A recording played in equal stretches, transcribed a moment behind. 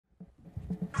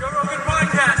Joe Rogan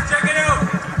Podcast, check it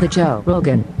out. The Joe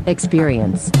Rogan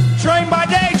Experience. Train by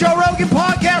day, Joe Rogan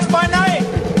Podcast by night,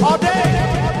 all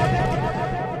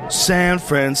day. San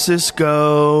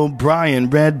Francisco, Brian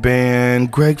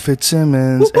Redband, Greg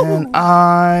Fitzsimmons, and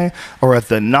I are at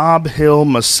the Nob Hill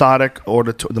Masonic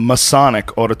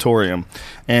Auditorium.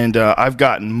 And I've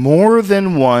gotten more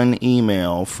than one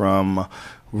email from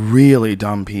really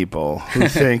dumb people who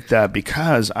think that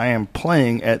because I am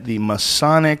playing at the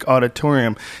Masonic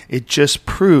Auditorium, it just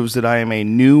proves that I am a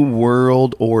New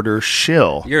World Order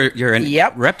shill. You're an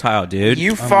reptile, dude.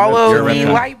 You follow the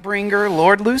Lightbringer,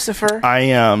 Lord Lucifer. I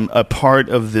am a part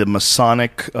of the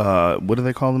Masonic, what do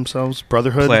they call themselves?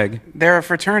 Brotherhood? Plague. They're a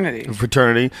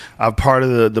fraternity. I'm part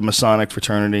of the Masonic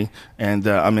fraternity, and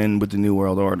I'm in with the New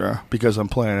World Order because I'm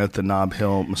playing at the Nob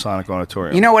Hill Masonic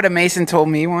Auditorium. You know what a Mason told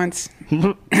me once?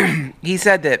 He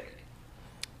said that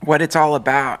what it's all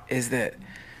about is that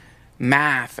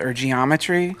math or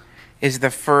geometry is the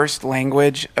first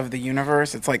language of the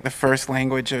universe. It's like the first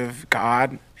language of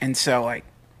God. And so, like,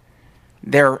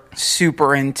 they're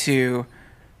super into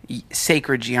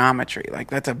sacred geometry. Like,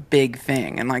 that's a big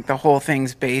thing. And, like, the whole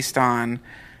thing's based on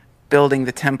building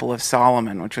the Temple of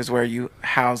Solomon, which was where you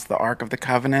house the Ark of the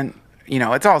Covenant. You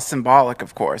know, it's all symbolic,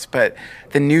 of course, but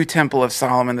the new Temple of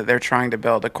Solomon that they're trying to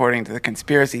build, according to the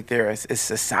conspiracy theorists, is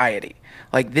society.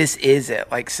 Like, this is it.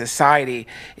 Like, society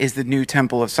is the new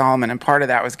Temple of Solomon, and part of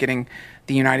that was getting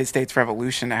the United States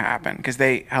Revolution to happen, because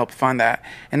they helped fund that.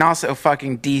 And also,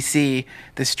 fucking D.C.,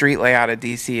 the street layout of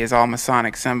D.C. is all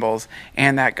Masonic symbols,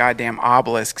 and that goddamn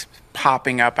obelisk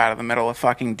popping up out of the middle of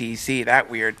fucking D.C., that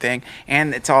weird thing,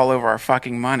 and it's all over our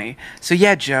fucking money. So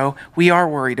yeah, Joe, we are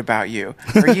worried about you.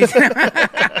 Are you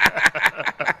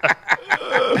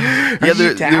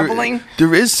dabbling?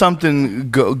 There is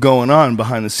something going on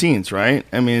behind the scenes, right?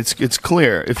 I mean, it's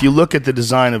clear. If you look at the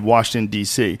design of Washington,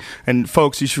 D.C., and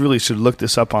folks, you should look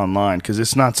this up online, because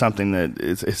it's not something that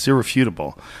it's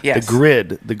irrefutable. Yes. The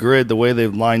grid, the way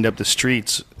they've lined up the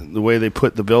streets, the way they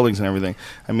put the buildings and everything.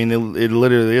 I mean, it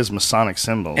literally is Masonic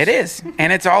symbols. It is,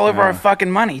 and it's all over our fucking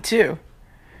money too.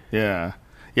 Yeah.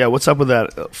 Yeah, what's up with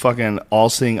that fucking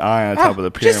all-seeing eye on top of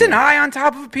the pyramid? Just an eye on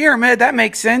top of a pyramid. That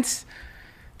makes sense.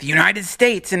 The United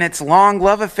States and its long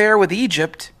love affair with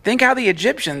Egypt. Think how the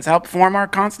Egyptians helped form our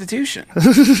Constitution.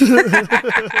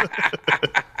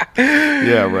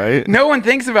 Yeah, right? No one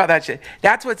thinks about that shit.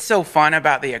 That's what's so fun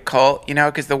about the occult, you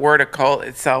know, because the word occult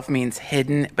itself means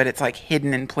hidden, but it's like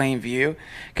hidden in plain view.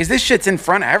 Because this shit's in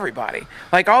front of everybody.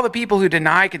 Like, all the people who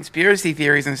deny conspiracy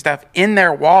theories and stuff, in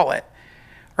their wallet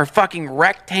are fucking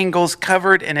rectangles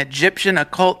covered in Egyptian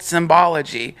occult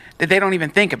symbology that they don't even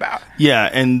think about. Yeah,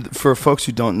 and for folks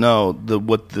who don't know,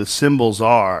 what the symbols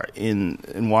are in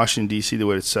Washington, D.C., the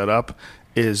way it's set up,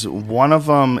 is one of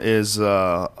them is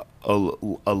a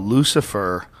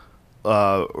Lucifer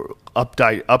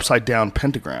upside down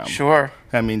pentagram. Sure.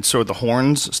 I mean, so the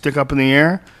horns stick up in the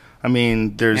air. I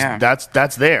mean, that's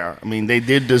there. I mean, they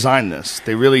did design this.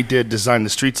 They really did design the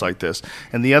streets like this.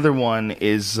 And the other one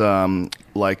is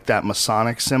like that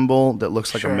Masonic symbol that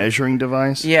looks like a measuring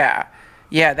device. Yeah.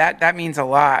 Yeah, that means a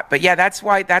lot. But yeah, that's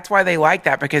why they like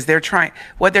that, because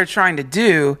what they're trying to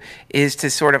do is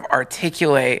to sort of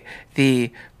articulate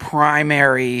the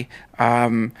primary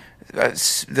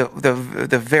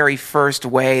the very first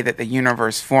way that the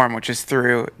universe formed, which is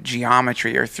through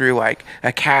geometry, or through like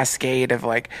a cascade of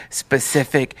like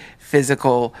specific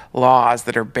physical laws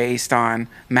that are based on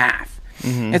math.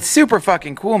 Mm-hmm. It's super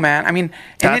fucking cool, man. I mean,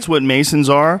 that's what Masons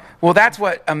are? Well, that's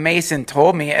what a Mason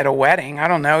told me at a wedding. I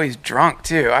don't know. He's drunk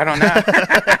too. I don't know.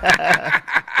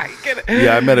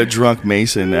 Yeah, I met a drunk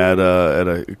Mason at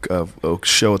a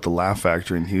show at the Laugh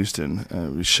Factory in Houston.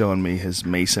 He was showing me his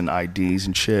Mason IDs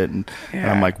and shit, and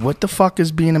I'm like, "What the fuck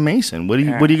is being a Mason? What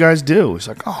do you guys do?" He's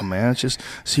like, "Oh man, it's just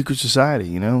secret society,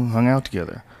 you know, hung out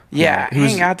together." Yeah,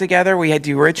 hang out together. We had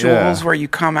do rituals where you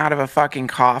come out of a fucking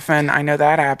coffin. I know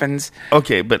that happens.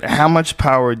 Okay, but how much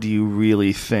power do you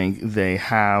really think they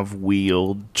have,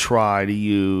 wield, try to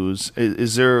use?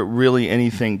 Is there really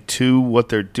anything to what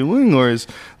they're doing, or is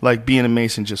like being a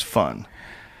Mason just fun?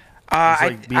 It's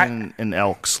like being an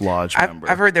Elks Lodge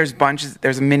member. I've heard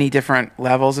there's many different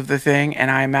levels of the thing, and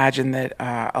I imagine that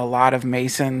a lot of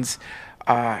Masons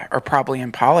are probably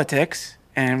in politics.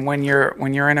 And when you're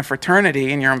in a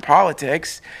fraternity and you're in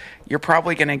politics, you're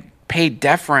probably going to pay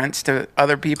deference to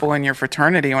other people in your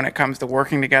fraternity when it comes to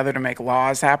working together to make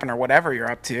laws happen or whatever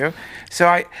you're up to.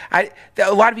 So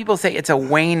a lot of people say it's a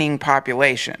waning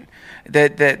population.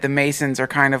 That the Masons are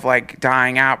kind of like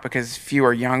dying out because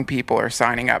fewer young people are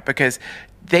signing up, because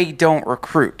they don't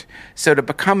recruit. So to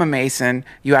become a Mason,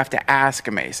 you have to ask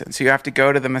a Mason. So you have to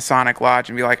go to the Masonic Lodge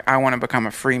and be like, I want to become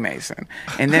a Freemason.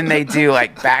 And then they do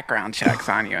like background checks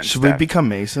on you and Should stuff. we become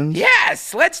Masons?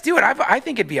 Yes, let's do it. I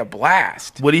think it'd be a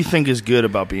blast. What do you think is good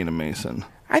about being a Mason?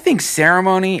 I think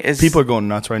ceremony is... People are going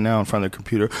nuts right now in front of their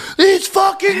computer. These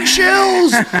fucking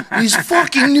shills! These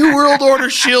fucking New World Order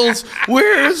shills!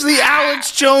 Where's the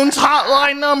Alex Jones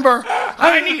hotline number?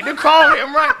 I need to call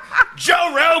him right.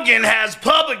 Joe Rogan has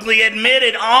publicly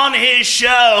admitted on his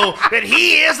show that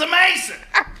he is a Mason.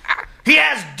 He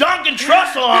has Duncan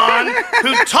Trussell on,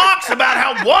 who talks about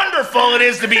how wonderful it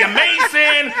is to be a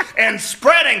Mason and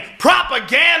spreading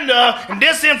propaganda and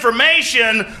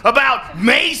disinformation about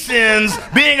Masons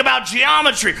being about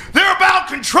geometry. They're about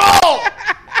control.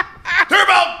 They're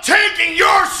about taking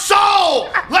your soul,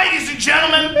 ladies and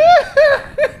gentlemen.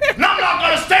 And I'm not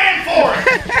going to stand for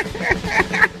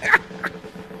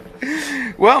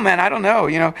it. Well, man, I don't know.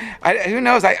 Who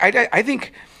knows? I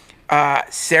think...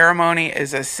 ceremony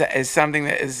is something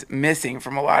that is missing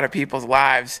from a lot of people's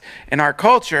lives in our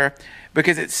culture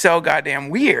because it's so goddamn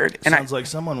weird. And Sounds like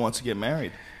someone wants to get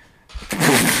married.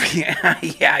 yeah,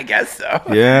 I guess so.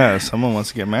 Yeah, someone wants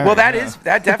to get married. Well, that is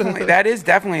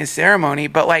definitely a ceremony,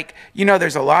 but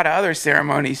there's a lot of other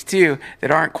ceremonies too that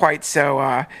aren't quite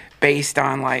so based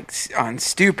on on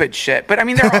stupid shit. But I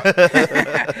mean,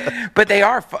 but they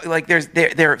are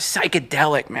they're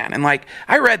psychedelic, man. And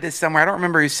I read this somewhere. I don't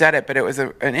remember who said it, but it was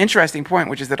an interesting point,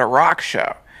 which is that a rock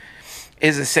show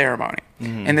is a ceremony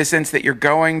in the sense that you're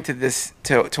going to this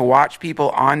to watch people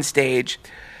on stage.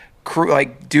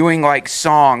 Doing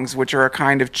songs which are a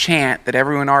kind of chant that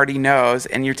everyone already knows,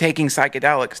 and you're taking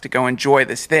psychedelics to go enjoy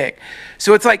this thing.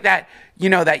 So it's like that,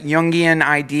 that Jungian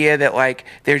idea that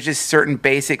there's just certain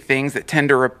basic things that tend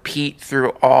to repeat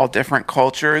through all different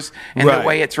cultures, and right. The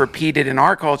way it's repeated in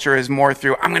our culture is more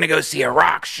through, I'm going to go see a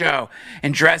rock show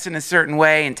and dress in a certain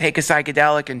way and take a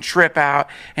psychedelic and trip out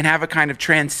and have a kind of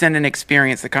transcendent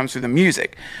experience that comes through the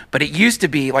music. But it used to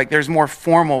be there's more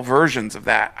formal versions of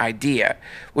that idea,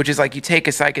 which is you take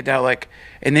a psychedelic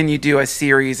and then you do a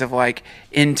series of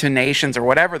intonations or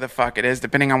whatever the fuck it is,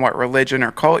 depending on what religion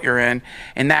or cult you're in,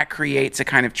 and that creates a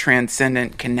kind of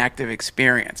transcendent connective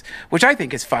experience, which I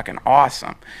think is fucking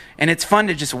awesome. And it's fun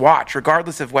to just watch,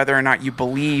 regardless of whether or not you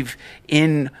believe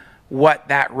in what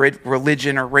that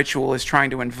religion or ritual is trying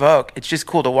to invoke. It's just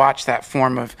cool to watch that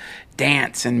form of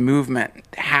dance and movement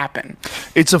happen.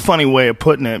 It's a funny way of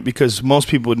putting it because most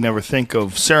people would never think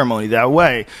of ceremony that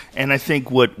way. And I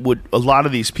think what a lot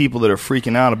of these people that are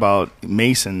freaking out about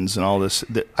Masons and all this,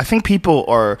 I think people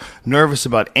are nervous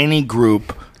about any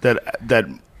group that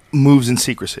moves in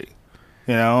secrecy.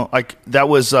 That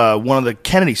was one of the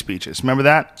Kennedy speeches. Remember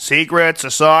that? Secret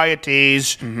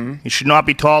societies. Mm-hmm. You should not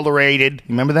be tolerated.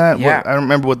 You remember that? Yeah. I don't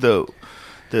remember what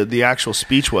the actual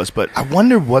speech was, but I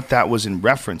wonder what that was in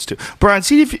reference to. Brian,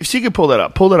 see if you could pull that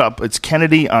up. Pull it up. It's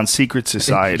Kennedy on secret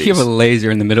societies. You have a laser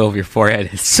in the middle of your forehead.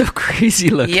 It's so crazy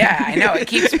looking. Yeah, I know. It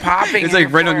keeps popping. It's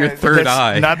right on your third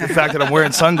eye. Not the fact that I'm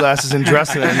wearing sunglasses and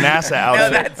dressed in a NASA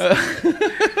outfit.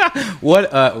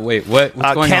 What? Wait, what's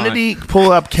going Kennedy, on?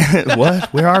 pull up.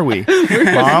 What? Where are we?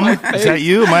 Mom? Is that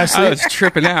you? Am I asleep? I was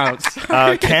tripping out.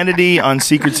 Kennedy on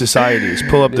secret societies.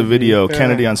 Pull up the video.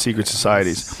 Kennedy on secret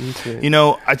societies.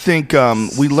 I think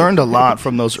we learned a lot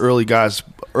from those early guys,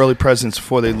 early presidents,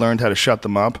 before they learned how to shut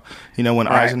them up. When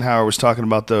Eisenhower was talking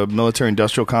about the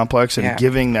military-industrial complex and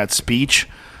giving that speech.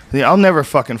 I'll never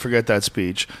fucking forget that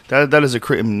speech. That is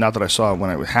not that I saw it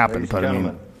when it happened, but I mean,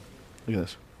 look at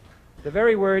this. The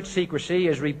very word secrecy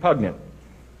is repugnant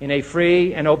in a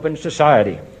free and open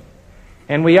society.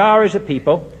 And we are, as a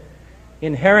people,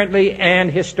 inherently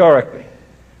and historically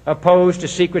opposed to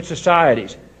secret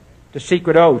societies, to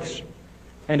secret oaths,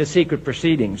 and to secret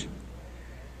proceedings.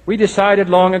 We decided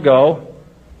long ago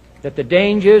that the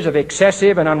dangers of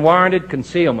excessive and unwarranted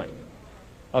concealment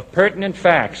of pertinent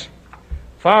facts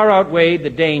far outweighed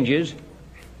the dangers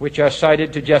which are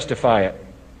cited to justify it.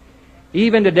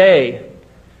 Even today,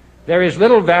 there is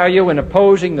little value in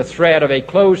opposing the threat of a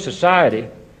closed society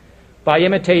by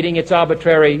imitating its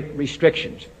arbitrary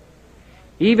restrictions.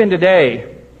 Even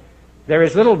today, there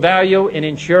is little value in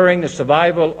ensuring the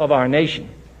survival of our nation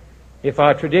if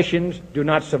our traditions do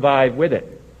not survive with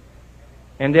it.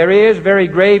 And there is very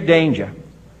grave danger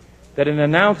that an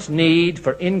announced need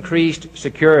for increased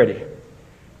security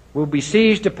will be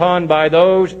seized upon by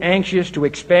those anxious to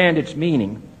expand its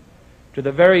meaning to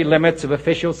the very limits of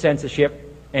official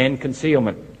censorship and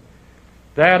concealment.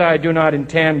 That I do not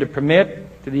intend to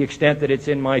permit to the extent that it's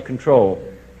in my control.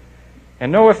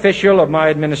 And no official of my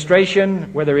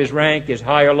administration, whether his rank is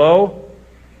high or low,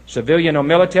 civilian or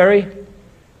military,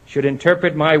 should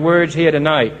interpret my words here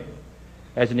tonight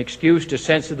as an excuse to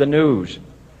censor the news,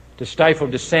 to stifle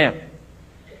dissent,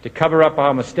 to cover up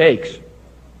our mistakes,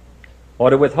 or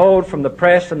to withhold from the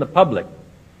press and the public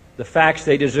the facts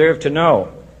they deserve to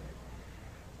know.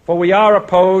 For we are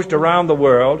opposed around the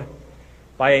world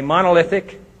by a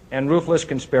monolithic and ruthless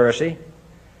conspiracy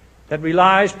that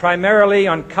relies primarily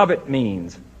on covert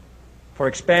means for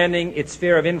expanding its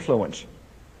sphere of influence,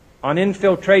 on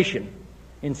infiltration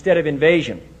instead of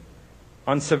invasion,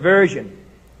 on subversion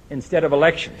instead of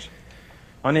elections,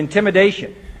 on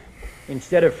intimidation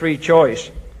instead of free choice,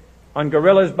 on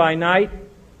guerrillas by night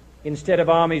instead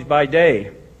of armies by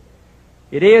day.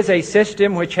 It is a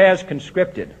system which has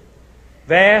conscripted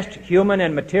vast human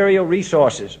and material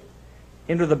resources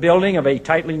into the building of a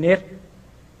tightly knit,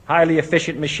 highly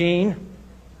efficient machine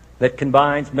that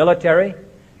combines military,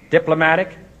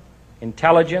 diplomatic,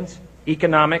 intelligence,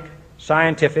 economic,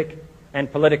 scientific,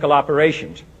 and political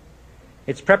operations.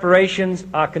 Its preparations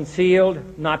are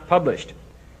concealed, not published.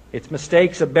 Its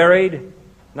mistakes are buried,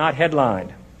 not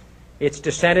headlined. Its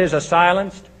dissenters are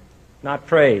silenced, not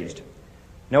praised.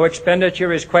 No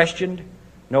expenditure is questioned,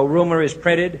 no rumor is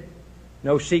printed,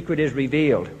 no secret is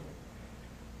revealed.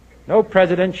 No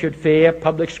president should fear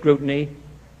public scrutiny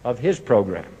of his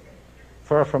program,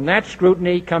 for from that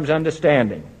scrutiny comes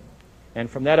understanding, and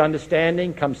from that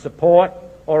understanding comes support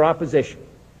or opposition,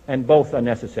 and both are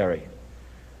necessary.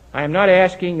 I am not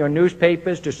asking your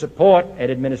newspapers to support an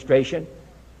administration,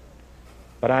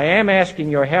 but I am asking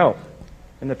your help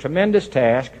in the tremendous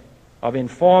task of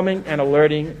informing and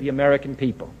alerting the American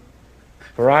people.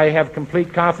 For I have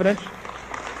complete confidence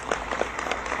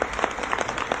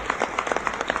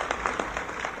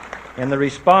in the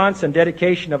response and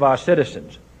dedication of our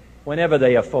citizens whenever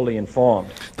they are fully informed.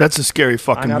 That's a scary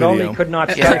fucking I not video. only could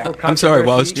not stifle I'm sorry,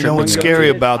 well, I was controversy, You know what's tripping scary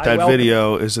I about that welcome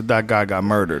video is that guy got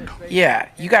murdered. Yeah,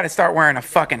 you got to start wearing a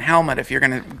fucking helmet if you're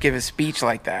going to give a speech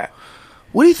like that.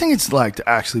 What do you think it's like to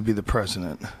actually be the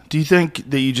president? Do you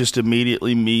think that you just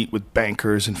immediately meet with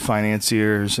bankers and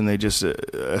financiers and they just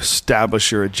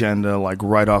establish your agenda like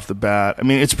right off the bat? I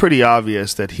mean, it's pretty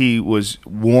obvious that he was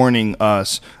warning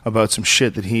us about some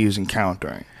shit that he was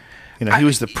encountering. You know, he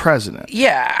was the president.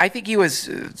 Yeah, I think he was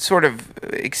sort of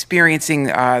experiencing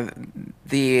the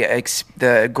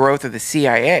growth of the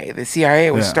CIA. The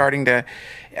CIA was starting to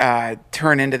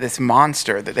turn into this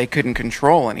monster that they couldn't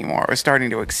control anymore. It was starting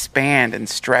to expand and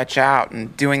stretch out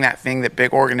and doing that thing that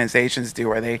big organizations do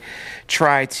where they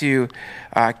try to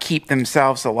keep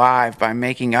themselves alive by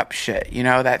making up shit. You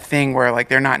know, that thing where like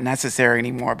they're not necessary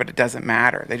anymore, but it doesn't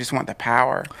matter. They just want the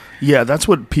power. Yeah, that's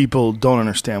what people don't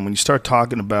understand. When you start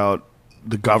talking about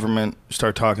the government,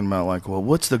 start talking about like, well,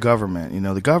 what's the government? You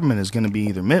know, the government is going to be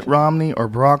either Mitt Romney or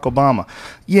Barack Obama.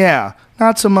 Yeah,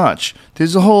 not so much.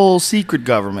 There's a whole secret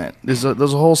government. There's a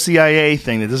whole CIA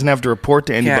thing that doesn't have to report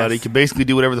to anybody. Yes. Can basically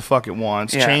do whatever the fuck it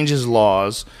wants. Yeah. Changes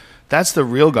laws. That's the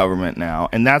real government now,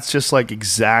 and that's just like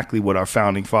exactly what our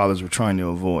founding fathers were trying to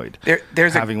avoid.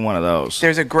 There's having one of those.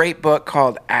 There's a great book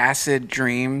called Acid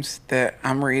Dreams that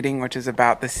I'm reading, which is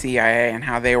about the CIA and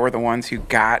how they were the ones who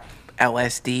got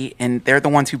LSD, and they're the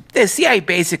ones who, the CIA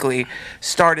basically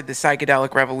started the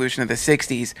psychedelic revolution of the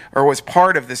 60s, or was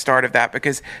part of the start of that,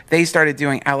 because they started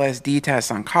doing LSD tests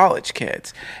on college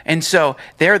kids. And so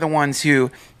they're the ones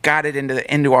who got it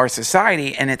into our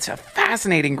society, and it's a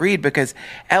fascinating read because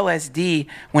LSD,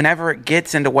 whenever it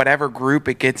gets into whatever group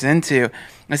it gets into,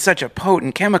 it's such a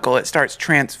potent chemical, it starts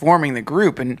transforming the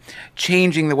group and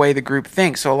changing the way the group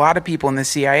thinks. So a lot of people in the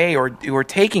CIA who were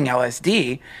taking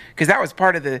LSD, because that was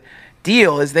part of the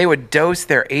deal, is they would dose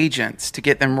their agents to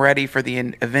get them ready for the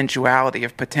eventuality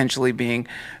of potentially being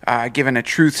given a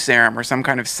truth serum or some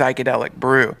kind of psychedelic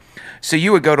brew. So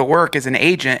you would go to work as an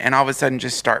agent and all of a sudden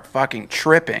just start fucking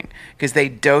tripping because they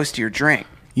dosed your drink.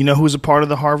 You know who was a part of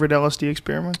the Harvard LSD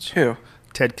experiments? Who?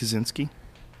 Ted Kaczynski,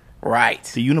 Right.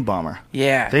 the Unabomber.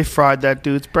 Yeah. They fried that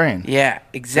dude's brain. Yeah,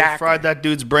 They exactly. fried that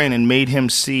dude's brain and made him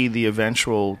see the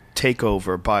eventual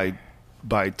takeover by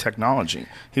technology.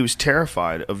 He was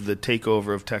terrified of the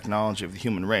takeover of technology of the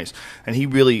human race. And he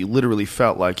really literally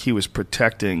felt like he was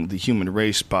protecting the human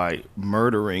race by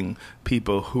murdering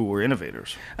people who were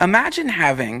innovators. Imagine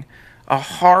having a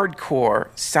hardcore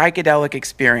psychedelic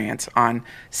experience on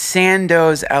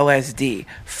Sandoz LSD,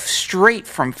 straight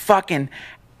from fucking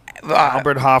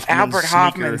Albert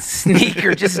Hoffman's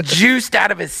sneaker just juiced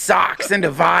out of his socks into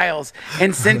vials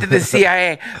and sent to the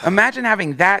CIA. Imagine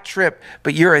having that trip,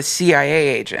 but you're a CIA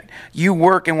agent. You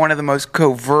work in one of the most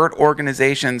covert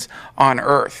organizations on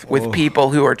Earth with people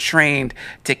who are trained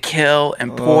to kill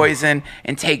and poison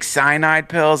and take cyanide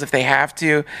pills if they have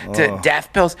to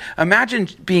death pills. Imagine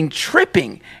being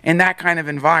tripping in that kind of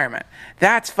environment.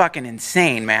 That's fucking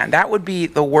insane, man. That would be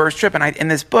the worst trip. And in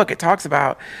this book, it talks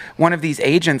about one of these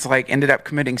agents ended up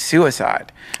committing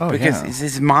suicide because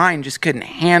his mind just couldn't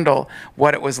handle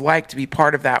what it was like to be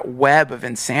part of that web of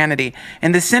insanity.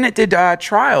 And the Senate did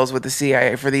trials with the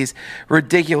CIA for these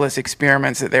ridiculous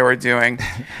experiments that they were doing,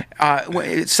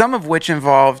 some of which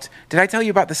involved. Did I tell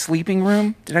you about the sleeping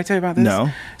room? Did I tell you about this?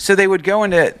 No. So they were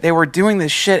doing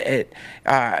this shit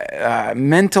at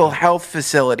mental health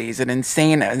facilities and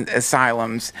insane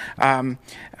asylums.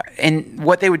 And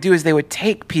what they would do is they would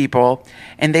take people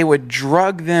and they would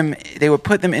drug them, they would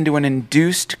put them into an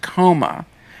induced coma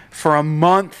for a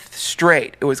month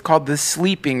straight. It was called the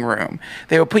sleeping room.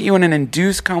 They would put you in an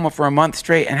induced coma for a month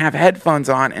straight and have headphones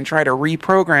on and try to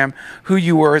reprogram who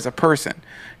you were as a person,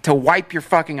 to wipe your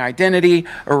fucking identity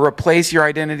or replace your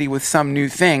identity with some new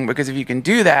thing. Because if you can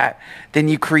do that, then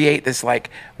you create this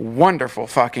wonderful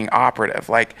fucking operative.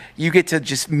 You get to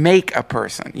just make a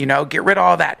person, get rid of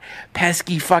all that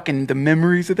pesky fucking the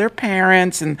memories of their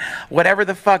parents and whatever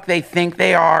the fuck they think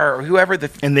they are or whoever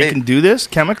And they can do this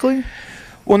chemically?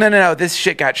 Well, no. This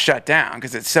shit got shut down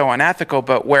because it's so unethical.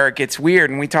 But where it gets weird,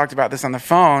 and we talked about this on the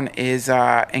phone, is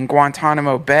in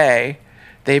Guantanamo Bay,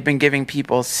 they've been giving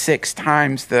people 6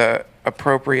 times the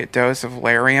appropriate dose of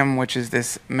Lariam, which is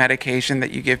this medication that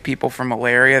you give people for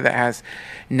malaria that has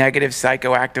negative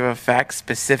psychoactive effects.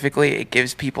 Specifically, it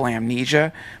gives people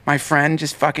amnesia. My friend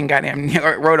just fucking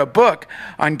wrote a book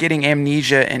on getting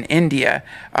amnesia in India.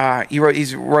 He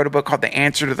wrote a book called The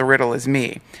Answer to the Riddle Is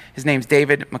Me. His name's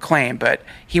David McLean, but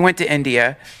he went to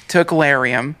India, took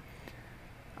Lariam,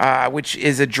 which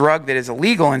is a drug that is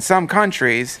illegal in some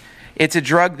countries. It's a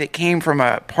drug that came from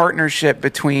a partnership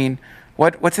between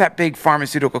what's that big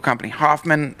pharmaceutical company,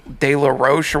 Hoffman de la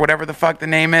Roche or whatever the fuck the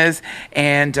name is,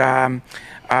 and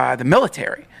the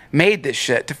military made this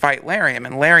shit to fight Lariam,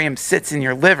 and Lariam sits in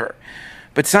your liver.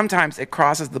 But sometimes it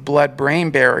crosses the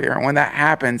blood-brain barrier, and when that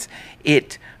happens,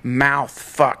 it mouth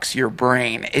fucks your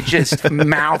brain. It just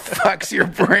mouth fucks your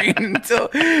brain so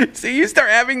you start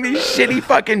having these shitty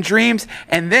fucking dreams,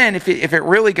 and then if it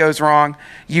really goes wrong,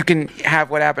 you can have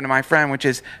what happened to my friend, which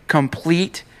is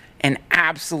complete and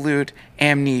absolute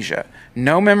amnesia.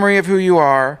 No memory of who you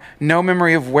are, no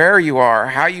memory of where you are,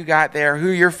 how you got there, who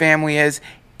your family is,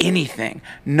 anything.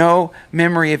 No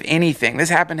memory of anything. This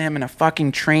happened to him in a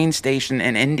fucking train station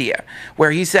in India,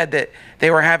 where he said that they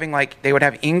were having they would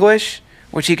have English,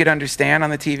 which he could understand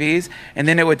on the TVs, and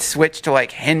then it would switch to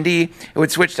Hindi, it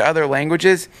would switch to other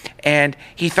languages, and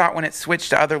he thought when it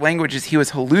switched to other languages he was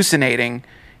hallucinating,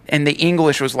 and the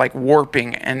English was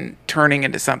warping and turning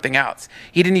into something else.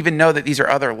 He didn't even know that these are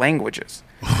other languages.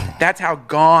 That's how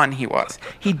gone he was.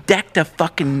 He decked a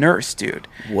fucking nurse, dude.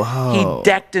 Whoa. He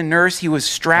decked a nurse. He was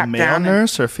strapped down. Male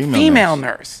nurse or female nurse? Female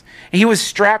nurse. He was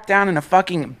strapped down in a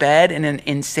fucking bed in an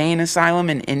insane asylum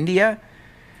in India.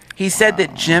 He said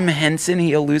that Jim Henson,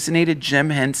 he hallucinated Jim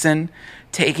Henson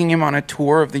taking him on a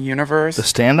tour of the universe. The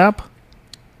stand-up?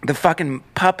 The fucking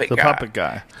puppet guy. The puppet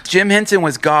guy. Jim Henson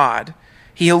was God.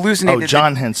 He hallucinated. Oh,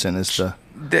 John Henson is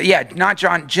not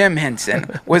John. Jim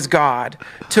Henson was God.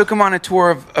 Took him on a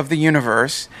tour of the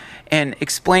universe and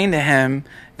explained to him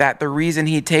that the reason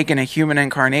he'd taken a human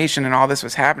incarnation and all this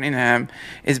was happening to him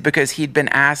is because he'd been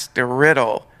asked a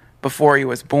riddle before he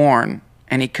was born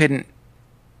and he couldn't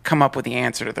come up with the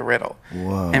answer to the riddle.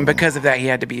 Whoa. And because of that, he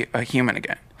had to be a human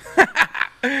again.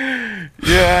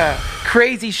 Yeah,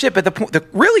 crazy shit. But the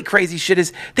really crazy shit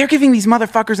is they're giving these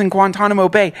motherfuckers in Guantanamo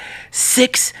Bay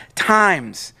 6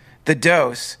 times the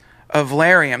dose of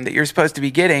Lariam that you're supposed to be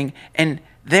getting, and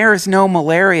there is no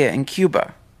malaria in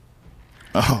Cuba.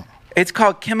 Oh. It's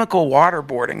called chemical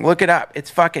waterboarding. Look it up. It's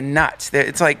fucking nuts.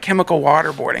 It's like chemical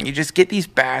waterboarding. You just get these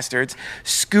bastards,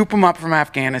 scoop them up from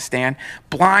Afghanistan,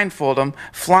 blindfold them,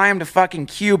 fly them to fucking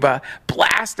Cuba,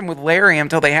 blast them with Lariam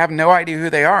until they have no idea who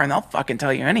they are, and they'll fucking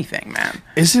tell you anything, man.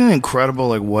 Isn't it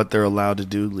incredible what they're allowed to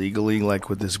do legally?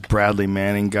 With this Bradley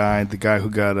Manning guy, the guy who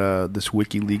got this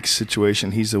WikiLeaks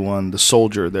situation. He's the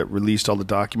soldier that released all the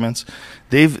documents.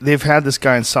 They've had this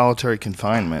guy in solitary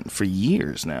confinement for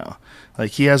years now.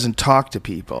 He hasn't talk to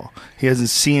people. He hasn't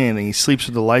seen anything. He sleeps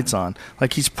with the lights on.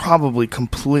 Like, he's probably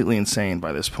completely insane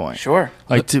by this point. Sure.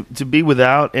 Like, to be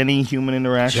without any human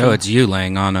interaction. Joe, it's you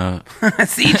laying on a.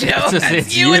 See, Joe, that's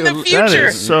it's you in the you. future. That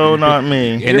is so not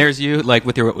me. And there's you, like,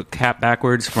 with your cap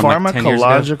backwards from like 10 years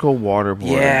ago. Pharmacological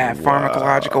waterboarding. Yeah,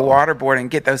 pharmacological waterboarding.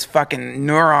 Get those fucking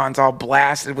neurons all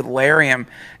blasted with Larium.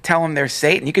 Tell them they're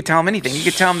Satan. You could tell them anything. You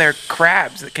could tell them they're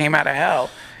crabs that came out of hell.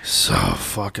 So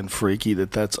fucking freaky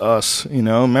that's us, you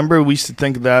know. Remember, we used to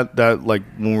think that like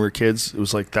when we were kids, it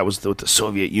was like that was what the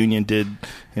Soviet Union did.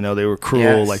 You know, they were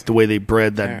cruel, Yes. like the way they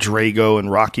bred that Drago in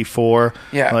Rocky IV.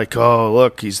 Yeah. Like, oh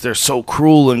look, they're so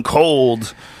cruel and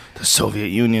cold. The Soviet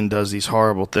Union does these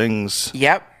horrible things.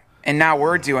 Yep. And now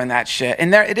we're doing that shit.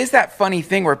 And it is that funny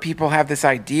thing where people have this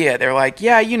idea. They're like,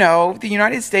 yeah, you know, the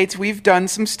United States, we've done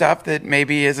some stuff that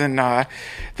maybe isn't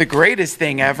the greatest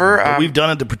thing ever. But we've done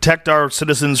it to protect our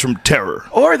citizens from terror.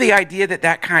 Or the idea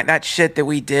that shit that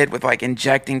we did with like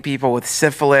injecting people with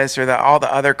syphilis or all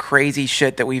the other crazy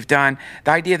shit that we've done.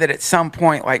 The idea that at some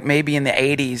point, like maybe in the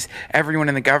 80s, everyone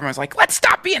in the government was like, let's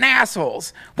stop being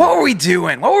assholes. What were we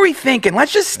doing? What were we thinking?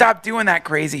 Let's just stop doing that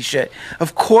crazy shit.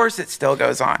 Of course it still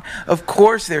goes on. Of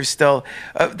course there's still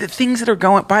the things that are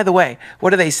going. By the way, what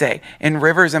do they say? In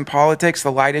rivers and politics,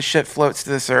 the lightest shit floats to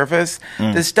the surface.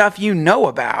 The stuff you know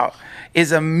about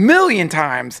is a million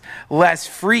times less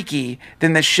freaky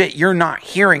than the shit you're not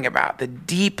hearing about. The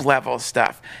deep level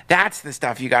stuff. That's the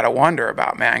stuff you got to wonder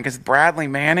about, man. Because Bradley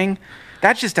Manning,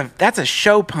 that's a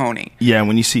show pony. Yeah,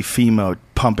 when you see FEMA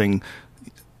pumping,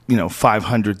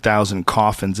 500,000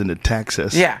 coffins into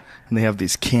Texas. Yeah. And they have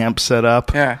these camps set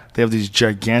up. Yeah. They have these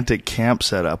gigantic camps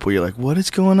set up where you're like, what is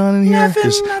going on in here? Nothing,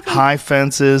 There's nothing. high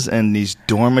fences and these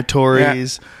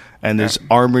dormitories and there's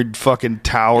armored fucking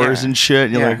towers and shit.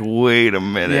 And you're like, wait a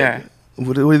minute. Yeah.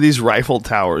 What are these rifle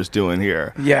towers doing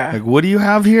here? Yeah. Like, what do you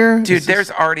have here? Dude, there's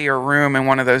already a room in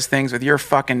one of those things with your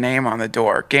fucking name on the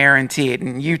door, guaranteed.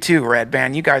 And you too, Red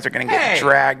Band. You guys are gonna get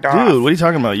dragged off. Dude, what are you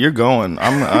talking about? You're going.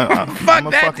 I'm a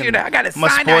that, fucking, dude. I got a I'm a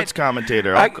cyanide- sports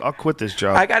commentator. I'll quit this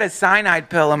job. I got a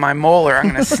cyanide pill in my molar. I'm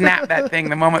gonna snap that thing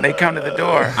the moment they come to the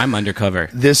door. I'm undercover.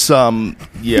 This, Brian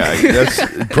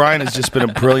has just been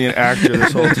a brilliant actor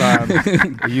this whole time.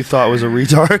 You thought was a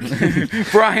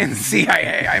retard? Brian's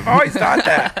CIA. I've always thought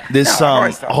that. This, No, I've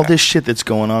always thought all that. this shit that's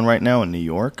going on right now in New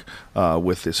York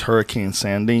with this Hurricane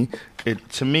Sandy,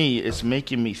 to me, it's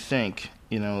making me think,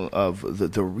 of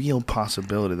the real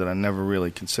possibility that I never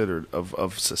really considered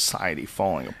of society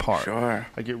falling apart. Sure.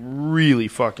 Like, it really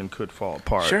fucking could fall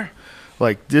apart. Sure.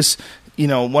 Like, this,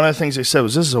 one of the things they said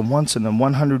was this is a once in a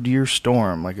 100-year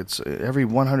storm. Like, it's every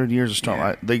 100 years a storm.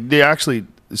 Yeah. They actually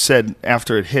said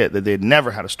after it hit that they'd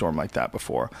never had a storm like that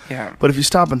before. Yeah. But if you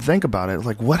stop and think about it,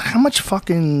 like, how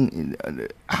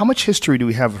much history do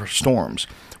we have for storms?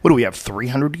 What do we have,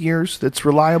 300 years that's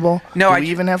reliable? No, do we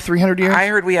even have 300 years? I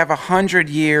heard we have 100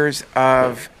 years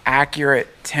of accurate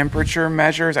temperature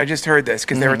measures. I just heard this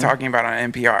because they were talking about it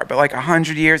on NPR. But like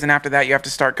 100 years, and after that, you have to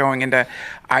start going into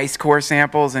ice core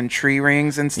samples and tree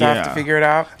rings and stuff to figure it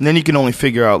out. And then you can only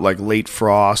figure out like late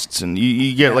frosts, and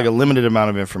you get like a limited amount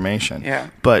of information.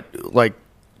 Yeah. But like,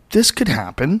 this could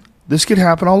happen. This could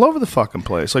happen all over the fucking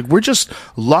place. Like, we're just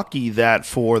lucky that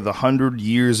for the 100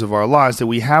 years of our lives that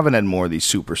we haven't had more of these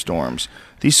superstorms.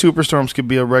 These superstorms could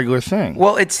be a regular thing.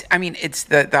 Well, it's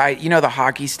the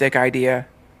hockey stick idea.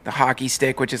 The hockey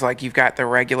stick, which is like you've got the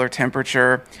regular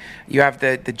temperature, you have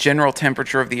the general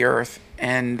temperature of the Earth,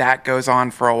 and that goes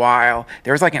on for a while.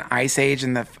 There was like an ice age,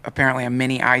 apparently a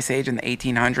mini ice age in the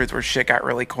 1800s where shit got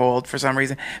really cold for some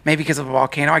reason. Maybe because of a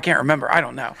volcano. I can't remember. I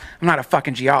don't know. I'm not a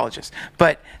fucking geologist.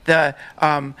 But the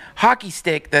hockey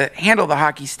stick, the handle of the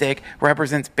hockey stick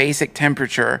represents basic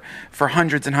temperature for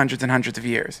hundreds and hundreds and hundreds of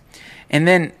years. And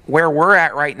then where we're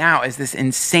at right now is this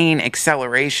insane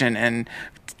acceleration and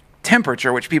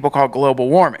temperature, which people call global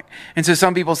warming. And so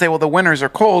some people say, well, the winters are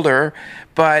colder,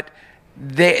 but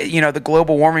the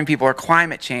global warming people are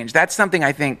climate change. That's something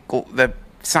I think the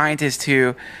scientists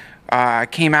who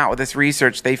came out with this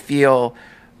research, they feel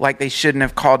like they shouldn't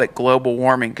have called it global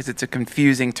warming because it's a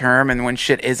confusing term, and when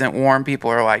shit isn't warm, people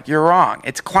are like, you're wrong.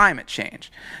 It's climate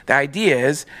change. The idea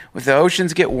is, if the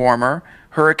oceans get warmer,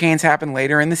 hurricanes happen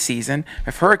later in the season.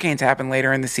 If hurricanes happen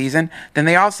later in the season, then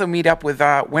they also meet up with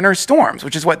winter storms,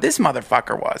 which is what this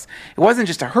motherfucker was. It wasn't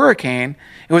just a hurricane.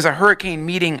 It was a hurricane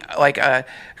meeting like a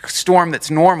storm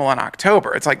that's normal in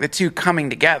October. It's like the two coming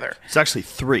together. It's actually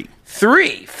 3.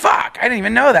 3? Fuck. I didn't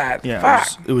even know that. Yeah,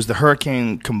 Fuck. it was the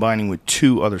hurricane combining with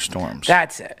 2 other storms.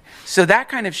 That's it. So that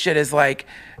kind of shit is like,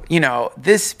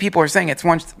 this people are saying it's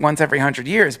once every 100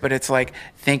 years, but it's like,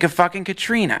 think of fucking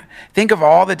Katrina. Think of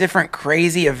all the different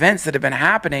crazy events that have been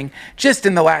happening just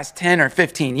in the last 10 or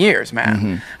 15 years, man.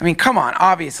 Mm-hmm. I mean, come on.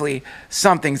 Obviously,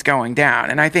 something's going down.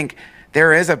 And I think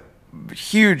there is a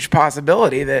huge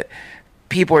possibility that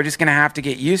people are just going to have to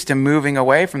get used to moving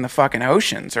away from the fucking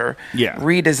oceans or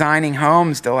redesigning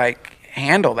homes to, like,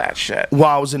 handle that shit.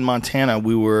 While I was in Montana,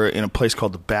 we were in a place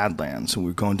called the Badlands, and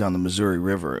we were going down the Missouri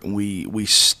River. And we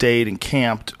stayed and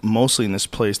camped mostly in this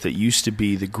place that used to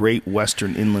be the Great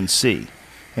Western Inland Sea,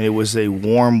 and it was a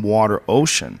warm water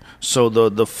ocean. So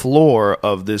the floor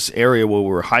of this area where we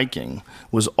were hiking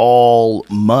was all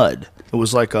mud. It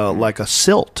was like a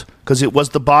silt. Because it was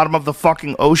the bottom of the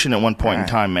fucking ocean at one point in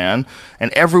time, man.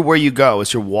 And everywhere you go,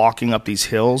 as you're walking up these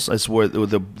hills, as where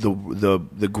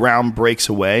the ground breaks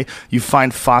away, you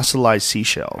find fossilized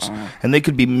seashells. And they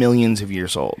could be millions of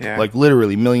years old. Yeah. Like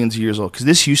literally millions of years old. Because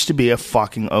this used to be a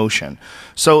fucking ocean.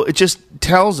 So it just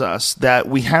tells us that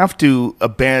we have to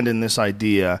abandon this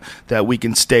idea that we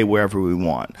can stay wherever we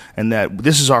want. And that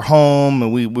this is our home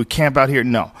and we camp out here.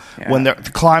 No. Yeah. When the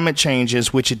climate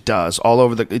changes, which it does, all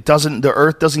over the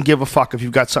earth doesn't give a fuck if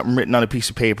you've got something written on a piece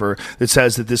of paper that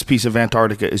says that this piece of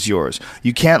Antarctica is yours.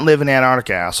 You can't live in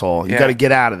Antarctica, asshole. You got to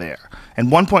get out of there.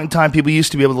 And one point in time, people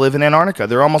used to be able to live in Antarctica.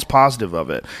 They're almost positive of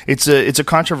it. It's a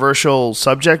controversial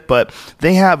subject, but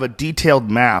they have a detailed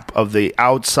map of the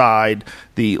outside.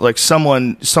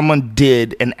 Someone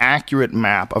did an accurate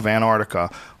map of Antarctica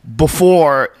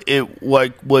before it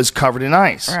was covered in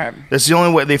ice. Right. That's the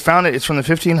only way they found it. It's from the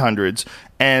 1500s.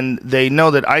 And they know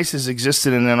that ice has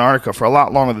existed in Antarctica for a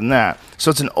lot longer than that.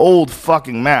 So it's an old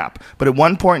fucking map. But at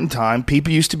one point in time,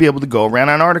 people used to be able to go around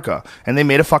Antarctica. And they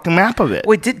made a fucking map of it.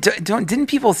 Wait, didn't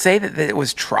people say that it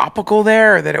was tropical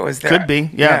there? Or that it was there? Could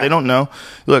be. Yeah, they don't know.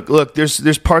 Look,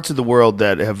 there's parts of the world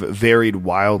that have varied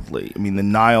wildly. I mean, the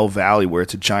Nile Valley, where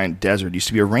it's a giant desert, used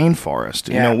to be a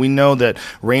rainforest. Yeah. We know that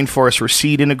rainforests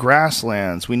recede into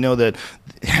grasslands. We know that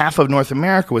half of North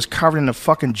America was covered in a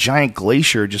fucking giant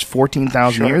glacier just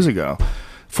 14,000 years ago.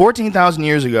 14,000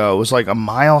 years ago, it was like a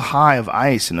mile high of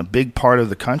ice in a big part of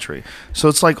the country. So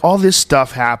it's like all this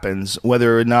stuff happens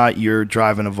whether or not you're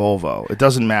driving a Volvo. It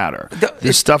doesn't matter.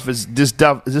 This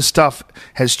stuff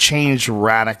has changed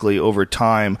radically over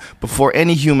time before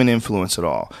any human influence at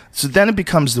all. So then it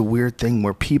becomes the weird thing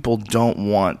where people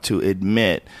don't want to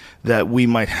admit that we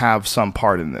might have some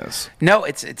part in this. No,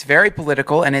 it's very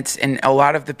political, and a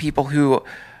lot of the people who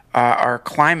are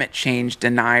climate change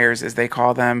deniers, as they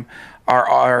call them,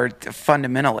 are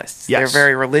fundamentalists. Yes. They're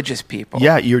very religious people.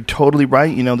 Yeah, you're totally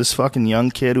right. This fucking young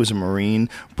kid who's a Marine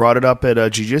brought it up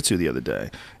at jiu-jitsu the other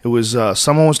day. It was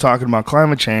someone was talking about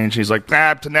climate change. He's like,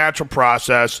 it's a natural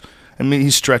process. I mean,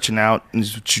 he's stretching out in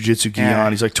his jiu-jitsu gi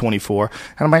on. He's like 24.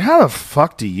 And I'm like, how the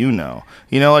fuck do you know?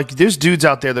 There's dudes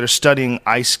out there that are studying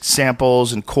ice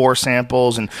samples and core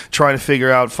samples and trying to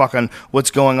figure out fucking what's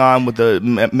going on with the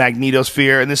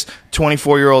magnetosphere. And this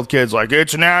 24-year-old kid's like,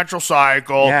 it's a natural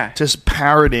cycle. Yeah. Just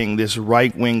parroting this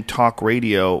right-wing talk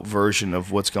radio version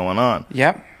of what's going on.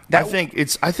 Yep. I think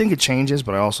it changes,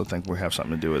 but I also think we have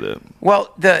something to do with it.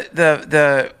 Well,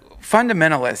 the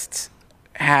fundamentalists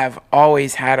have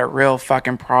always had a real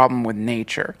fucking problem with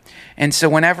nature. And so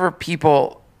whenever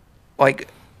people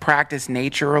practice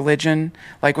nature religion,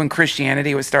 like when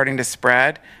Christianity was starting to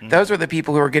spread, those were the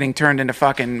people who were getting turned into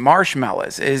fucking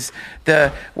marshmallows.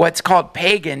 What's called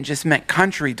pagan just meant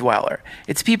country dweller.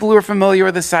 It's people who are familiar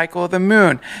with the cycle of the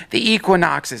moon, the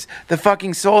equinoxes, the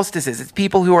fucking solstices. It's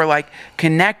people who are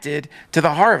connected to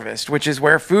the harvest, which is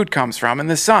where food comes from, and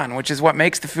the sun, which is what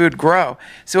makes the food grow.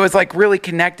 So it's really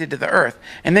connected to the earth.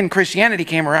 And then Christianity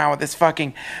came around with this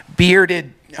fucking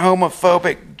bearded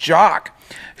homophobic jock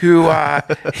who,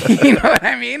 you know what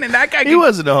I mean? And that guy... He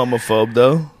wasn't a homophobe,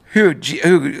 though. Who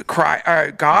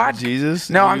God? Jesus?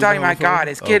 No, I'm talking about God.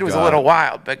 His kid was a little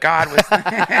wild, but God was...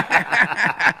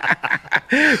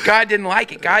 God didn't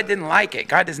like it. God didn't like it.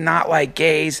 God does not like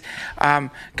gays.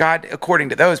 God, according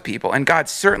to those people, and God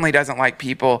certainly doesn't like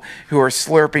people who are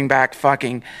slurping back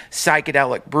fucking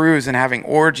psychedelic brews and having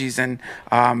orgies in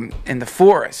the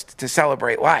forest to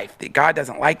celebrate life. God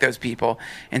doesn't like those people,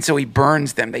 and so he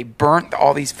burns them. They burnt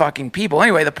all these fucking people.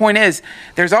 Anyway, the point is,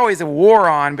 there's always a war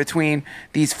on between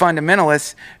these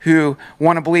fundamentalists who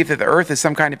want to believe that the earth is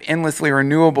some kind of endlessly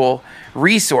renewable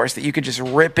resource that you could just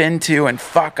rip into and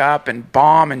fuck up and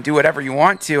bomb and do whatever you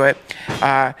want to it.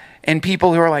 And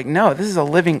people who are like, no, this is a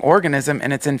living organism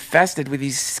and it's infested with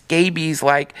these scabies,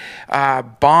 like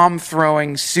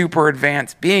bomb-throwing, super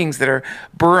advanced beings that are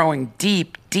burrowing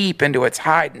deep into its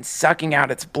hide and sucking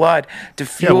out its blood to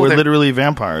fuel. Yeah, we're literally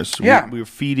vampires. Yeah. We're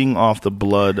feeding off the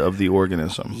blood of the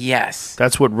organism. Yes.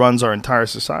 That's what runs our entire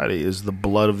society, is the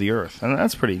blood of the earth. And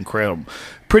that's pretty incredible.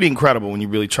 Pretty incredible when you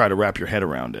really try to wrap your head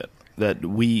around it, that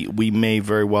we may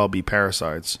very well be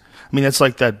parasites. I mean, that's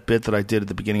like that bit that I did at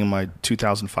the beginning of my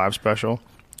 2005 special,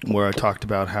 where I talked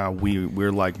about how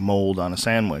we're like mold on a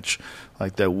sandwich.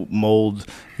 Like that mold,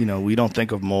 we don't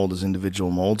think of mold as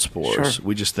individual mold spores. Sure.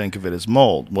 We just think of it as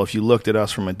mold. Well, if you looked at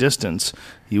us from a distance,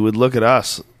 you would look at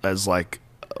us as like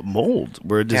mold.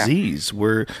 We're a disease.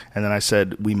 And then I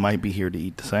said, we might be here to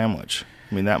eat the sandwich.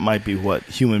 I mean, that might be what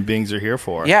human beings are here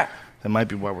for. Yeah. That might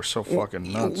be why we're so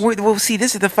fucking nuts. Well, see,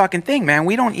 this is the fucking thing, man.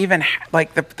 We don't even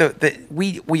like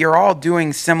we are all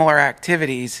doing similar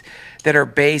activities that are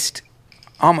based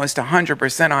almost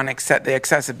 100% on the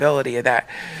accessibility of that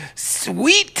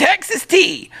sweet Texas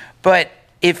tea. But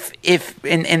if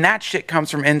that shit comes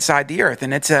from inside the earth,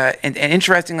 and and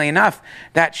interestingly enough,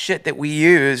 that shit that we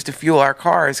use to fuel our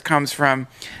cars comes from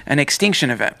an extinction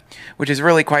event, which is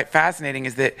really quite fascinating.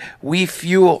 Is that we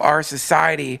fuel our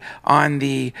society on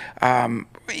the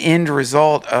end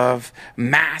result of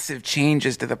massive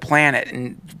changes to the planet,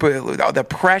 and the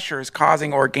pressures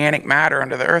causing organic matter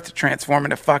under the earth to transform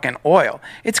into fucking oil.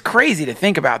 It's crazy to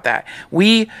think about that.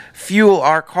 We fuel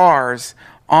our cars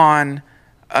on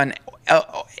an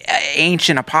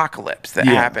ancient apocalypse that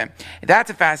happened. That's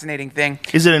a fascinating thing.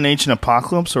 Is it an ancient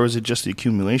apocalypse, or is it just the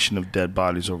accumulation of dead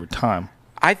bodies over time?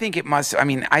 I think it must. I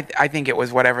mean, I think it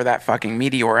was whatever that fucking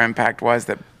meteor impact was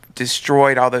that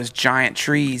destroyed all those giant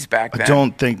trees back then. I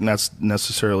don't think that's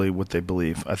necessarily what they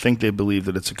believe. I think they believe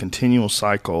that it's a continual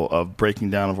cycle of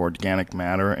breaking down of organic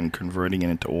matter and converting it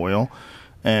into oil.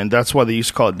 And that's why they used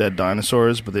to call it dead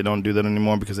dinosaurs, but they don't do that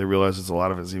anymore because they realize it's a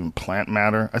lot of it's even plant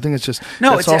matter. I think it's just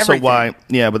it's also everything. why.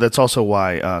 Yeah, but that's also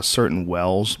why certain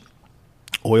wells,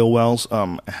 oil wells,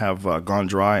 have gone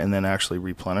dry and then actually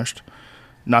replenished.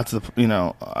 Not to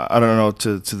the I don't know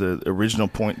to the original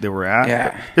point they were at.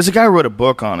 Yeah. There's a guy who wrote a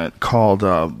book on it called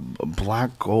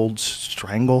Black Gold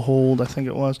Stranglehold, I think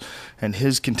it was, and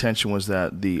his contention was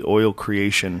that the oil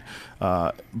creation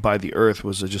by the earth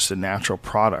was just a natural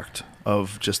product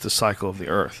of just the cycle of the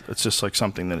earth. It's just like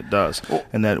something that it does,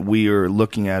 and that we are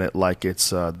looking at it like it's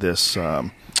this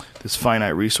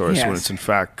finite resource when it's in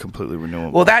fact completely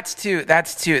renewable. Well, that's two.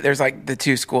 There's like the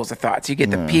two schools of thoughts. You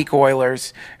get the peak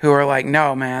oilers who are like,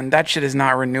 no, man, that shit is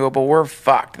not renewable. We're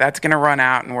fucked. That's going to run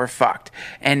out and we're fucked.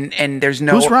 And there's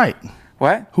no... Who's right?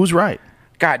 What? Who's right?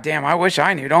 God damn, I wish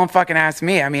I knew. Don't fucking ask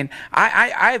me. I mean,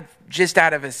 I've just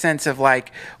out of a sense of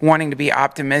like wanting to be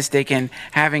optimistic and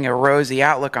having a rosy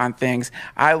outlook on things.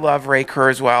 I love Ray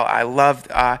Kurzweil. I love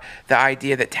the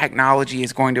idea that technology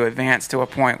is going to advance to a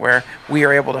point where we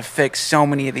are able to fix so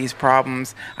many of these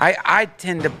problems. I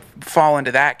tend to fall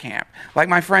into that camp. Like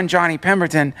my friend Johnny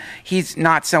Pemberton, he's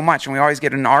not so much, and we always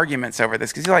get in arguments over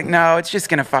this because he's like, no, it's just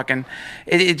gonna fucking,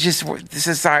 the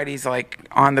society's like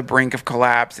on the brink of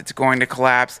collapse. It's going to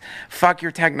collapse. Fuck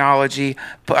your technology.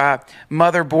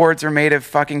 Motherboards are made of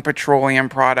fucking petroleum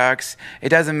products. It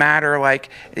doesn't matter. Like,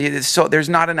 so there's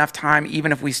not enough time,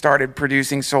 even if we started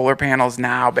producing solar panels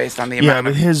now, based on the amount.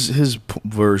 Yeah, but his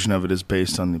version of it is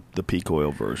based on the peak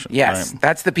oil version. Yes, right?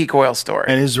 That's the peak oil story.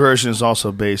 And his version is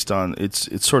also based on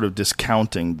it's sort of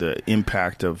discounting the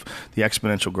impact of the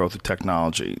exponential growth of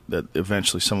technology, that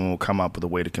eventually someone will come up with a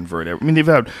way to convert it. I mean,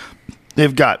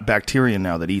 they've got bacteria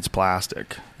now that eats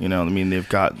plastic. You know, I mean, they've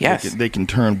got they can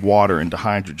turn water into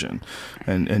hydrogen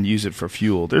and use it for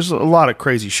fuel. There's a lot of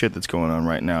crazy shit that's going on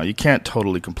right now. You can't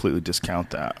totally completely discount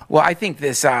that. Well, I think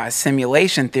this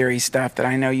simulation theory stuff that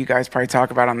I know you guys probably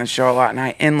talk about on the show a lot, and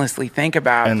I endlessly think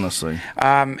about.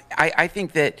 I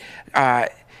think that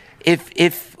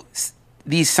if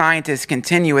these scientists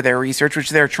continue with their research, which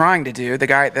they're trying to do. The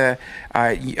guy at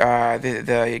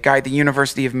the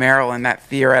University of Maryland, that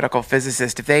theoretical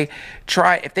physicist, if they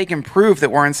can prove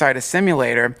that we're inside a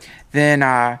simulator,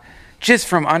 then just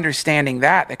from understanding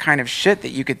that, the kind of shit that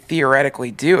you could theoretically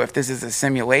do if this is a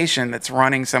simulation that's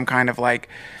running some kind of like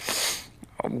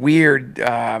weird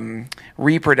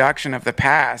reproduction of the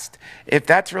past. If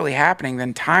that's really happening,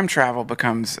 then time travel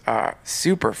becomes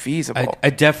super feasible. I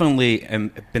definitely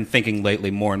am been thinking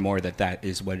lately more and more that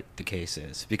is what the case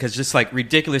is. Because just like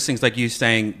ridiculous things like you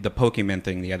saying the Pokemon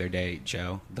thing the other day,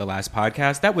 Joe, the last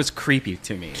podcast, that was creepy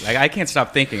to me. Like, I can't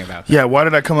stop thinking about that. Yeah, why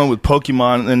did I come up with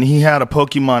Pokemon? And he had a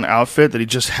Pokemon outfit that he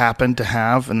just happened to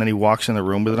have, and then he walks in the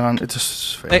room with it on. It's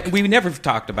just fake. Like, we never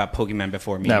talked about Pokemon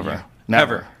before me.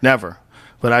 Never.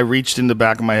 But I reached in the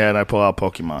back of my head, I pull out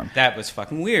Pokemon. That was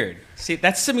fucking weird. See,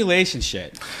 that's simulation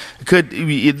shit.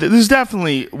 There's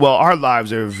definitely, well, our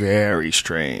lives are very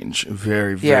strange.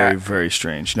 Very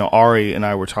strange. You know, Ari and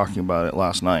I were talking about it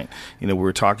last night. You know, we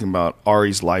were talking about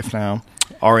Ari's life now.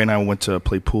 Ari and I went to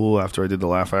play pool after I did the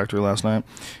Laugh Factory last night.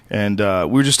 And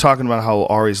we were just talking about how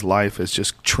Ari's life has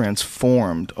just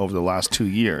transformed over the last 2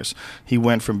 years. He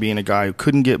went from being a guy who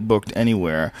couldn't get booked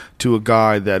anywhere to a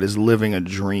guy that is living a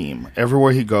dream.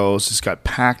 Everywhere he goes, he's got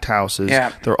packed houses.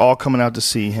 Yeah. They're all coming out to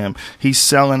see him. He's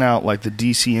selling out like the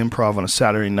DC Improv on a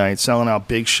Saturday night, selling out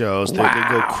big shows. Wow.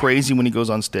 They go crazy when he goes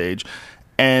on stage.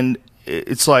 And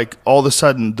it's like all of a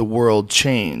sudden the world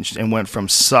changed and went from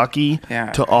sucky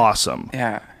to awesome.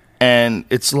 Yeah. And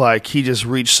it's like he just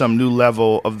reached some new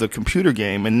level of the computer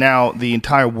game. And now the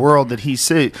entire world that he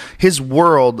sees, his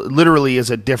world literally is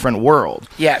a different world.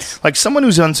 Yes. Like someone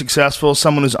who's unsuccessful,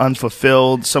 someone who's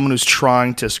unfulfilled, someone who's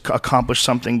trying to accomplish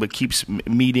something but keeps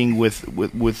meeting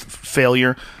with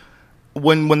failure.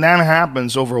 When that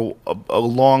happens over a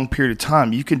long period of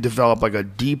time, you can develop like a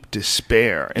deep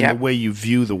despair in the way you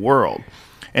view the world.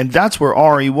 And that's where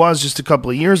Ari was just a couple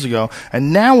of years ago.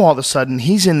 And now all of a sudden,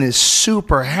 he's in this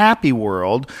super happy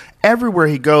world. Everywhere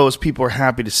he goes, people are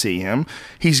happy to see him.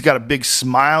 He's got a big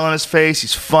smile on his face.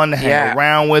 He's fun to hang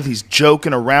around with. He's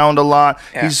joking around a lot.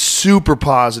 Yeah. He's super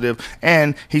positive.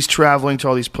 And he's traveling to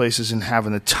all these places and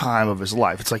having the time of his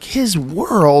life. It's like his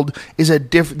world is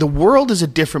the world is a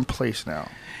different place now.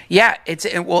 Yeah,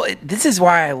 this is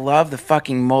why I love the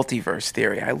fucking multiverse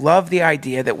theory. I love the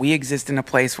idea that we exist in a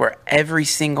place where every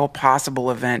single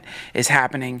possible event is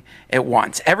happening at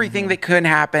once. Everything that could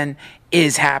happen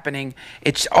is happening.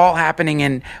 It's all happening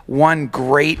in one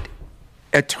great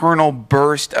eternal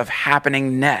burst of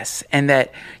happeningness, and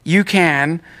that you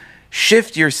can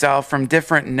shift yourself from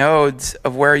different nodes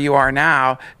of where you are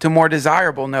now to more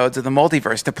desirable nodes of the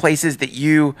multiverse, to places that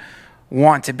you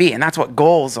want to be. And that's what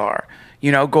goals are.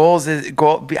 You know,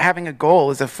 having a goal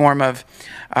is a form of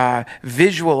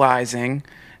visualizing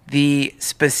the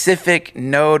specific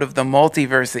node of the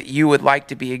multiverse that you would like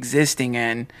to be existing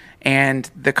in,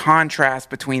 and the contrast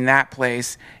between that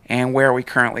place and where we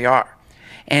currently are.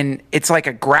 And it's like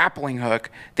a grappling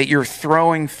hook that you're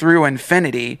throwing through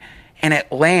infinity, and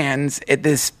it lands at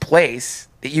this place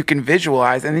that you can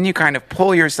visualize, and then you kind of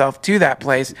pull yourself to that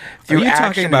place through action. Are you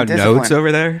talking about discipline. nodes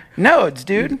over there? Nodes,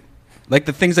 dude. Like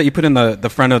the things that you put in the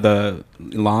front of the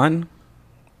lawn?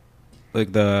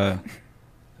 Like the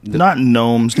not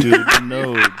gnomes, dude.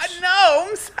 Nodes.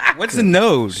 Gnomes? What's a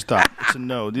node? Stop. It's a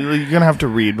node. You're going to have to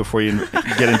read before you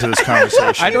get into this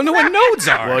conversation. I don't know what nodes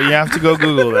are. Well, you have to go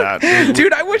Google that.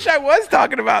 Dude, I wish I was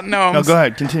talking about gnomes. No, go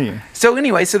ahead. Continue. So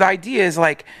anyway, the idea is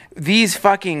like these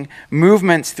fucking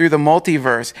movements through the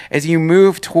multiverse, as you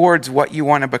move towards what you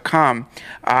want to become,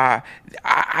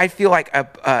 I feel like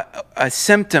a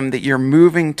symptom that you're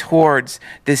moving towards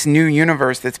this new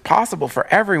universe that's possible for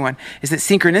everyone is that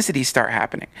synchronicities start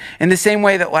happening. In the same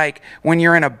way that, like, when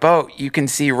you're in a boat, you can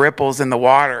see ripples in the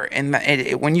water. And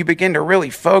when you begin to really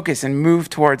focus and move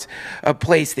towards a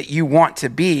place that you want to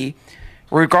be,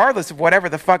 regardless of whatever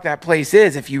the fuck that place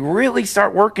is, if you really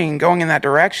start working and going in that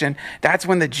direction, that's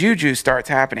when the juju starts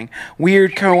happening.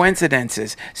 Weird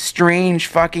coincidences, strange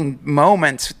fucking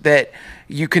moments that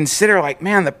you consider like,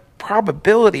 man, the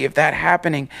probability of that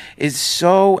happening is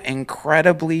so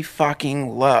incredibly fucking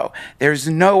low. There's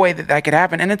no way that could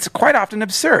happen, and it's quite often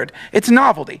absurd. It's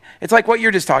novelty. It's like what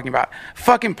you're just talking about.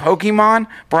 Fucking Pokemon,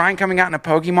 Brian coming out in a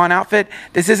Pokemon outfit.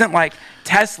 This isn't like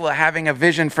Tesla having a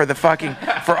vision for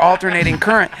for alternating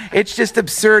current. It's just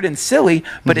absurd and silly,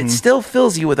 but it still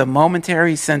fills you with a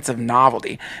momentary sense of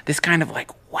novelty. This kind of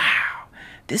like, wow,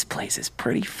 this place is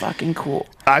pretty fucking cool.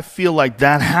 I feel like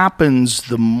that happens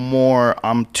the more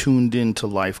I'm tuned into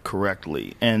life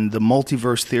correctly. And the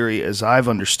multiverse theory, as I've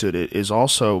understood it, is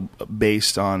also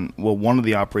based on, well, one of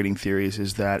the operating theories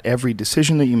is that every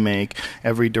decision that you make,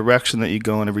 every direction that you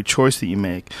go, and every choice that you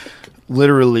make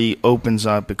literally opens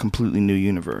up a completely new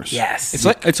universe. Yes.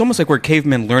 It's almost like we're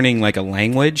cavemen learning like a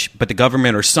language, but the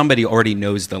government or somebody already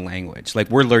knows the language. Like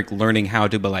we're like learning how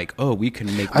to be like, oh, we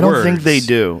can make. I don't words. think they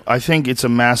do. I think it's a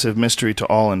massive mystery to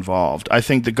all involved. I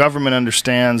think the government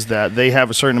understands that they have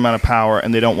a certain amount of power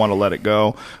and they don't want to let it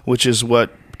go, which is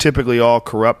what typically all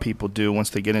corrupt people do once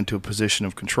they get into a position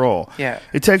of control. Yeah.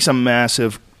 It takes a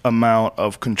massive amount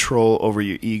of control over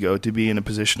your ego to be in a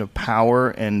position of power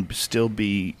and still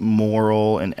be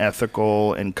moral and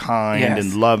ethical and kind Yes.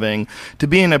 and loving, to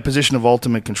be in a position of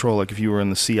ultimate control, like if you were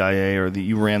in the CIA or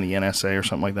you ran the NSA or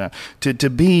something like that, to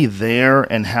be there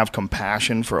and have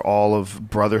compassion for all of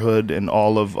brotherhood and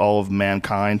all of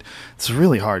mankind. It's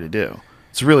really hard to do.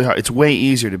 It's really hard. It's way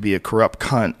easier to be a corrupt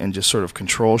cunt and just sort of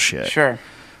control shit. Sure.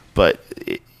 But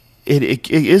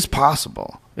it is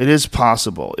possible. It is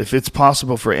possible. If it's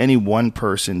possible for any one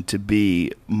person to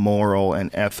be moral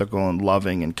and ethical and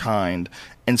loving and kind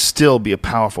and still be a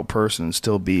powerful person and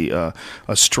still be a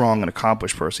strong and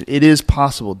accomplished person, it is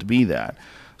possible to be that.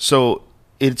 So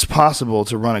it's possible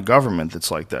to run a government that's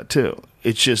like that too.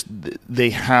 It's just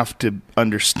they have to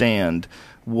understand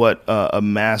what a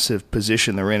massive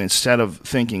position they're in, instead of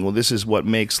thinking, well, this is what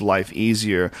makes life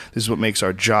easier, this is what makes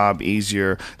our job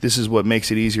easier, this is what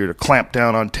makes it easier to clamp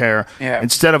down on terror. Yeah.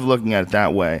 Instead of looking at it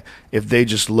that way, if they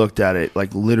just looked at it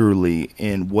like literally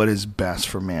in what is best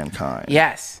for mankind.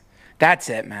 Yes. That's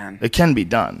it, man. It can be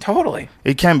done. Totally.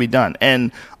 It can be done.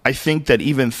 And I think that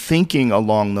even thinking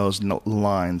along those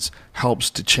lines helps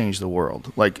to change the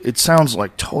world. Like, it sounds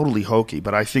like totally hokey,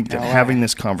 but I think that having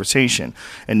this conversation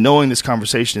and knowing this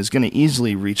conversation is going to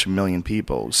easily reach 1 million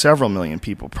people, several million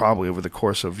people probably over the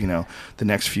course of, the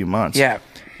next few months. Yeah.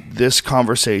 This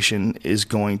conversation is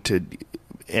going to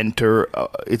enter,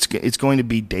 it's going to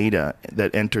be data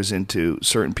that enters into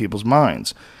certain people's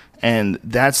minds. And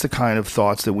that's the kind of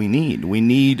thoughts that we need. We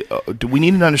need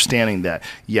an understanding that,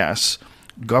 yes,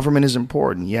 government is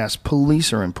important. Yes,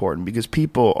 police are important because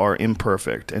people are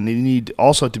imperfect and they need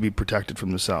also to be protected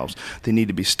from themselves. They need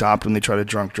to be stopped when they try to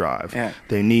drunk drive. Yeah.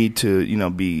 They need to,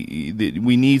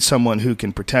 we need someone who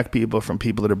can protect people from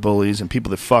people that are bullies and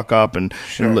people that fuck up and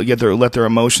let their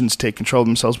emotions take control of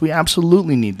themselves. We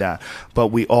absolutely need that. But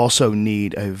we also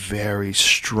need a very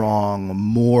strong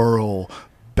moral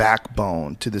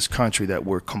backbone to this country that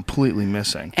we're completely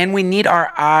missing. And we need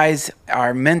our eyes,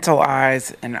 our mental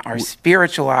eyes, and our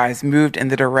spiritual eyes moved in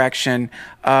the direction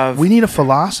of... We need a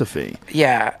philosophy.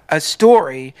 Yeah, a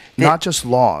story. Not just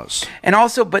laws. And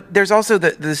also, but there's also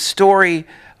the story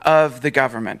of the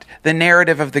government, the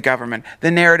narrative of the government,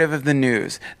 the narrative of the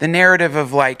news, the narrative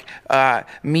of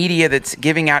media that's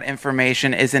giving out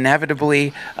information is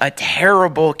inevitably a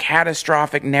terrible,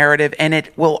 catastrophic narrative, and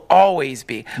it will always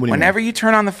be. Whenever you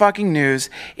turn on the fucking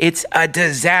news, it's a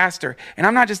disaster. And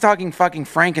I'm not just talking fucking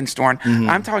Frankenstein.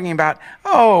 Mm-hmm. I'm talking about,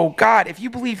 oh God, if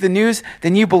you believe the news,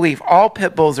 then you believe all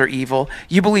pit bulls are evil.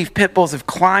 You believe pit bulls have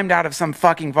climbed out of some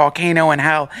fucking volcano in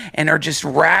hell and are just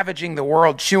ravaging the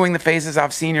world, chewing the faces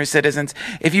off senior citizens.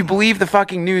 If you believe the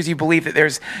fucking news, you believe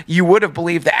that you would have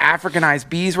believed the Africanized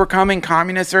bees were coming,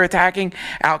 communists are attacking,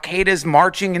 Al-Qaeda's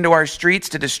marching into our streets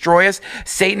to destroy us,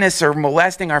 Satanists are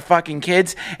molesting our fucking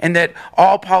kids, and that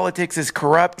all politics is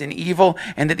corrupt and evil,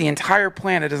 and that the entire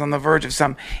planet is on the verge of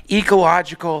some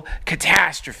ecological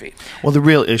catastrophe. Well, the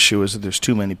real issue is that there's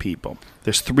too many people.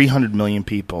 There's 300 million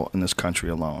people in this country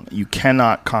alone. You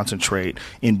cannot concentrate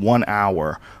in 1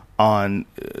 hour on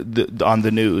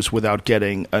the news without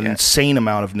getting an insane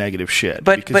amount of negative shit,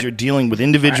 because you're dealing with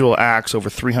individual acts over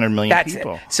 300 million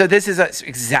people. It. So this is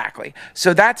exactly.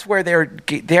 So that's where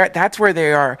that's where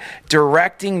they are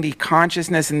directing the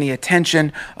consciousness and the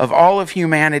attention of all of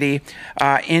humanity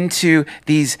into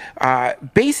these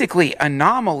basically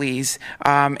anomalies.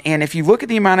 And if you look at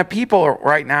the amount of people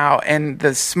right now and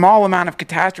the small amount of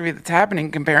catastrophe that's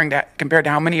happening compared to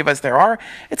how many of us there are,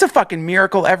 it's a fucking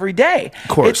miracle every day. Of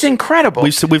course. It's incredible.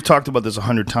 We've talked about this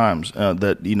 100 times,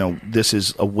 that this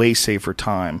is a way safer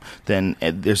time than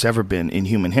there's ever been in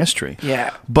human history.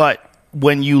 Yeah. But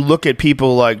when you look at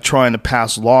people like trying to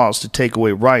pass laws to take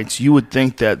away rights, you would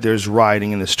think that there's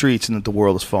rioting in the streets and that the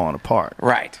world is falling apart.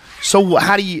 Right. So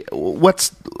what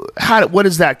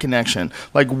is that connection?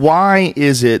 Like, why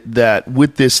is it that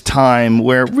with this time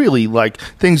where really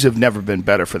things have never been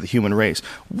better for the human race,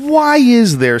 why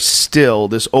is there still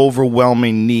this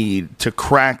overwhelming need to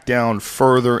crack down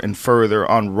further and further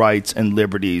on rights and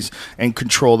liberties and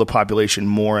control the population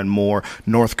more and more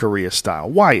North Korea style?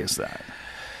 Why is that?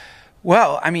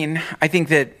 Well, I mean, I think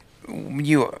that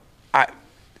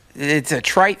it's a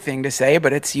trite thing to say,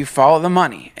 but it's you follow the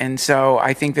money. And so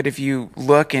I think that if you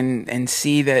look and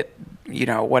see that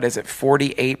what is it?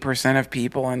 48% of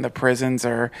people in the prisons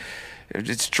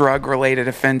it's drug-related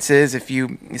offenses. If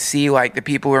you see like the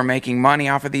people who are making money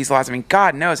off of these laws, I mean,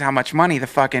 God knows how much money the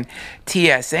fucking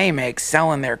TSA makes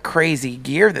selling their crazy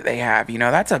gear that they have.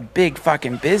 That's a big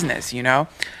fucking business.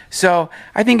 So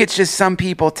I think it's just some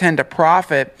people tend to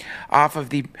profit off of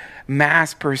the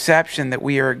mass perception that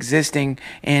we are existing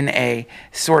in a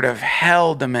sort of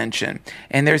hell dimension.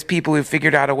 And there's people who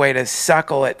figured out a way to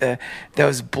suckle at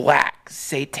those black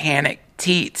satanic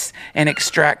teats and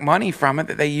extract money from it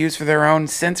that they use for their own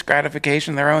sense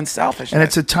gratification, their own selfishness. And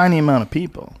it's a tiny amount of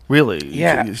people, really.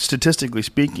 Yeah. Statistically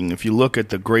speaking, if you look at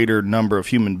the greater number of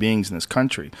human beings in this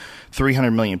country, 300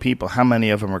 million people, how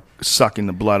many of them are sucking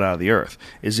the blood out of the earth?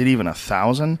 Is it even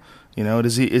 1,000?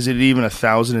 Is it even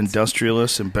 1,000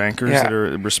 industrialists and bankers that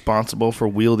are responsible for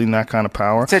wielding that kind of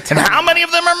power? And how many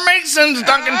of them are Masons,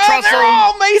 Duncan Trussell? They're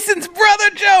all Masons, brother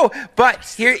Joe.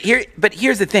 But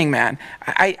here's the thing, man.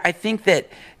 I think that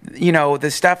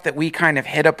the stuff that we kind of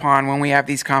hit upon when we have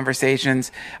these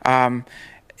conversations, I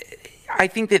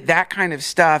think that kind of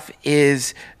stuff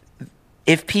is,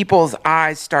 if people's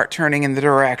eyes start turning in the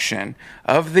direction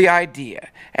of the idea,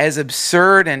 as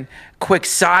absurd and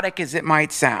quixotic as it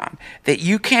might sound, that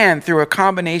you can, through a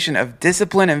combination of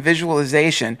discipline and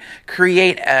visualization,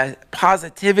 create a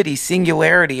positivity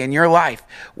singularity in your life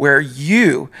where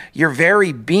your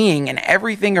very being and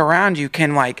everything around you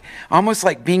can, like, almost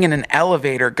like being in an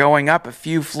elevator going up a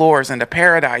few floors into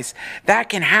paradise. That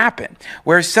can happen,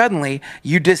 where suddenly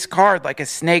you discard, like a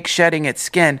snake shedding its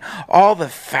skin, all the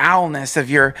foulness of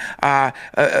your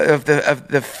of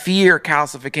the fear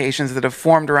calcifications that have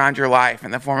formed around your life in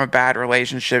the form of bad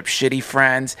relationships, shitty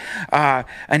friends,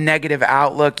 a negative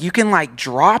outlook. You can like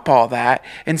drop all that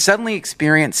and suddenly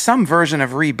experience some version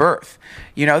of rebirth.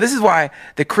 This is why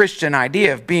the Christian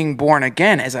idea of being born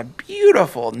again is a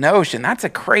beautiful notion. That's a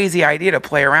crazy idea to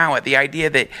play around with. The idea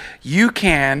that you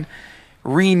can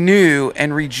renew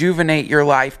and rejuvenate your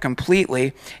life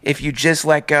completely if you just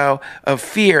let go of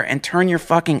fear and turn your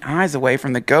fucking eyes away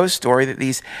from the ghost story that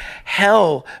these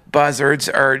hell buzzards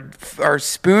are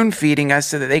spoon feeding us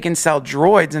so that they can sell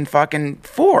droids and fucking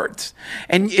Fords.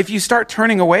 And if you start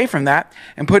turning away from that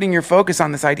and putting your focus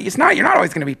on this idea, you're not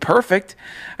always going to be perfect.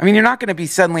 I mean, you're not going to be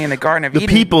suddenly in the Garden of Eden.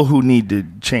 The people who need to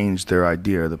change their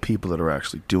idea are the people that are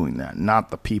actually doing that, not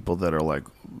the people that are like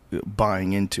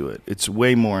buying into it. It's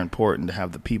way more important to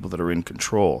have the people that are in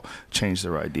control change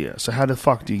their idea. So how the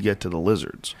fuck do you get to the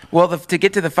lizards? Well, to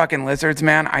get to the fucking lizards,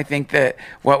 man, I think that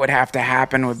what would have to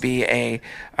happen would be a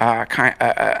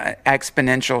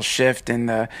exponential shift in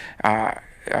the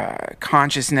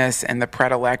consciousness and the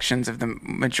predilections of the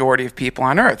majority of people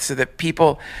on Earth, so that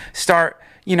people start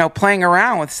playing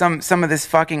around with some of this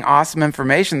fucking awesome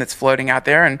information that's floating out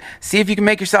there and see if you can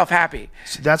make yourself happy.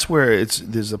 So that's where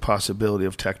there's a possibility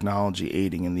of technology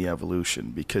aiding in the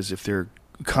evolution, because if there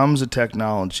comes a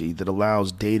technology that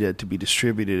allows data to be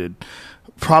distributed,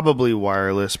 probably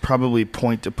wireless, probably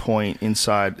point-to-point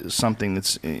inside something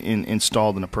that's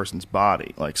installed in a person's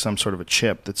body, like some sort of a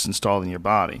chip that's installed in your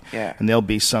body. Yeah. And there'll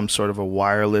be some sort of a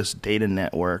wireless data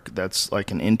network that's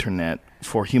like an internet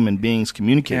for human beings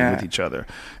communicating with each other.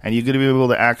 And you're going to be able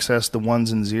to access the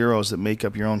ones and zeros that make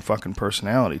up your own fucking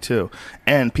personality, too.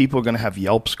 And people are going to have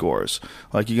Yelp scores.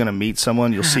 Like, you're going to meet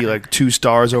someone, you'll see, like, 2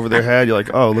 stars over their head. You're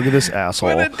like, oh, look at this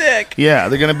asshole. What a dick. Yeah,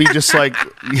 they're going to be just like,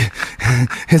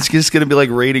 it's just going to be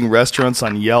like rating restaurants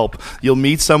on Yelp. You'll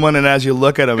meet someone, and as you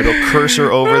look at them, it'll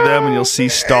cursor over them, and you'll see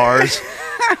stars.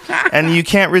 And you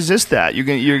can't resist that.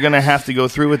 You're gonna have to go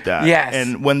through with that. Yes.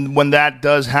 And when that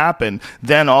does happen,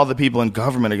 then all the people in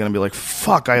government are gonna be like,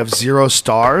 "Fuck, I have 0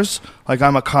 stars. Like,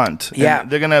 I'm a cunt." Yeah. And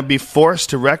they're gonna be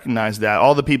forced to recognize that.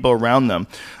 All the people around them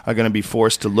are gonna be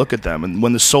forced to look at them. And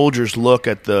when the soldiers look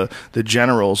at the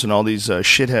generals and all these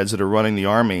shitheads that are running the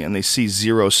army, and they see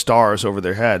 0 stars over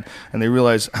their head, and they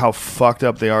realize how fucked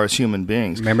up they are as human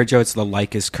beings. Remember, Joe, it's the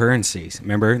like is currencies.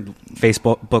 Remember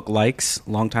Facebook likes a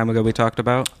long time ago we talked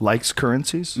about? Likes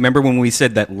currencies? Remember when we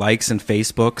said that likes and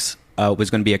Facebooks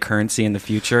was going to be a currency in the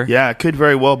future? Yeah, it could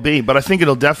very well be. But I think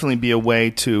it'll definitely be a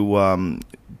way to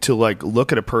like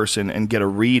look at a person and get a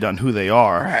read on who they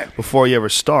are before you ever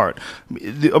start.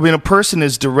 I mean, a person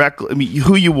is directly. I mean,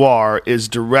 who you are is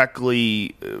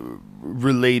directly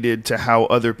related to how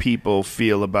other people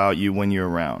feel about you when you're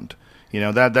around.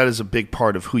 That is a big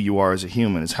part of who you are as a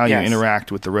human, is how you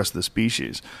interact with the rest of the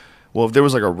species. Well, if there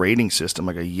was like a rating system,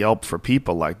 like a Yelp for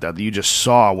people like that you just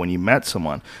saw when you met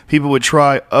someone, people would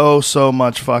try so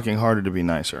much fucking harder to be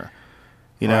nicer.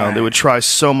 They would try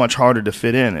so much harder to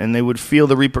fit in, and they would feel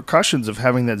the repercussions of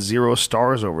having that 0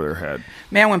 stars over their head.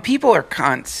 Man, when people are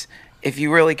cunts, if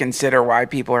you really consider why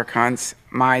people are cunts,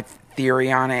 my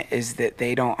theory on it is that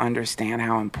they don't understand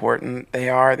how important they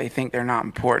are. They think they're not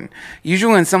important.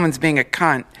 Usually when someone's being a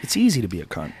cunt, It's easy to be a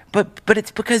cunt. but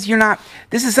it's because you're not.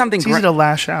 This is something. It's easy to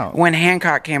lash out. When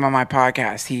Hancock came on my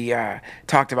podcast, he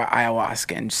talked about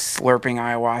ayahuasca and slurping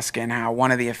ayahuasca and how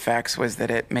one of the effects was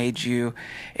that it made you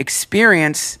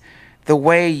experience the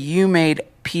way you made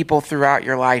people throughout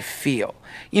your life feel.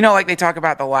 You know, like they talk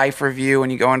about the life review when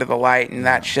you go into the light and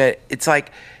that shit. It's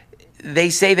like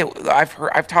they say that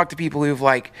I've talked to people who've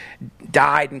like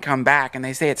died and come back, and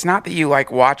they say it's not that you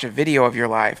like watch a video of your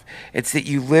life. It's that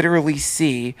you literally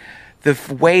see the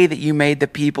way that you made the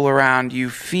people around you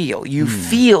feel. You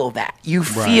feel that. You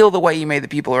feel the way you made the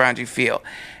people around you feel.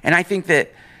 And I think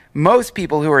that most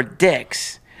people who are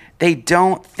dicks, they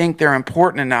don't think they're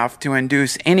important enough to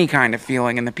induce any kind of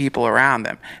feeling in the people around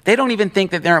them. They don't even think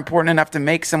that they're important enough to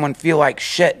make someone feel like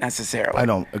shit necessarily. I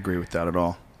don't agree with that at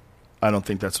all. I don't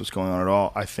think that's what's going on at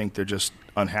all. I think they're just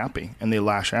unhappy and they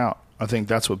lash out. I think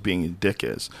that's what being a dick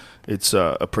is. It's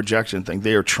a projection thing.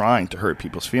 They are trying to hurt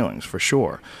people's feelings, for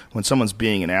sure. When someone's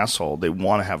being an asshole, they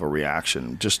want to have a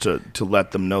reaction just to let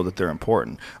them know that they're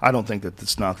important. I don't think that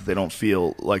it's not that they don't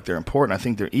feel like they're important. I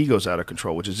think their ego's out of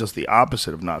control, which is just the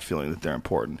opposite of not feeling that they're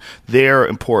important. Their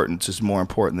importance is more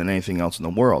important than anything else in the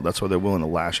world. That's why they're willing to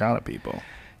lash out at people.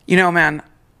 You know, man,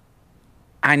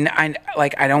 I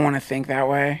don't want to think that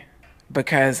way.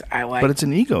 Because I like, but it's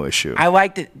an ego issue. I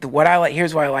like to. What I like.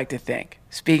 Here's what I like to think.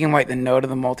 Speaking of like the node of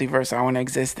the multiverse, I want to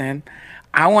exist in.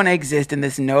 I want to exist in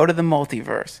this node of the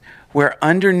multiverse where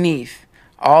underneath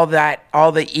all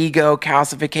the ego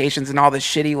calcifications and all the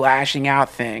shitty lashing out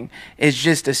thing is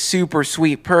just a super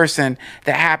sweet person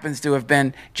that happens to have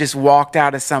been just walked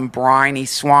out of some briny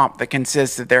swamp that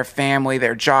consists of their family,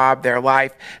 their job, their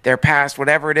life, their past,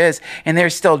 whatever it is, and they're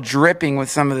still dripping with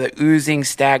some of the oozing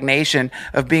stagnation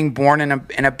of being born in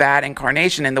a bad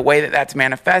incarnation, and the way that that's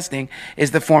manifesting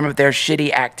is the form of their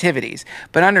shitty activities.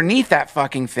 But underneath that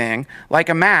fucking thing, like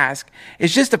a mask,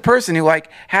 is just a person who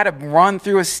like had to run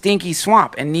through a stinky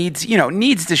swamp and needs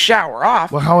to shower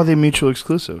off. Well, how are they mutually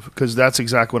exclusive? Because that's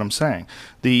exactly what I'm saying.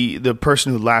 The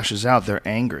person who lashes out, they're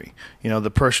angry.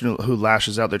 The person who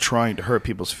lashes out, they're trying to hurt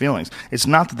people's feelings. It's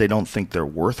not that they don't think they're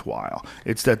worthwhile.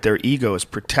 It's that their ego is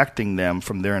protecting them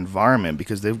from their environment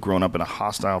because they've grown up in a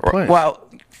hostile place. Well,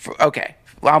 okay.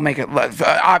 I'll make it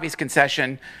obvious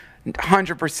concession.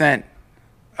 100%.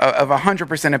 Of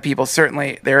 100% of people,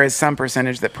 certainly there is some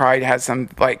percentage that probably has some,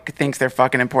 like, thinks they're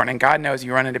fucking important. And God knows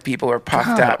you run into people who are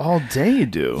puffed up. All day you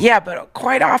do. Yeah, but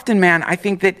quite often, man, I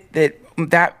think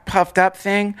that puffed up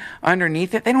thing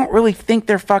underneath it, they don't really think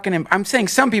they're fucking. I'm saying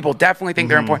some people definitely think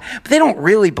they're important, but they don't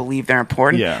really believe they're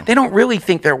important. Yeah. They don't really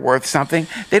think they're worth something.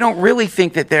 They don't really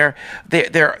think that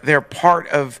they're part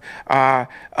of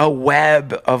a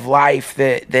web of life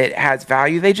that has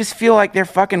value. They just feel like they're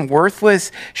fucking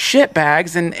worthless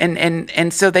shitbags,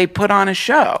 and so they put on a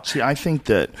show. See, I think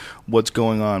that what's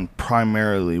going on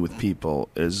primarily with people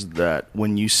is that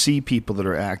when you see people that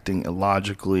are acting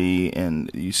illogically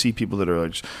and you see people that are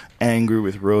just angry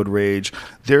with road rage,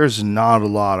 there's not a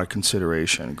lot of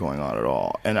consideration going on at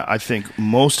all. And I think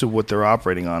most of what they're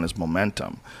operating on is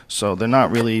momentum. So they're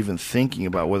not really even thinking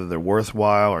about whether they're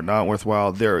worthwhile or not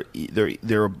worthwhile. They're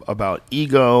about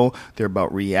ego, they're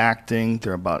about reacting,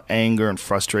 they're about anger and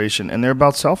frustration, and they're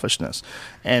about selfishness.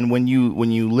 And when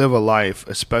you live a life,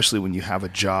 especially when you have a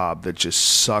job that just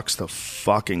sucks the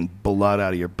fucking blood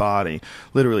out of your body,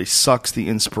 literally sucks the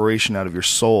inspiration out of your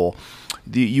soul,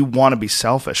 you want to be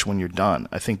selfish when you're done.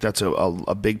 I think that's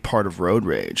a big part of road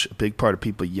rage, a big part of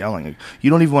people yelling. You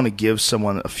don't even want to give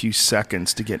someone a few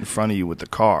seconds to get in front of you with the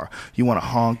car. You want to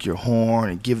honk your horn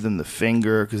and give them the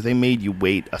finger because they made you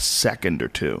wait a second or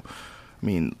two. I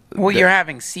mean, well, you're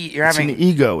having an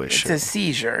ego issue. It's a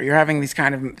seizure. You're having these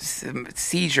kind of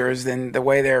seizures, and the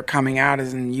way they're coming out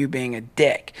is in you being a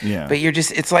dick. Yeah. But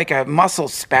it's like a muscle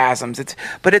spasms.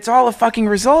 But it's all a fucking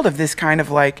result of this kind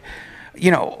of like,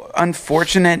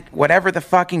 unfortunate whatever the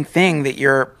fucking thing that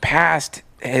your past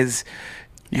has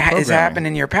happened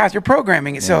in your past. You're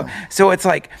programming it. Yeah. So it's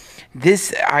like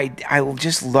this. I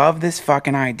just love this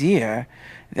fucking idea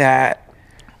that.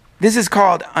 This is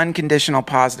called unconditional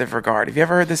positive regard. Have you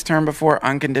ever heard this term before?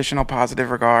 Unconditional positive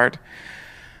regard.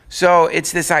 So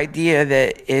it's this idea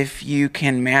that if you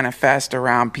can manifest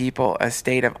around people a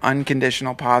state of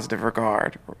unconditional positive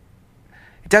regard,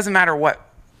 it doesn't matter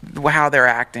how they're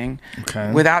acting,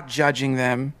 okay, without judging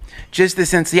them. Just the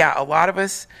sense, a lot of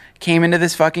us came into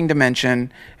this fucking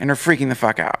dimension and are freaking the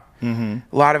fuck out. A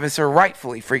lot of us are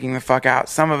rightfully freaking the fuck out.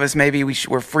 Some of us maybe we're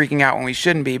freaking out when we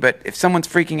shouldn't be, but if someone's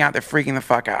freaking out, they're freaking the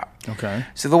fuck out. Okay.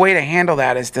 So the way to handle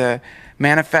that is to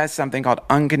manifest something called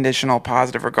unconditional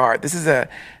positive regard. This is a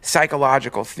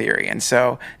psychological theory. And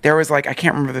so there was I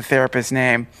can't remember the therapist's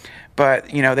name, but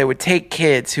they would take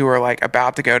kids who were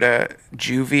about to go to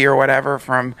juvie or whatever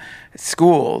from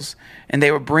schools, and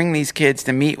they would bring these kids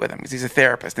to meet with him because he's a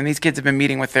therapist. And these kids have been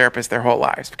meeting with therapists their whole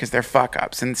lives because they're fuck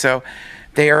ups. And so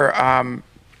their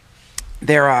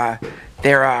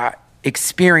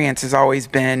experience has always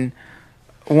been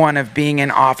one of being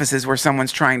in offices where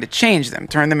someone's trying to change them,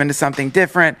 turn them into something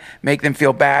different, make them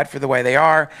feel bad for the way they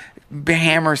are,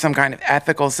 hammer some kind of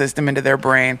ethical system into their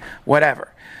brain,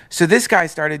 whatever. So this guy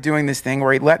started doing this thing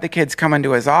where he'd let the kids come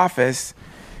into his office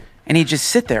and he'd just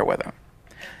sit there with them.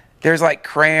 There's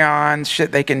crayons,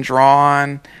 shit they can draw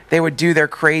on. They would do their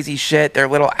crazy shit, their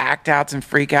little act outs and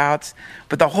freak outs.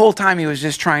 But the whole time he was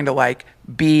just trying to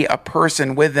be a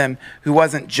person with them who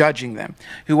wasn't judging them,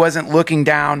 who wasn't looking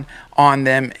down on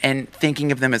them and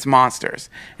thinking of them as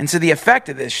monsters. And so the effect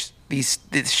of this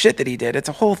shit that he did, it's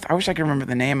a whole, I wish I could remember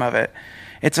the name of it.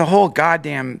 It's a whole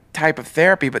goddamn type of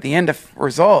therapy, but the end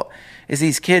result is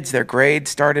these kids, their grades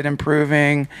started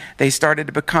improving. They started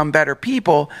to become better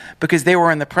people because they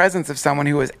were in the presence of someone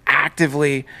who was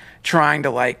actively trying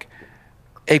to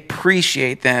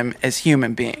appreciate them as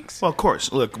human beings. Well, of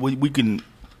course. Look, we can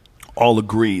all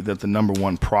agree that the number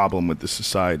one problem with this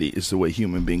society is the way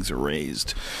human beings are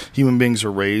raised. Human beings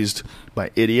are raised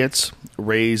by idiots,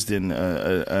 raised in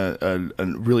a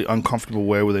really uncomfortable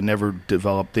way where they never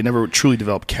truly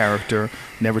develop character,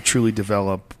 never truly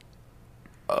develop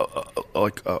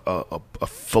a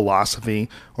philosophy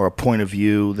or a point of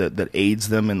view that aids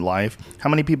them in life. How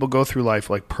many people go through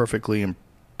life perfectly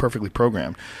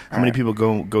programmed? How many people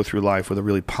go through life with a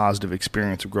really positive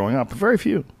experience of growing up? Very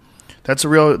few. That's the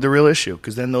real issue,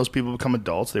 because then those people become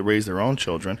adults, they raise their own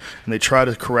children, and they try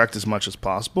to correct as much as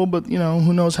possible, but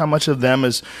who knows how much of them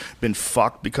has been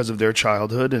fucked because of their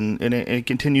childhood, and it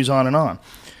continues on and on.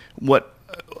 What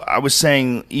I was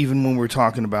saying, even when we were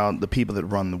talking about the people that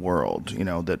run the world,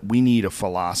 that we need a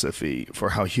philosophy for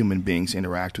how human beings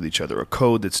interact with each other, a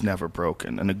code that's never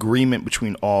broken, an agreement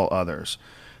between all others.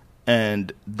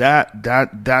 And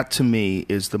that to me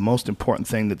is the most important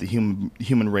thing that the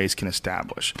human race can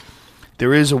establish.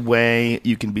 There is a way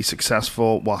you can be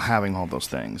successful while having all those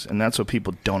things, and that's what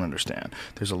people don't understand.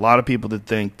 There's a lot of people that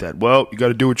think that, well, you got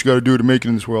to do what you got to do to make it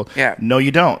in this world. Yeah. No,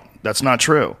 you don't. That's not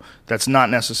true. That's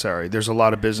not necessary. There's a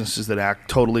lot of businesses that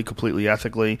act totally, completely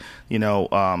ethically.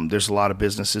 There's a lot of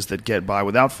businesses that get by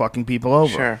without fucking people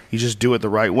over. Sure. You just do it the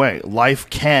right way. Life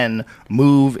can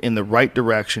move in the right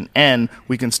direction, and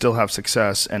we can still have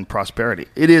success and prosperity.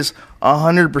 It is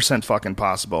 100% fucking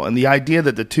possible. And the idea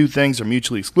that the two things are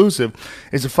mutually exclusive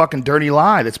is a fucking dirty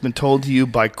lie that's been told to you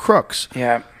by crooks.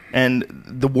 Yeah. And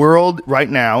the world right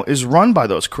now is run by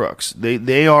those crooks.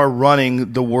 They are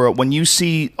running the world. When you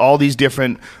see all these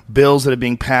different bills that are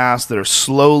being passed that are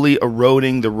slowly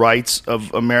eroding the rights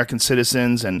of American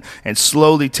citizens and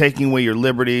slowly taking away your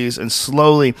liberties and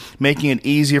slowly making it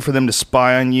easier for them to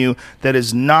spy on you, that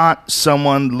is not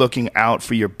someone looking out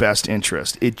for your best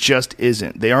interest. It just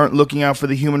isn't. They aren't looking out for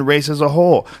the human race as a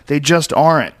whole. They just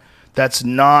aren't. That's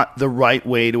not the right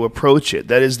way to approach it.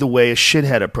 That is the way a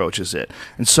shithead approaches it.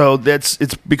 And so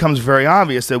it becomes very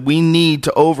obvious that we need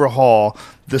to overhaul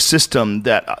the system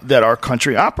that our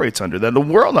country operates under, that the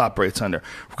world operates under.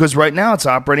 Because right now it's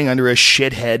operating under a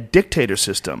shithead dictator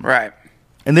system. Right.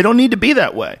 And they don't need to be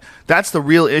that way. That's the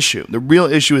real issue. The real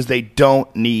issue is they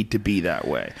don't need to be that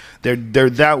way. They're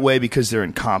that way because they're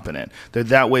incompetent. They're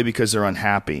that way because they're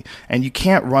unhappy. And you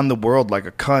can't run the world like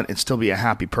a cunt and still be a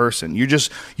happy person.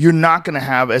 You're not going to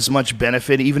have as much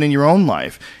benefit even in your own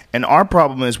life. And our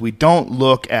problem is we don't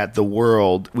look at the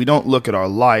world, we don't look at our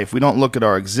life, we don't look at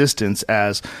our existence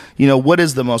as, what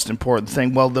is the most important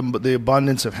thing? Well, the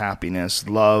abundance of happiness,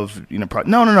 love,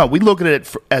 No. We look at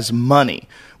it as money.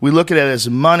 We look at it as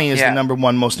money as the number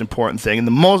one most important thing. And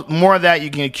the more of that you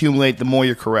can accumulate, the more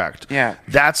you're correct. Yeah.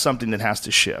 That's something that has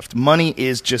to shift. Money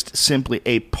is just simply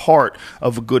a part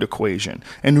of a good equation.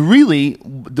 And really,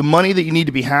 the money that you need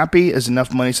to be happy is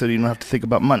enough money so that you don't have to think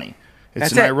about money.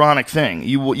 It's an ironic thing.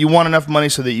 You want enough money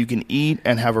so that you can eat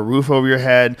and have a roof over your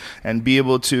head and be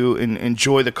able to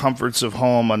enjoy the comforts of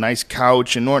home, a nice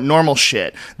couch, and normal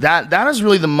shit. That is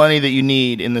really the money that you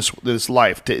need in this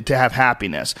life to have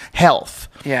happiness, health,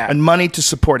 and money to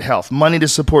support health, money to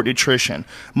support nutrition,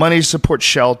 money to support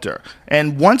shelter.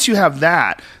 And once you have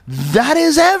that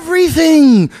is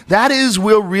everything. That is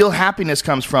where real happiness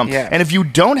comes from. Yeah. And if you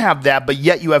don't have that, but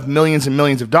yet you have millions and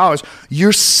millions of dollars,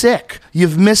 you're sick.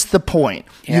 You've missed the point.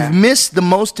 Yeah. You've missed the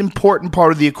most important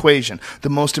part of the equation. The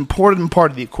most important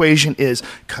part of the equation is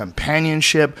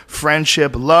companionship,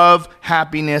 friendship, love,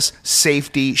 happiness,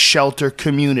 safety, shelter,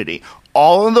 community.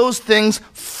 All of those things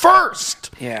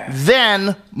first,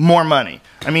 then more money.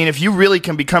 I mean, if you really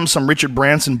can become some Richard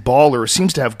Branson baller who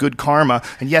seems to have good karma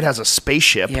and yet has a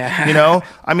spaceship, you know,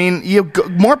 I mean,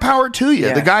 more power to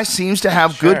you. The guy seems to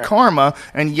have good karma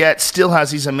and yet still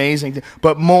has these amazing things.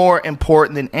 But more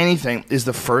important than anything is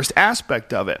the first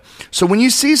aspect of it. So when you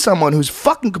see someone who's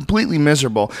fucking completely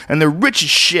miserable and they're rich as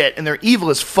shit and they're evil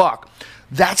as fuck,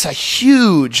 that's a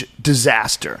huge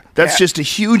disaster. That's just a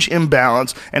huge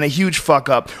imbalance and a huge fuck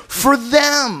up for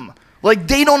them. Like,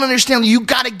 they don't understand. You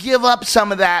got to give up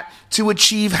some of that to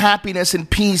achieve happiness and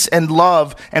peace and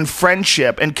love and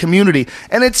friendship and community.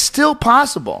 And it's still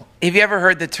possible. Have you ever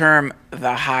heard the term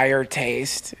the higher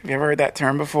taste? Have you ever heard that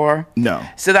term before? No.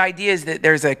 So the idea is that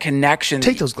there's a connection.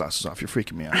 Take those glasses off. You're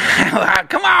freaking me out.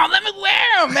 Come on, let me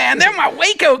wear them, man. They're my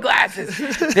Waco glasses.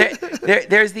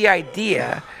 There's the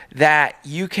idea that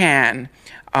you can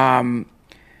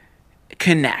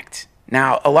connect.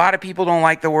 Now, a lot of people don't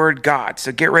like the word God,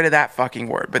 so get rid of that fucking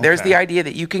word. But there's the idea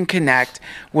that you can connect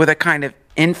with a kind of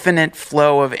infinite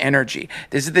flow of energy.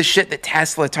 This is the shit that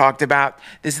Tesla talked about.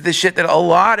 This is the shit that a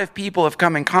lot of people have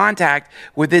come in contact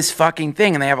with this fucking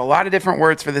thing, and they have a lot of different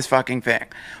words for this fucking thing.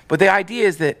 But the idea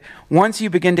is that once you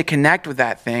begin to connect with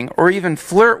that thing, or even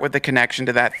flirt with the connection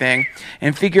to that thing,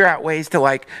 and figure out ways to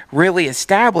like really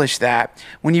establish that,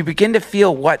 when you begin to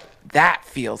feel what that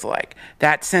feels like,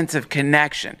 that sense of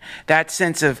connection, that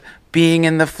sense of being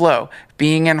in the flow,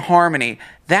 being in harmony,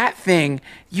 that thing,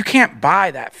 you can't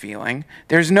buy that feeling.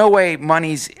 There's no way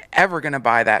money's ever going to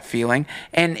buy that feeling.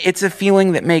 And it's a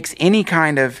feeling that makes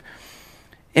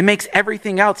it makes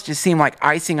everything else just seem like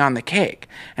icing on the cake.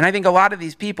 And I think a lot of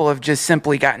these people have just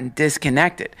simply gotten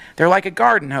disconnected. They're like a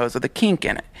garden hose with a kink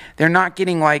in it. They're not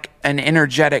getting like an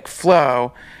energetic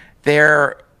flow.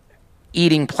 They're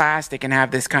eating plastic and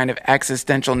have this kind of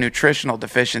existential nutritional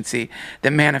deficiency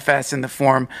that manifests in the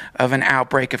form of an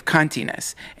outbreak of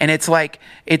cuntiness. And it's like,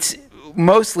 it's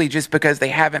mostly just because they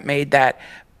haven't made that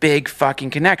big fucking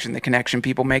connection, the connection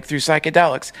people make through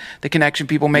psychedelics, the connection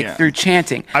people make through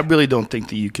chanting. I really don't think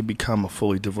that you can become a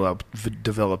fully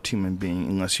developed human being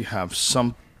unless you have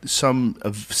some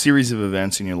series of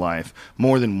events in your life,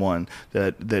 more than one,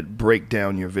 that break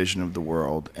down your vision of the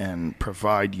world and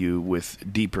provide you with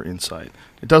deeper insight.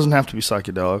 It doesn't have to be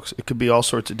psychedelics. It could be all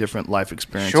sorts of different life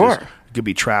experiences. Sure. It could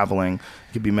be traveling.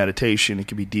 It could be meditation. It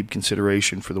could be deep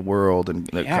consideration for the world and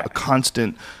a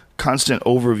constant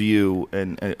overview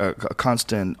and a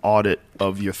constant audit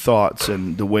of your thoughts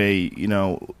and the way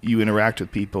you interact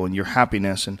with people and your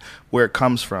happiness and where it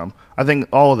comes from. I think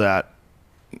all of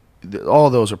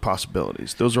those are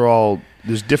possibilities.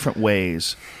 There's different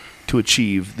ways to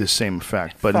achieve the same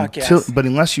effect. But but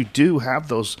unless you do have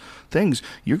those things,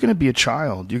 you're going to be a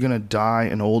child. You're going to die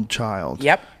an old child.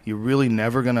 Yep. You're really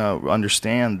never going to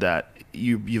understand that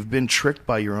you've been tricked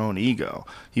by your own ego.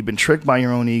 You've been tricked by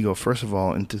your own ego, first of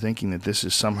all, into thinking that this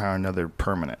is somehow or another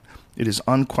permanent. It is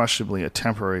unquestionably a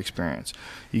temporary experience.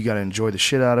 You got to enjoy the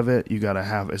shit out of it. You got to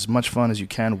have as much fun as you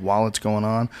can while it's going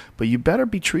on. But you better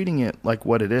be treating it like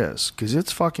what it is, because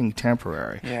it's fucking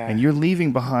temporary. Yeah. And you're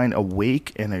leaving behind a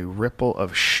wake and a ripple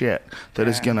of shit that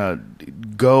is going to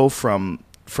go from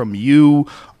you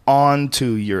on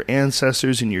to your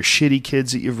ancestors and your shitty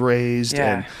kids that you've raised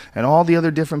and all the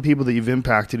other different people that you've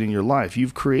impacted in your life.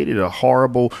 You've created a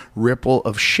horrible ripple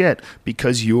of shit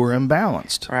because you're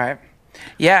imbalanced. Right.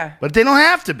 Yeah. But they don't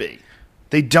have to be.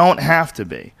 They don't have to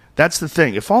be. That's the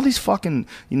thing. If all these fucking,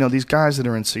 these guys that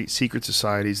are in secret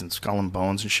societies and Skull and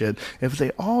Bones and shit, if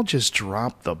they all just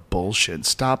dropped the bullshit,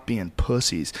 stopped being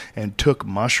pussies, and took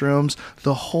mushrooms,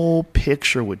 the whole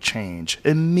picture would change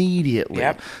immediately.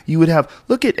 Yep. You would have,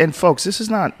 and folks, this is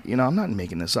not, I'm not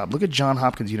making this up. Look at Johns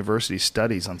Hopkins University's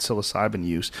studies on psilocybin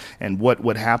use and what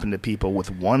would happen to people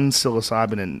with one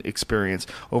psilocybin experience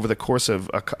over the course of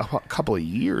a couple of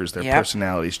years. Their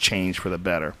personalities change for the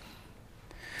better.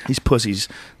 These pussies,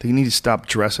 they need to stop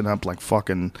dressing up like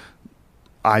fucking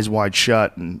eyes wide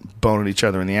shut and boning each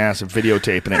other in the ass and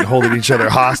videotaping it and holding each other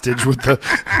hostage with the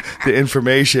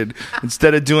information.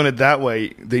 Instead of doing it that way,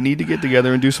 they need to get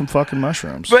together and do some fucking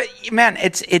mushrooms. But man,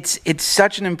 it's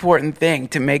such an important thing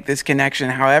to make this connection.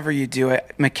 However you do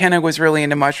it, McKenna was really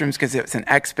into mushrooms because it was an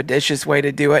expeditious way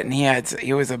to do it, and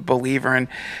he was a believer in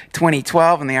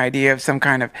 2012 and the idea of some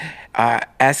kind of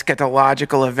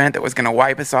eschatological event that was going to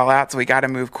wipe us all out. So we got to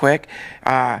move quick.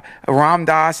 Ram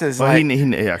Dass is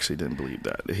he actually didn't believe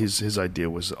that. His idea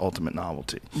was ultimate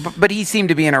novelty. But he seemed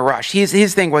to be in a rush.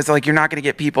 His thing was like, you're not going to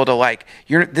get people to like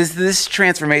this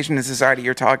transformation in society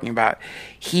you're talking about.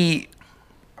 He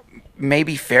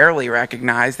maybe fairly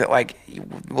recognized that, like,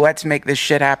 let's make this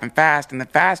shit happen fast, and the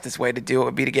fastest way to do it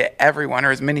would be to get everyone,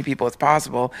 or as many people as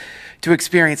possible, to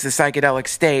experience the psychedelic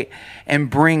state and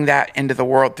bring that into the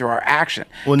world through our action.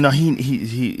 Well, no,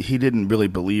 he didn't really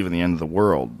believe in the end of the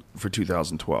world for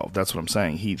 2012. That's what I'm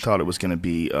saying. He thought it was going to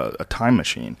be a time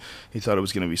machine. He thought it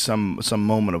was going to be some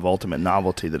moment of ultimate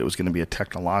novelty, that it was going to be a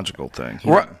technological thing.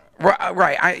 Right.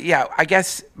 I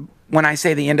guess when I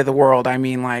say the end of the world, I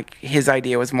mean, like, his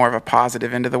idea was more of a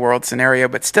positive end of the world scenario,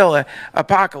 but still a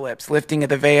apocalypse, lifting of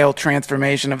the veil,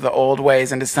 transformation of the old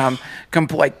ways into some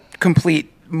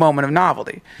complete moment of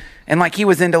novelty. And like, he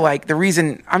was into, like, the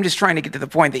reason I'm just trying to get to the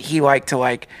point that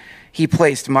he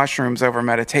placed mushrooms over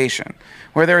meditation,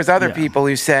 where there's other people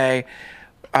who say,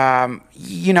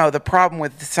 the problem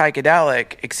with the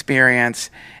psychedelic experience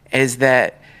is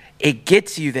that it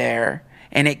gets you there,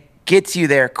 and it gets you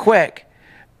there quick,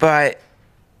 but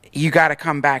you got to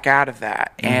come back out of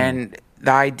that. Mm-hmm. And the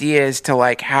idea is to,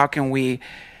 like, how can we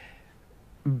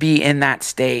be in that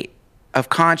state of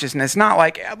consciousness, not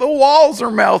like the walls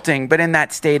are melting, but in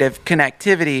that state of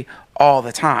connectivity all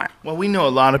the time. Well, we know a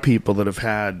lot of people that have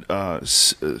had a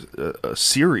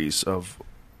series of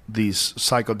these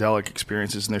psychedelic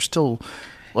experiences, and they're still,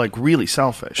 like, really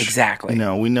selfish. Exactly.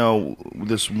 We know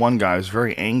this one guy who's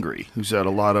very angry, who's had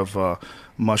a lot of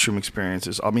mushroom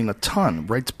experiences. I mean, a ton.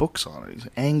 Writes books on it. He's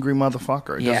an angry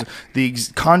motherfucker. Yeah.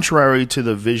 Contrary to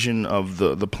the vision of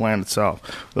the plant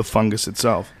itself, the fungus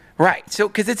itself. Right. So,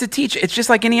 because it's a teacher, it's just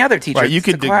like any other teacher. Right. You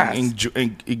could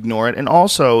ignore it, and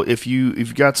also if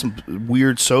you've got some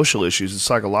weird social issues and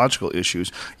psychological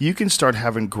issues, you can start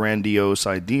having grandiose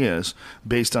ideas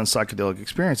based on psychedelic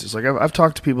experiences. Like, I've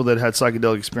talked to people that had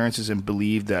psychedelic experiences and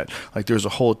believe that, like, there's a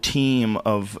whole team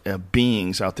of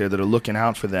beings out there that are looking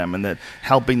out for them and that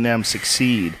helping them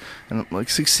succeed. And, like,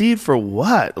 succeed for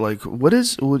what? Like,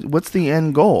 what's the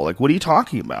end goal? Like, what are you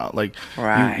talking about? Like,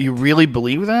 right. you really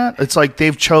believe that? It's like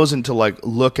they've chosen to, like,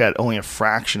 look at only a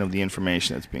fraction of the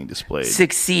information that's being displayed.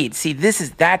 Succeed. See,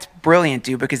 that's brilliant,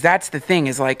 dude, because that's the thing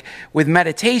is, like, with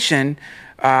meditation,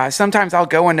 sometimes I'll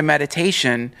go into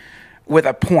meditation with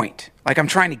a point. Like, I'm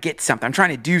trying to get something. I'm trying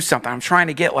to do something. I'm trying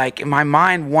to get, like, my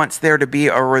mind wants there to be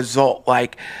a result,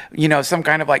 like, some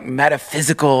kind of, like,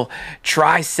 metaphysical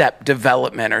tricep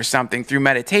development or something through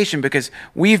meditation, because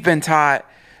we've been taught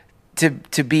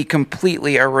to be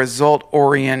completely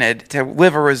to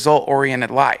live a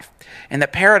result-oriented life. And the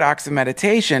paradox of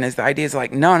meditation is the idea is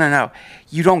like, no,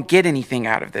 you don't get anything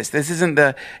out of this. This isn't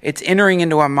it's entering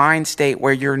into a mind state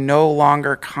where you're no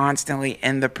longer constantly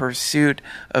in the pursuit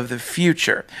of the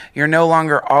future. You're no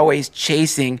longer always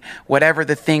chasing whatever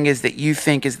the thing is that you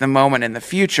think is the moment in the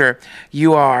future.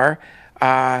 You are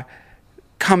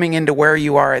coming into where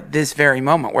you are at this very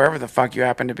moment, wherever the fuck you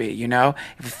happen to be, If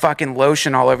fucking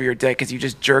lotion all over your dick because you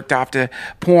just jerked off to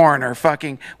porn, or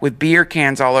fucking with beer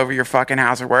cans all over your fucking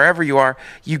house, or wherever you are,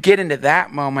 you get into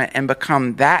that moment and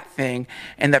become that thing.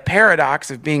 And the paradox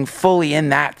of being fully in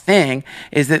that thing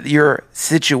is that your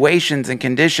situations and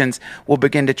conditions will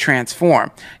begin to transform,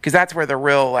 because that's where the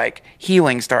real, like,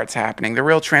 healing starts happening. The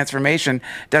real transformation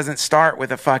doesn't start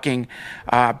with a fucking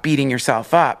beating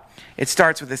yourself up. It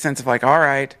starts with a sense of, like, all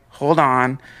right, hold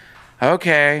on,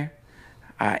 okay.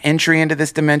 Entry into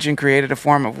this dimension created a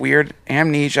form of weird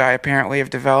amnesia. I apparently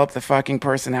have developed the fucking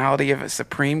personality of a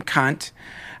supreme cunt.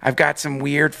 I've got some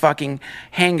weird fucking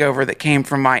hangover that came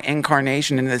from my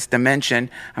incarnation in this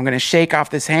dimension. I'm going to shake off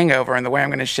this hangover, and the way I'm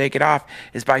going to shake it off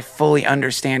is by fully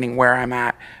understanding where I'm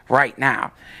at right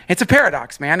now. It's a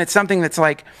paradox, man. It's something that's,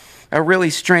 like, a really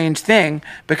strange thing,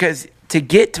 because to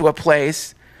get to a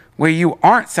place where you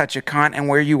aren't such a cunt and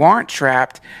where you aren't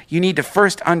trapped, you need to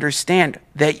first understand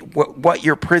that what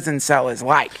your prison cell is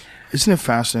like. Isn't it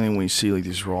fascinating when you see, like,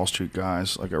 these Wall Street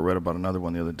guys? Like, I read about another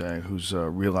one the other day who's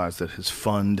realized that his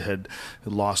fund had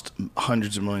lost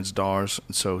hundreds of millions of dollars,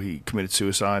 and so he committed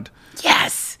suicide.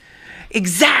 Yes.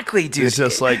 Exactly, dude. It's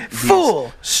just like fool.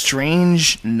 these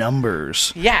strange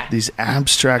numbers. Yeah. These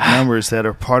abstract numbers that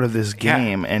are part of this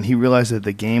game. And he realized that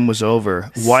the game was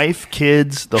over. Wife,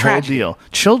 kids, the whole deal.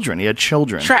 Children. He had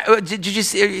children. Did you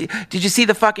see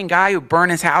the fucking guy who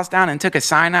burned his house down and took a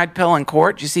cyanide pill in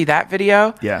court? Did you see that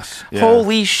video? Yes. Yeah.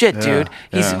 Holy shit, dude.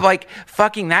 He's yeah. like,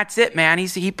 fucking, that's it, man.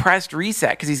 He pressed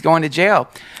reset because he's going to jail.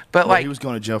 But Well, he was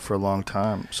going to jail for a long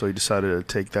time, so he decided to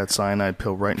take that cyanide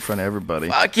pill right in front of everybody.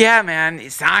 Fuck yeah, man.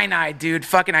 Cyanide, dude.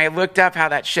 Fucking, I looked up how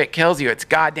that shit kills you. It's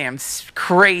goddamn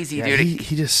crazy, Yeah, dude.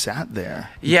 he just sat there.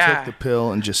 He Yeah. took the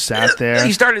pill and just sat there.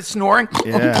 He started snoring.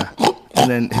 Yeah. And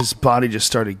then his body just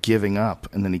started giving up,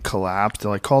 and then he collapsed.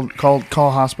 They're like,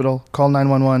 call hospital, call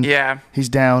 911. Yeah. He's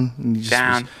down. And he just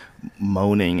Down. was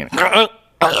moaning and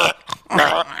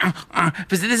But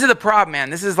this is the problem, man.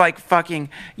 This is like fucking,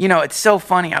 it's so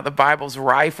funny how the Bible's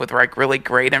rife with like really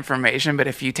great information, but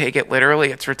if you take it literally,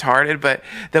 it's retarded. But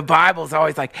the Bible's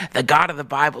always like, the God of the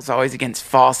Bible's always against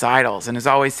false idols and is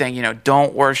always saying,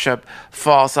 don't worship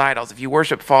false idols. If you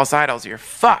worship false idols, you're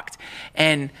fucked.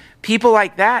 And people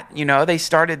like that, they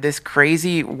started this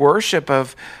crazy worship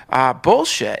of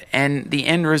bullshit. And the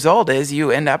end result is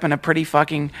you end up in a pretty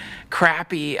fucking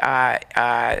crappy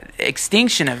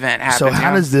extinction event happening. So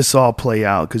how does this all play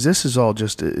out? Because this is all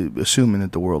just assuming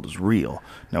that the world is real.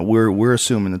 Now, we're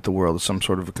assuming that the world is some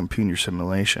sort of a computer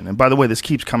simulation. And by the way, this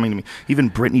keeps coming to me. Even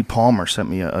Brittany Palmer sent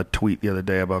me a tweet the other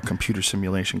day about computer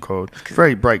simulation code.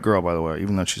 Very bright girl, by the way,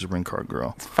 even though she's a ring card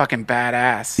girl. It's fucking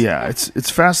badass. Yeah, it's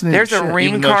fascinating. There's a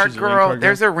ring card girl.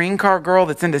 There's a ring card girl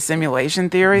that's into simulation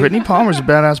theory. Brittany Palmer's a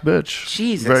badass bitch.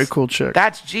 Jesus. Very cool chick.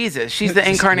 That's Jesus. She's the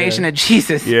incarnation of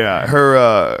Jesus. Yeah,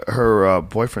 her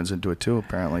boyfriend's into it too,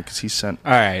 apparently, because he sent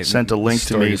a link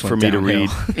to me for me to read.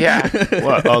 Yeah.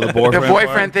 What? Oh, the boyfriend. The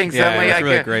boyfriend thinks Yeah, suddenly that's like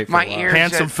really great for my a while. ears.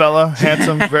 Handsome fella,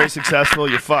 handsome, very successful.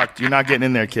 You're fucked. You're not getting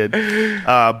in there, kid.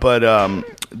 But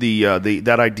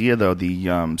that idea though,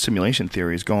 the simulation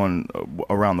theory is going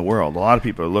around the world. A lot of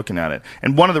people are looking at it,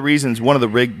 and one of the reasons, one of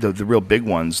the real big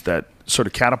ones that sort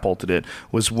of catapulted it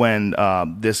was when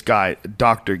this guy,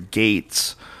 Dr.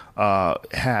 Gates,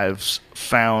 has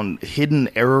found hidden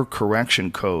error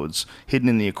correction codes hidden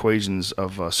in the equations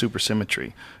of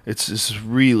supersymmetry. It's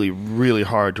really, really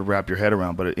hard to wrap your head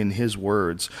around, but in his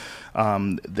words,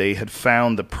 they had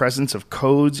found the presence of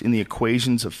codes in the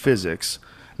equations of physics.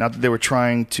 Not that they were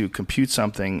trying to compute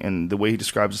something, and the way he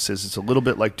describes it says it's a little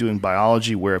bit like doing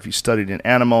biology, where if you studied an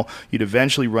animal, you'd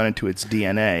eventually run into its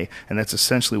DNA, and that's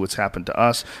essentially what's happened to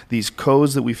us. These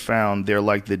codes that we found, they're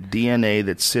like the DNA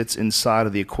that sits inside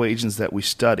of the equations that we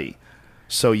study.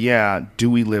 So yeah, do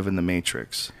we live in the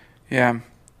Matrix? Yeah.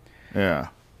 Yeah.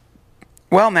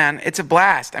 Well, man, it's a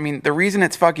blast. I mean, the reason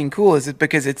it's fucking cool is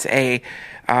because it's a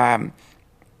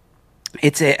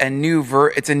new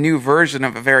version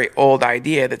of a very old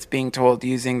idea that's being told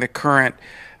using the current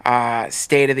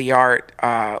state-of-the-art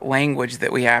language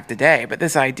that we have today. But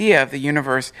this idea of the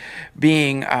universe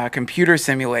being a computer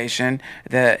simulation,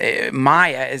 the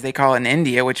Maya, as they call it in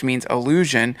India, which means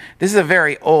illusion, this is a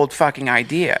very old fucking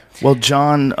idea. Well,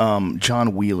 John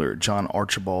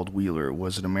Archibald Wheeler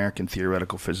was an American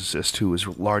theoretical physicist who was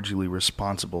largely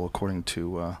responsible, according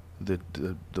to the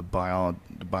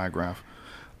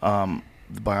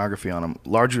biography on him,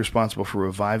 largely responsible for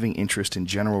reviving interest in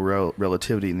general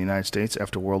relativity in the United States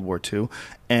after World War II.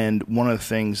 And one of the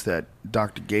things that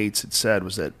Dr. Gates had said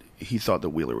was that he thought that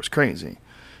Wheeler was crazy.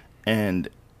 And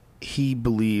he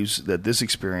believes that this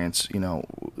experience,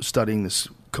 studying this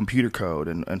computer code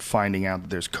and finding out that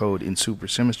there's code in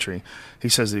supersymmetry, he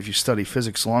says that if you study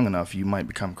physics long enough, you might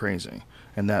become crazy.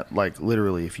 And that, like,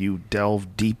 literally, if you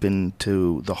delve deep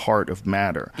into the heart of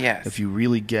matter, yes, if you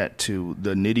really get to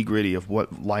the nitty-gritty of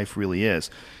what life really is,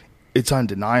 it's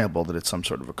undeniable that it's some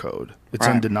sort of a code. It's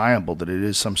undeniable that it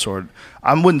is some sort.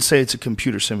 I wouldn't say it's a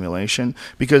computer simulation,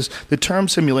 because the term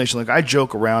simulation, like, I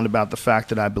joke around about the fact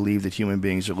that I believe that human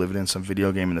beings are living in some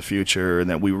video game in the future and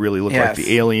that we really look like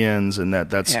the aliens and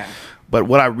that's. Yeah. But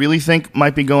what I really think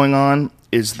might be going on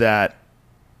is that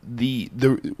the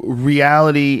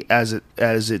reality as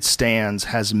it stands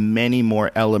has many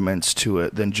more elements to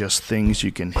it than just things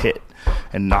you can hit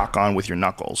and knock on with your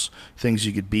knuckles, things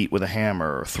you could beat with a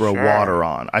hammer or throw water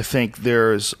on. I think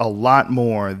there's a lot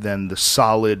more than the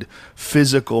solid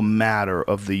physical matter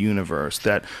of the universe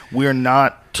that we're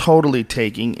not totally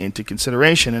taking into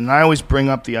consideration. And I always bring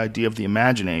up the idea of the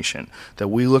imagination, that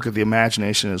we look at the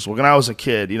imagination as, well, when I was a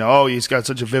kid, he's got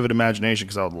such a vivid imagination,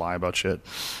 because I would lie about shit,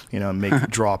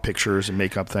 draw pictures and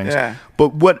make up things. Yeah.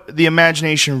 But what the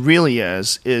imagination really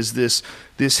is this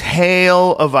this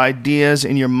hail of ideas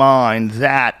in your mind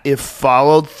that, if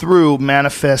followed through,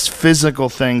 manifest physical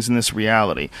things in this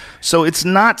reality. So it's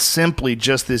not simply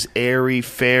just this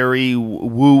airy-fairy,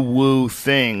 woo-woo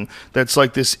thing that's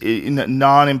like this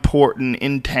non-important,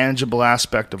 intangible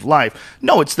aspect of life.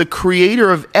 No, it's the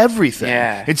creator of everything.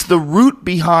 Yeah. It's the root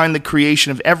behind the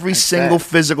creation of every single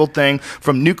physical thing,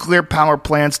 from nuclear power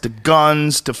plants to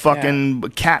guns to fucking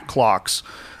cat clocks.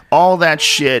 All that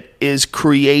shit is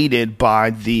created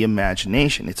by the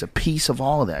imagination. It's a piece of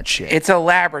all of that shit. It's a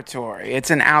laboratory. It's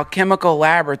an alchemical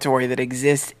laboratory that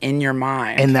exists in your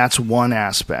mind. And that's one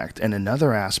aspect. And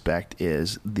another aspect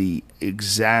is the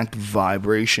exact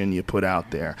vibration you put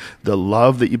out there. The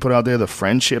love that you put out there, the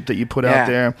friendship that you put out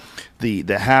there, the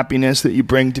happiness that you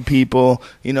bring to people.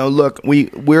 You know, look,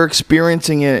 we're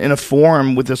experiencing it in a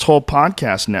form with this whole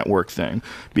podcast network thing,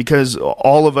 because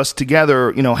all of us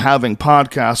together, you know, having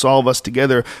podcasts, all of us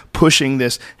together pushing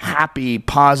this happy,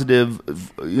 positive,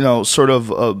 you know, sort of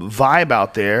vibe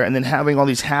out there, and then having all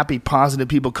these happy, positive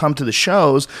people come to the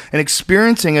shows and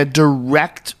experiencing a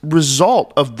direct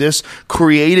result of this,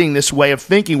 creating this way of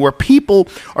thinking where people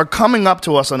are coming up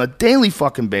to us on a daily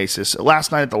fucking basis.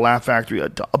 Last night at the Laugh Factory,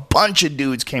 a bunch of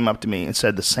dudes came up to me and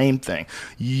said the same thing.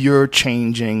 You're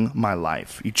changing my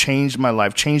life. You changed my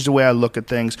life. Changed the way I look at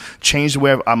things. Changed the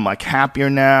way I'm like happier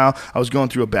now. I was going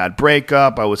through a bad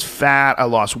breakup. I was fat. I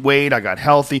lost weight. I got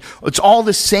healthy. It's all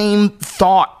the same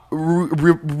thought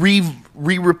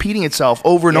repeating itself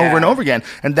over and over and over again.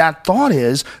 And that thought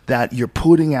is that you're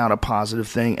putting out a positive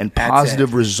thing, and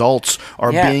positive results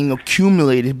are being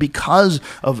accumulated because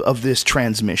of this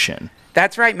transmission.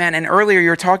 That's right, man. And earlier you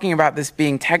were talking about this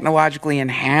being technologically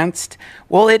enhanced.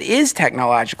 Well, it is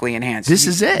technologically enhanced. This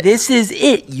is it. This is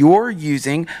it. You're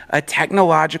using a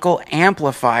technological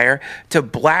amplifier to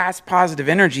blast positive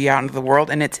energy out into the world,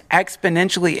 and it's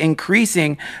exponentially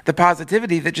increasing the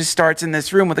positivity that just starts in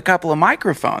this room with a couple of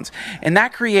microphones. And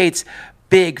that creates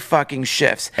big fucking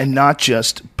shifts. And not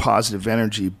just positive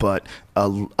energy, but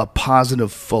a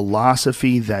positive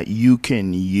philosophy that you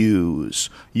can use.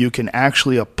 You can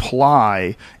actually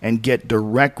apply and get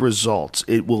direct results.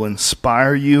 It will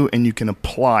inspire you, and you can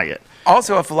apply it.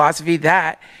 Also a philosophy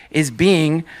that is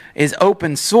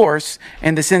open source,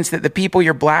 in the sense that the people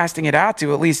you're blasting it out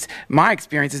to, at least my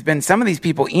experience has been, some of these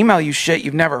people email you shit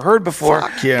you've never heard before,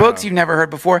 books you've never heard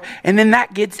before, and then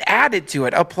that gets added to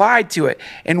it, applied to it,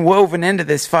 and woven into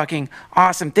this fucking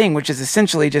awesome thing, which is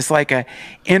essentially just like a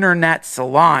internet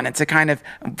salon. It's a kind of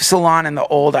salon in the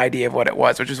old idea of what it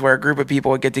was, which is where a group of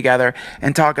people would get together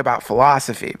and talk about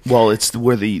philosophy. Well, it's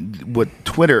where what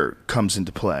Twitter comes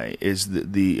into play, is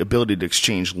the ability to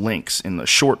exchange links in the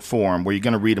short form where you're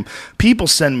going to read them. People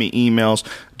send me emails.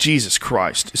 Jesus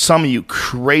Christ. Some of you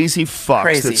crazy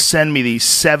fucks that send me these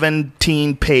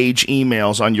 17-page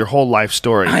emails on your whole life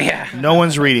story. Oh, yeah. No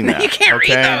one's reading that. You can't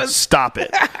read those. Stop it.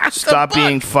 Stop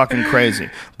being fucking crazy.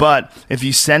 But if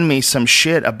you send me some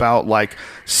shit about like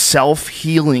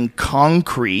self-healing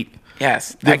concrete.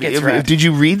 Yes, that gets read. Did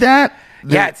you read that?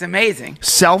 Yeah, it's amazing.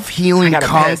 Self-healing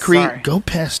concrete. Piss, Go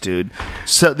piss, dude.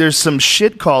 So there's some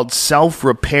shit called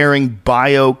self-repairing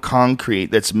bioconcrete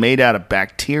that's made out of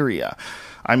bacteria.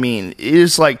 I mean, it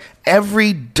is like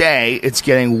every day it's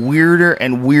getting weirder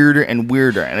and weirder and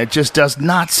weirder, and it just does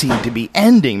not seem to be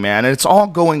ending, man. And it's all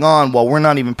going on while we're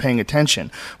not even paying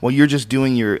attention. While you're just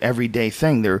doing your everyday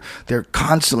thing, they're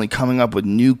constantly coming up with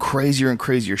new, crazier and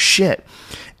crazier shit.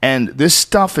 And this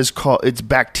stuff it's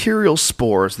bacterial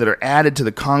spores that are added to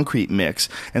the concrete mix,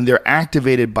 and they're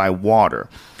activated by water.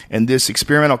 And this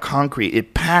experimental concrete,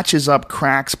 it patches up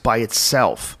cracks by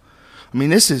itself. I mean,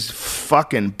 this is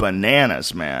fucking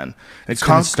bananas, man. It's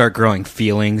going to start growing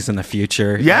feelings in the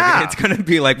future. Yeah. Like, it's going to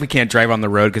be like we can't drive on the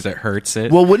road because it hurts it.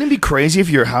 Well, wouldn't it be crazy if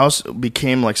your house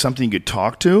became like something you could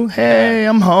talk to? Hey,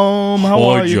 I'm home. How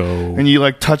are you? Joe. And you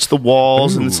like touch the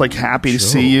walls, and it's like happy to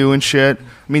see you and shit.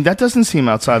 I mean, that doesn't seem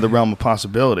outside the realm of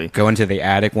possibility. Go into the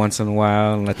attic once in a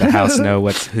while and let the house know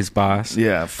who's boss.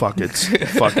 Yeah, fuck its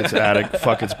attic,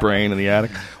 fuck its brain in the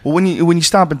attic. Well, when you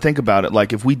stop and think about it,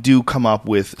 like if we do come up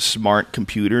with smart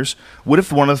computers, what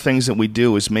if one of the things that we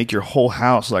do is make your whole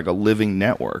house like a living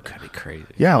network? That'd be crazy.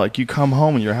 Yeah, like you come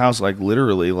home and your house, like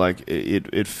literally, like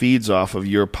it feeds off of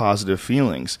your positive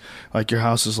feelings. Like your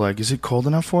house is like, is it cold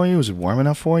enough for you? Is it warm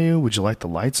enough for you? Would you like the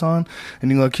lights on? And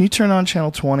you're like, can you turn on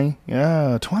channel 20?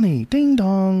 Yeah, 20, ding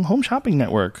dong, home shopping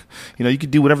network. You know, you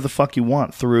could do whatever the fuck you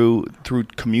want through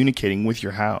communicating with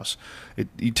your house.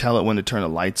 You tell it when to turn the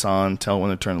lights on, tell it when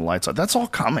to turn the lights on. That's all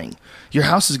coming. Your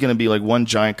house is going to be like one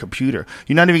giant computer.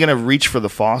 You're not even going to reach for the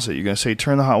faucet. You're going to say,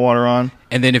 turn the hot water on.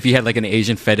 And then if you had like an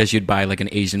Asian fetish, you'd buy like an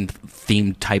Asian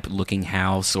themed type looking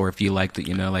house, or if you liked,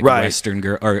 you know, like Right. Western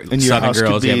girl or And your Southern house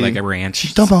girls, could you have be- like a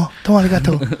ranch. Domo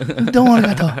arigato. Domo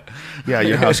arigato. Yeah,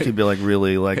 your house could be like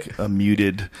really like a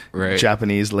muted Right.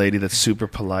 Japanese lady that's super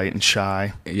polite and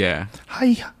shy. Yeah.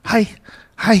 Hi.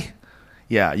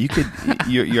 Yeah, you could.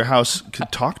 your house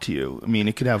could talk to you. I mean,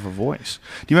 it could have a voice.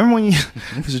 Do you remember when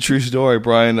it's a true story?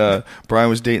 Brian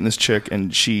was dating this chick,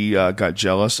 and she got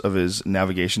jealous of his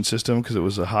navigation system because it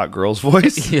was a hot girl's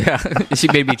voice. Yeah, she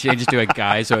made me change it to a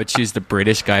guy, so I would choose the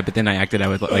British guy. But then I acted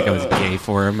like I was gay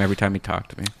for him every time he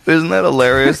talked to me. Isn't that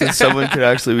hilarious that someone could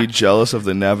actually be jealous of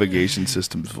the navigation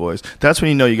system's voice? That's when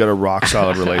you know you got a rock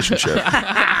solid relationship.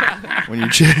 When your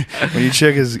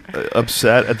chick is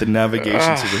upset at the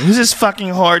navigation system. Who's this fucking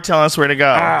whore telling us where to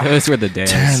go? Those were the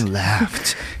days. Turn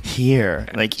left here.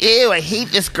 Like, ew, I hate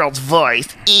this girl's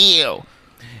voice. Ew.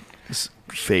 This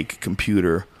fake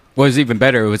computer. What was even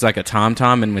better, it was like a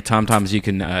TomTom, and with TomToms you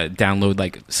can download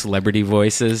like celebrity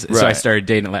voices. So I Right. started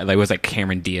dating like it was like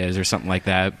Cameron Diaz or something like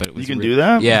that. But it was You can do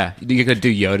that? Yeah, you could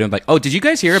do Yoda. And like, oh, did you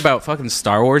guys hear about fucking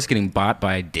Star Wars getting bought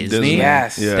by Disney? Disney?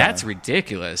 Yes. Yeah. That's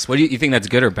ridiculous. What do you think that's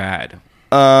good or bad?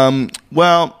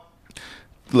 Well,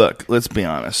 look, let's be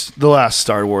honest. The last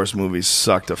Star Wars movies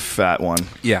sucked a fat one.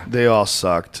 Yeah. They all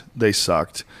sucked. They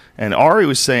sucked. And Ari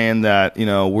was saying that, you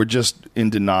know, we're just in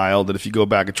denial that if you go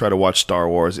back and try to watch Star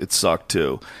Wars, it sucked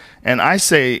too. And I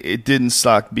say it didn't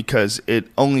suck because it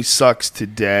only sucks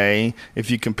today if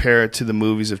you compare it to the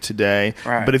movies of today.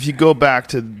 Right. But if you go back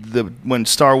to when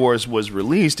Star Wars was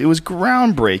released, it was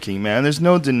groundbreaking, man. There's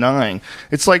no denying.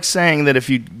 It's like saying that if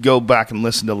you go back and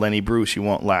listen to Lenny Bruce, you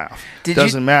won't laugh.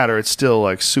 Doesn't matter. It's still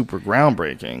like super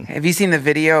groundbreaking. Have you seen the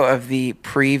video of the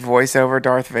pre-voiceover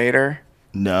Darth Vader?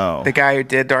 No. The guy who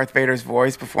did Darth Vader's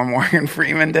voice before Morgan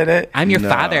Freeman did it? I'm your No.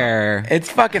 father. It's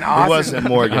fucking It awesome. wasn't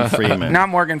Morgan Freeman. Not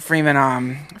Morgan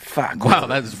Freeman, fuck. Wow,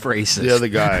 that's racist. The other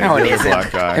guy. No, it the other isn't.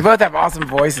 black guy. They both have awesome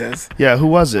voices. Yeah, who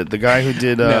was it? The guy who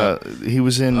did, No. he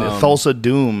was in Thulsa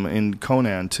Doom in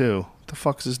Conan, too. What the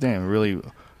fuck is his name? Really,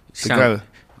 the Sound- guy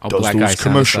all does black those guys sound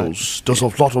commercials. Does a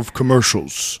lot of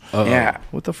commercials. Yeah.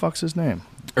 What the fuck's his name?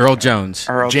 Earl Jones.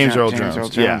 James Earl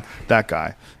Jones. Yeah, that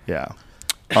guy. Yeah.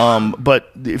 But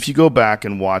if you go back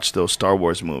and watch those Star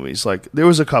Wars movies, like, there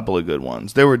was a couple of good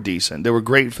ones. They were decent. They were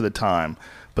great for the time.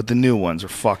 But the new ones are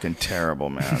fucking terrible,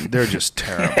 man. They're just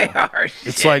terrible. They are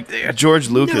It's shit, like dude. George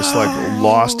Lucas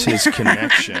lost his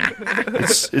connection.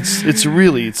 It's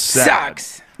really sad.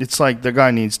 Sucks. It's like the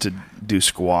guy needs to do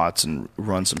squats and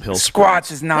run some hill Squats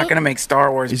is not going to make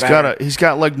Star Wars better. He's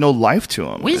got like no life to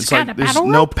him. It's like there's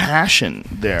no passion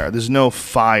there. There's no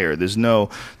fire. There's no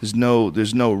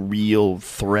real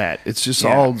threat. It's just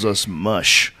all just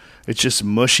mush. It's just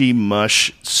mushy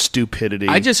mush stupidity.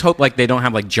 I just hope like they don't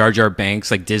have like Jar Jar Banks.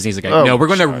 Like Disney's like, Oh, no, we're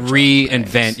going to Jar Jar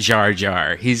reinvent Banks. Jar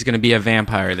Jar. He's going to be a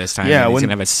vampire this time. Yeah, and he's when- going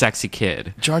to have a sexy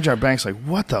kid. Jar Jar Banks, like,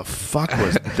 what the fuck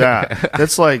was that?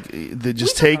 That's like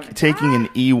just taking an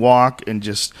Ewok and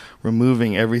just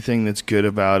removing everything that's good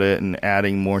about it and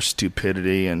adding more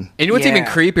stupidity. And And you know what's even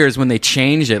Yeah. creepier is when they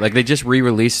changed it. Like they just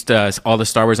re-released all the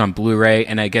Star Wars on Blu-ray,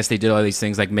 and I guess they did all these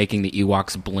things like making the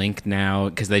Ewoks blink now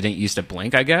because they didn't used to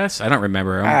blink. I guess I don't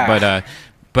remember,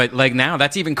 but like now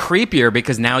that's even creepier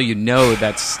because now you know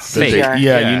that's that they- fake.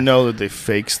 Yeah. you know that they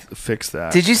fixed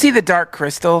that. Did you see The Dark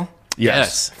Crystal?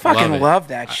 Yes. Fucking it. love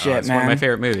that shit, It's man. one of my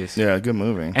favorite movies. Yeah, good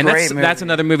movie. And Great that's movie.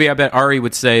 another movie I bet Ari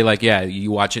would say, like, yeah,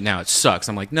 you watch it now, it sucks.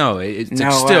 I'm like, no, it's No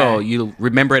like still, way. you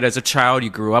remember it as a child, you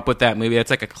grew up with that movie, that's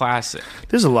like a classic.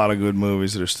 There's a lot of good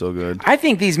movies that are still good. I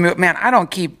think these man, I don't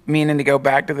keep meaning to go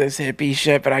back to this hippie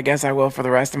shit, but I guess I will for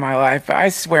the rest of my life. But I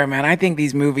swear, man, I think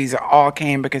these movies all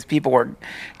came because people were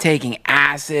taking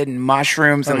acid and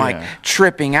mushrooms and like yeah.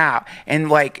 tripping out and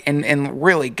like and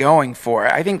really going for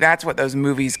it. I think that's what those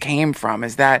movies came from.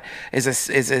 Is a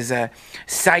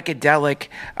psychedelic,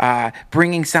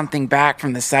 bringing something back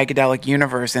from the psychedelic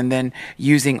universe and then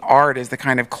using art as the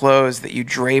kind of clothes that you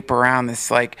drape around this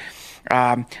like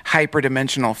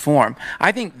hyperdimensional form.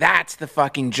 I think that's the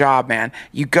fucking job, man.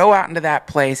 You go out into that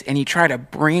place and you try to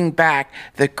bring back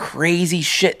the crazy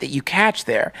shit that you catch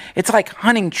there. It's like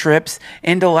hunting trips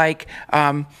into like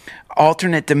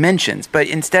alternate dimensions, but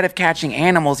instead of catching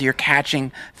animals, you're catching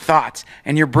thoughts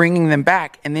and you're bringing them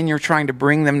back, and then you're trying to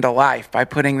bring them to life by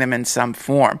putting them in some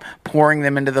form, pouring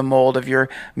them into the mold of your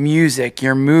music,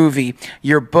 your movie,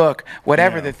 your book,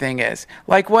 whatever the thing is.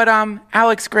 Like what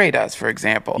Alex Gray does, for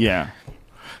example. Yeah.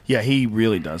 Yeah, he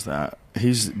really does that.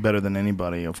 He's better than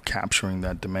anybody of capturing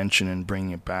that dimension and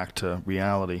bringing it back to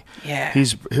reality. Yeah.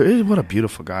 What a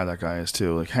beautiful guy that guy is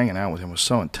too. Like hanging out with him was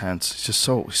so intense. He's just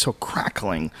he's so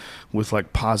crackling with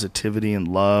like positivity and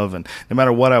love, and no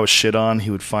matter what I was shit on, he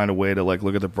would find a way to like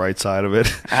look at the bright side of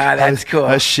it. That's cool.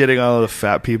 I was shitting on all the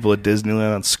fat people at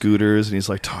Disneyland on scooters, and he's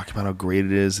like talking about how great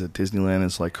it is that Disneyland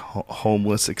is like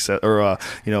homeless accessible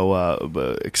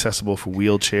for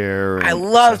wheelchair. I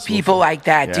love people like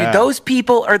that, dude. Those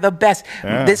people are the best.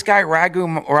 Yeah. This guy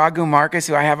Raghu Marcus,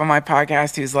 who I have on my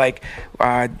podcast, who's like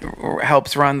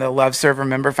helps run the Love Server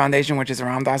Member Foundation, which is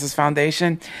Ram Dass's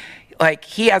foundation. Like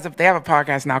they have a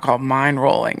podcast now called Mind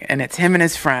Rolling, and it's him and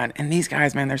his friend. And these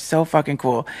guys, man, they're so fucking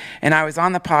cool. And I was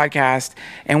on the podcast,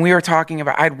 and we were talking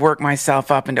about I'd work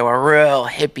myself up into a real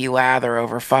hippie lather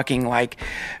over fucking like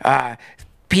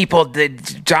people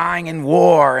dying in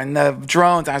war and the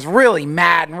drones. I was really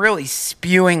mad and really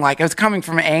spewing, like I was coming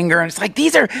from anger. And it's like,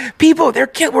 these are people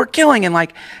we're killing. And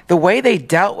like the way they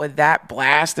dealt with that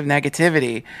blast of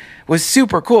negativity was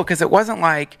super cool, because it wasn't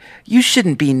like, you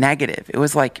shouldn't be negative. It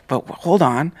was like, but hold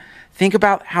on. Think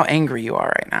about how angry you are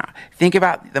right now. Think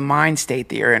about the mind state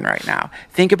that you're in right now.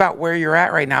 Think about where you're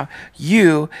at right now.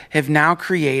 You have now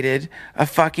created a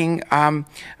fucking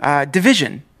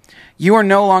division. You are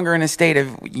no longer in a state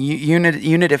of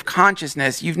unit of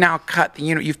consciousness. You've now cut the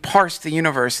you've parsed the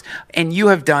universe, and you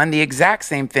have done the exact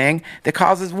same thing that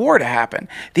causes war to happen.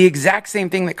 The exact same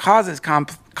thing that causes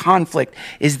conflict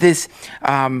is this.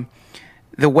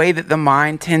 The way that the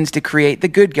mind tends to create the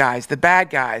good guys, the bad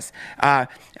guys,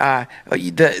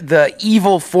 the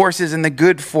evil forces and the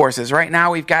good forces. Right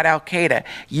now we've got Al-Qaeda. It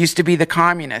used to be the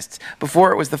communists.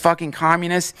 Before it was the fucking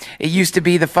communists, it used to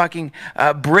be the fucking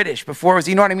British. Before it was,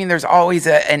 you know what I mean? There's always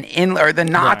or the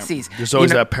Nazis. Right. There's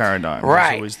always that paradigm.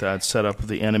 Right. There's always that setup of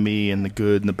the enemy and the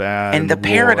good and the bad. And the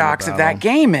paradox of that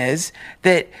game is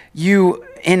that you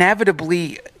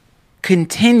inevitably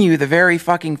continue the very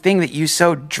fucking thing that you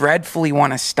so dreadfully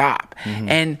want to stop.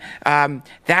 Mm-hmm. And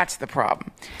that's the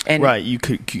problem. And right, you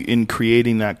could, in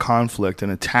creating that conflict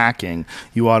and attacking,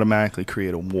 you automatically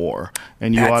create a war,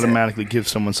 and you automatically give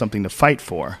someone something to fight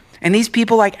for. And these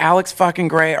people like Alex fucking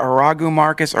Gray or Raghu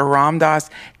Marcus or Ram Dass,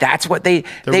 that's what they're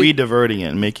re-diverting it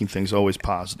and making things always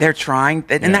positive. They're trying,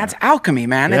 and that's alchemy,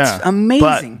 man. Yeah. It's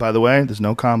amazing. But, by the way, there's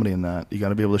no comedy in that. You got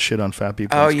to be able to shit on fat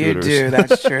people on scooters. You do.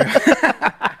 That's true.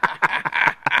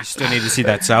 You still need to see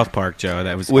that South Park, Joe.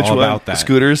 That was all about that.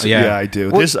 Scooters? Yeah, I do.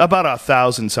 There's about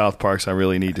 1,000 South Parks I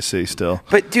really need to see still.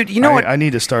 But, dude, you know what? I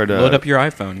need to start... load up your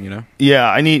iPhone, you know?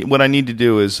 Yeah, what I need to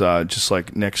do is just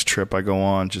like next trip I go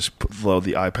on, just load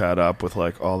the iPad up with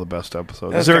like all the best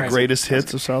episodes. Is there a greatest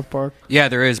hits of South Park? Yeah,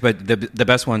 there is, but the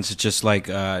best ones is just like...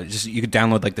 you could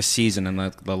download like the season and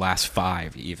the last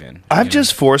 5 even. I've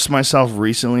just forced myself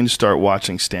recently to start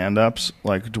watching stand-ups,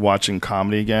 like watching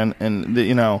comedy again, and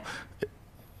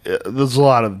there's a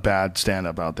lot of bad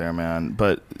stand-up out there, man.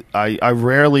 But I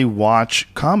rarely watch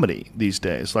comedy these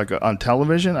days. Like on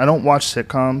television, I don't watch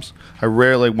sitcoms. I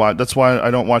rarely watch. That's why I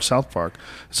don't watch South Park.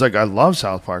 It's like I love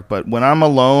South Park, but when I'm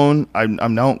alone, I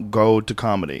don't go to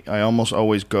comedy. I almost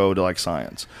always go to like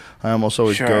science. I almost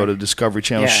always go to Discovery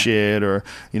Channel shit, or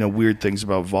weird things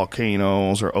about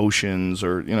volcanoes or oceans,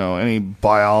 or any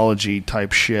biology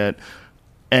type shit.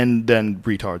 And then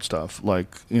retard stuff, like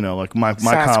my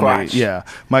comedy. Yeah,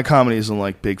 my comedy isn't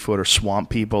like Bigfoot or Swamp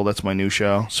People. That's my new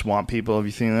show, Swamp People. Have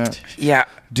you seen that? Yeah,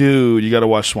 dude, you got to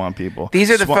watch Swamp People.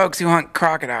 These are the folks who hunt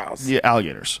crocodiles. Yeah,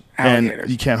 alligators. And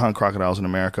you can't hunt crocodiles in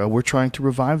America. We're trying to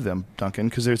revive them, Duncan,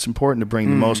 because it's important to bring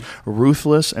the most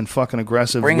ruthless and fucking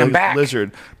aggressive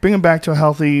lizard. Bring them back to a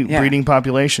healthy breeding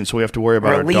population. So we have to worry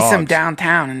about release our dogs. them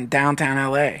downtown in downtown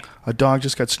L.A. A dog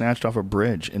just got snatched off a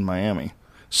bridge in Miami.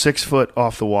 6 foot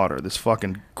off the water, this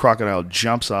fucking crocodile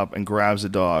jumps up and grabs the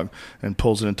dog and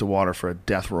pulls it into water for a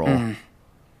death roll.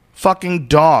 Fucking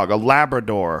dog, a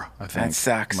Labrador, I think. That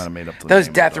sucks. I might have made up those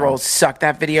death rolls suck.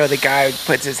 That video, the guy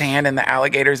puts his hand in the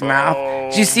alligator's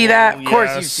mouth. Did you see that? Of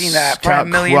course you've seen that probably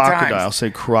a million times. Say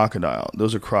crocodile.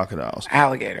 Those are crocodiles.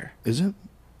 Alligator. Is it?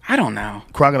 I don't know.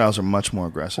 Crocodiles are much more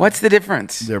aggressive. What's the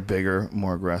difference? They're bigger,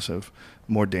 more aggressive,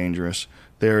 more dangerous.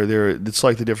 It's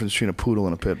like the difference between a poodle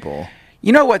and a pit bull.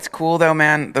 You know what's cool though,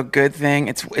 man? The good thing,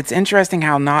 it's interesting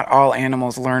how not all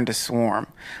animals learn to swarm.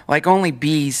 Like only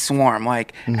bees swarm.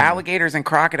 Like alligators and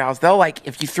crocodiles, they'll like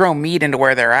if you throw meat into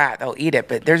where they're at, they'll eat it.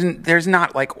 But there's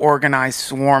not like organized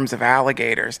swarms of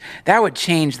alligators. That would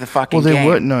change the fucking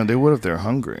game. They would if they're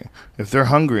hungry. If they're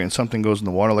hungry and something goes in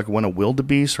the water, like when a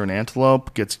wildebeest or an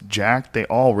antelope gets jacked, they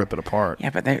all rip it apart.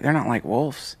 Yeah, but they're not like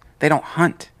wolves. They don't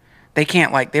hunt. They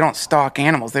can't they don't stalk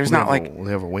animals. They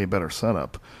have a way better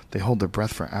setup. They hold their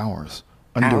breath for hours.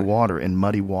 underwater in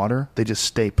muddy water. They just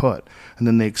stay put, and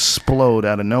then they explode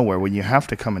out of nowhere when you have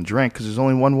to come and drink because there's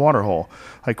only one water hole.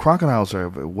 Like, crocodiles are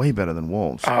way better than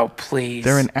wolves. Oh, please.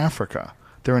 They're in Africa.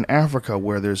 They're in Africa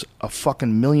where there's a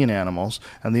fucking million animals,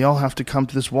 and they all have to come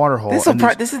to this water hole. This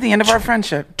is the end of our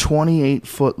friendship.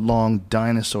 28-foot-long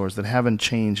dinosaurs that haven't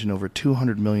changed in over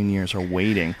 200 million years are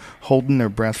waiting, holding their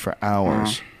breath for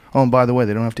hours. Oh, and by the way,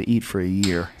 they don't have to eat for a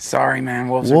year. Sorry, man.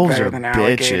 Wolves are better than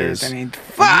alligators. Bitches. I mean,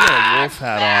 You got a wolf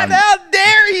hat on. how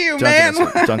dare you, man?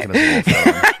 Duncan has a wolf hat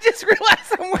on. I just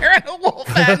realized I'm wearing a wolf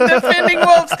hat. Defending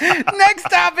wolves. Next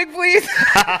topic, please.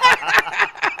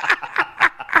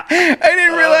 I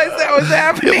didn't realize that was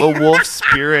happening. A wolf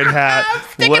spirit hat. I'm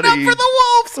sticking up for the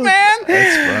wolves, man.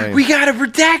 That's funny. We gotta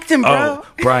protect him, bro. Oh,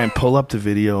 Brian, pull up the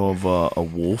video of a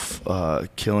wolf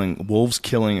wolves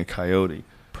killing a coyote.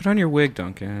 Put on your wig,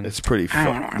 Duncan. It's pretty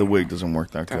fun. The wig doesn't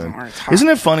work that good. Work. It's hot. Isn't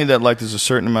it funny that like there's a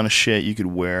certain amount of shit you could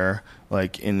wear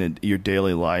like in your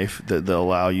daily life that they'll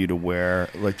allow you to wear,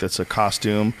 like that's a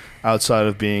costume outside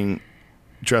of being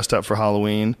dressed up for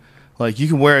Halloween? Like, you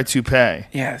can wear a toupee.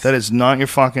 Yes. That is not your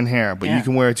fucking hair, but you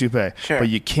can wear a toupee. Sure. But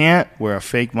you can't wear a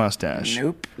fake mustache.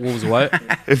 Nope. Wolves what?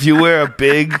 If you wear a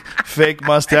big fake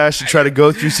mustache to try to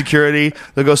go through security,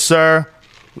 they'll go, "Sir,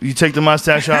 you take the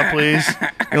mustache off, please."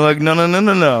 You're like, no.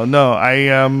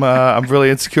 I'm really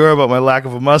insecure about my lack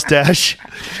of a mustache.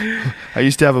 I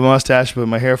used to have a mustache, but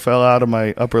my hair fell out of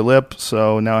my upper lip,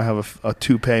 so now I have a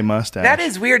toupee mustache. That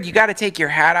is weird. You got to take your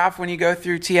hat off when you go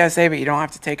through TSA, but you don't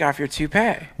have to take off your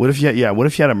toupee. What if you had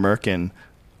a merkin,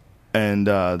 and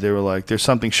they were like, "There's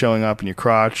something showing up in your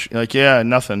crotch." You're like, "Yeah,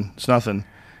 nothing. It's nothing."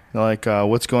 They're like,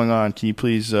 "What's going on? Can you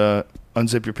please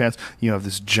unzip your pants?" You have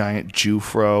this giant Jew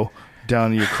fro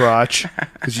down to your crotch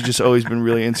because you've just always been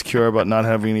really insecure about not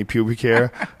having any pubic hair,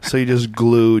 so you just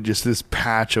glue just this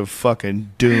patch of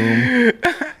fucking doom,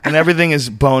 and everything is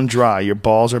bone dry. Your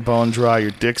balls are bone dry,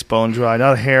 your dick's bone dry,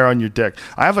 not a hair on your dick.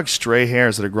 I have like stray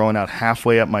hairs that are growing out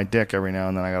halfway up my dick every now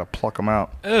and then. I gotta pluck them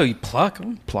out. Oh, you pluck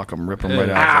them? Rip them right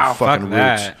Ow, out of the fucking fuck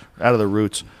roots. that. Out of the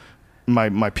roots.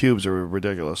 My pubes are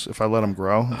ridiculous. If I let them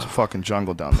grow, it's a fucking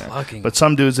jungle down there. Plucking. But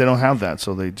some dudes, they don't have that,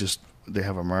 so they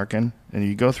have a merkin, and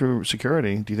you go through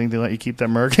security. Do you think they let you keep that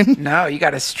merkin? No, you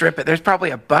got to strip it. There's probably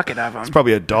a bucket of them. It's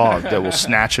probably a dog that will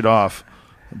snatch it off,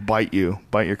 bite your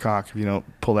cock if you don't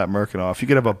pull that merkin off. You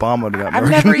could have a bomb under that merkin. I've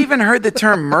never even heard the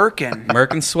term merkin.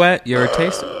 Merkin sweat? You ever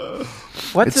taste it?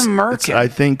 What's a merkin? I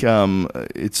think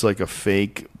it's like a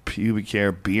fake pubic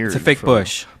hair beard. It's a fake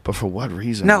bush. But for what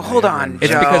reason? No, hold on,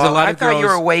 It's Joe. because a lot of I thought you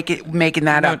girls- were making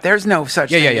that up. There's no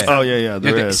such thing. Yeah. Oh, yeah,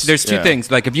 there is. There's two Yeah.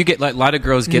 things. Like, if you get, like, a lot of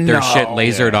girls get their No. shit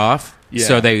lasered off, Yeah.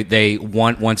 so they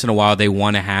want, once in a while, they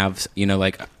want to have,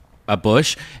 like, a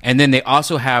bush, and then they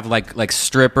also have like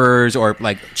strippers or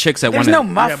like chicks that want There's to. no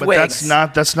muff Yeah, but wigs. that's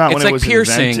not It's when like it was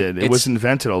piercing. invented. It It's- was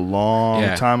invented a long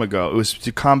Yeah. time ago. It was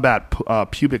to combat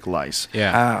pubic lice.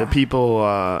 Yeah. The people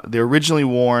they're originally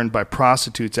worn by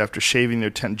prostitutes after shaving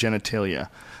their genitalia.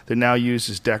 They're now used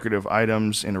as decorative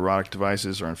items in erotic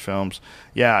devices or in films.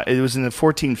 Yeah, it was in the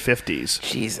 1450s.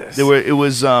 Jesus.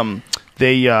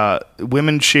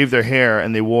 Women shaved their hair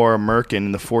and they wore a merkin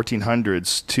in the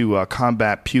 1400s to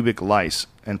combat pubic lice,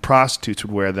 and prostitutes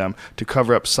would wear them to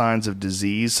cover up signs of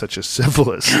disease such as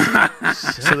syphilis.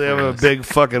 So they have a big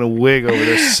fucking wig over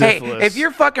their Hey, syphilis. if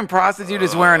your fucking prostitute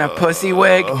is wearing a pussy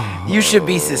wig, you should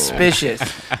be suspicious.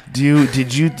 Do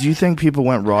you think people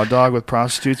went raw dog with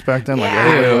prostitutes back then? Like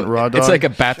everybody went raw dog. It's like a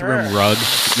bathroom rug.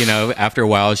 After a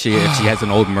while, if she has an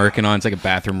old merkin on, it's like a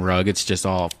bathroom rug. It's just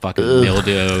all fucking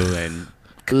mildew and.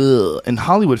 Ugh. In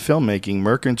Hollywood filmmaking,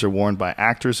 merkins are worn by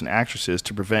actors and actresses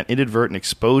to prevent inadvertent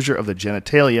exposure of the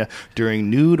genitalia during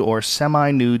nude or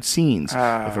semi-nude scenes. If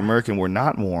a merkin were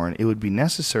not worn, it would be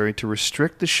necessary to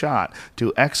restrict the shot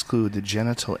to exclude the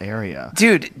genital area.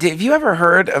 Dude, have you ever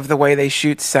heard of the way they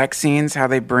shoot sex scenes, how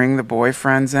they bring the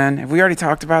boyfriends in? Have we already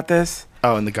talked about this?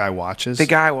 Oh, and the guy watches? The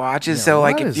guy watches, Yeah, so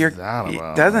like what if is you're that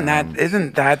about,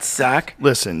 isn't that suck?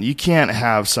 Listen, you can't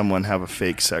have someone have a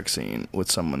fake sex scene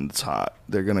with someone that's hot.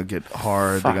 They're going to get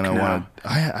hard. Fuck They're going to no. want to...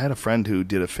 I had a friend who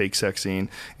did a fake sex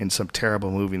scene in some terrible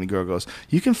movie, and the girl goes,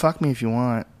 "You can fuck me if you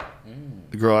want."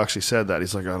 The girl actually said that.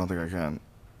 He's like, "I don't think I can."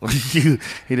 He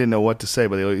didn't know what to say,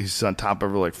 but he's on top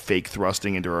of her, like fake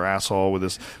thrusting into her asshole with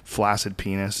his flaccid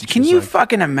penis. And Can she's you like,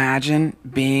 fucking imagine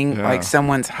being Yeah. like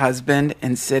someone's husband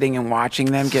and sitting and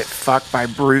watching them get fucked by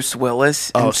Bruce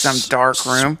Willis in some dark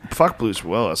room? Fuck Bruce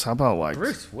Willis. How about like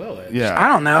Bruce Willis. Yeah. I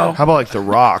don't know. How about like The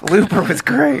Rock? Looper was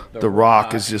great. The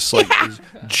Rock is just like his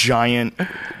giant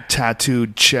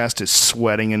tattooed chest is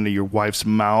sweating into your wife's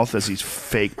mouth as he's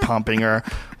fake pumping her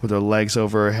with her legs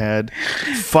over her head,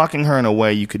 fucking her in a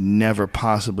way you could never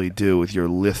possibly do with your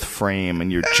lithe frame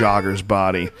and your jogger's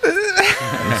body.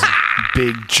 His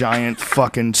big, giant,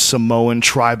 fucking Samoan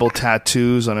tribal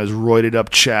tattoos on his roided up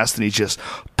chest, and he's just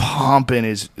pumping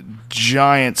his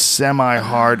giant,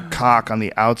 semi-hard cock on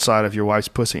the outside of your wife's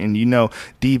pussy. And you know,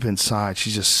 deep inside,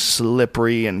 she's just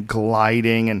slippery and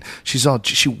gliding, and she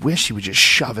wished she would just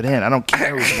shove it in. I don't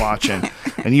care who's watching.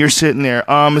 And you're sitting there,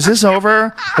 is this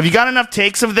over? Have you got enough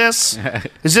takes of this?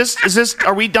 Is this,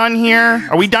 are we done here?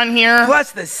 Are we done here?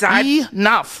 Plus the side.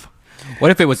 Enough.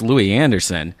 What if it was Louis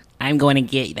Anderson? I'm going to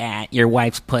get your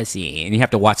wife's pussy, and you have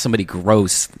to watch somebody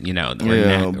gross,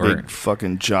 big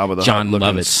fucking Jabba the John Hutt looking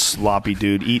Lovett. sloppy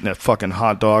dude eating a fucking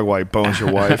hot dog while he bones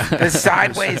your wife. The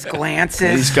sideways glances.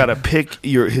 And he's got to pick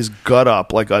his gut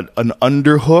up like an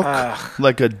underhook,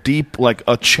 like a deep, like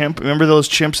a chimp. Remember those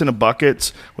chimps in a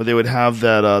buckets where they would have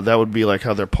that? That would be like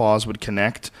how their paws would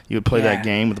connect. You would play that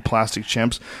game with the plastic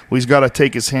chimps. Well, he's got to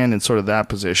take his hand in sort of that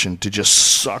position to just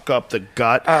suck up the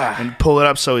gut and pull it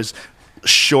up so his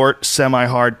short,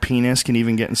 semi-hard penis can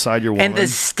even get inside your woman. And the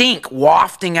stink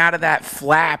wafting out of that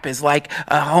flap is like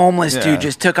a homeless dude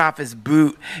just took off his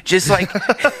boot. Just like,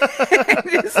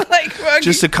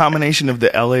 just a combination of the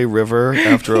LA River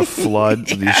after a flood,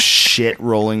 this shit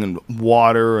rolling and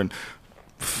water and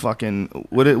fucking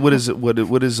what is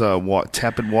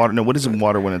tepid water? No, what is it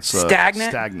water when it's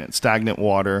stagnant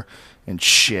water and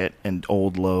shit and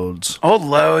old loads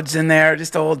in there,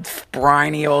 just old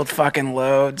briny old fucking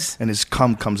loads. And his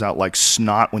cum comes out like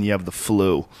snot when you have the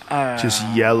flu, just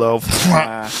yellow.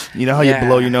 You know how you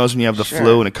blow your nose when you have the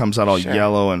flu and it comes out all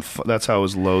yellow, and that's how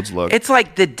his loads look. It's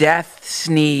like the death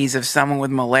sneeze of someone with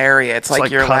malaria. It's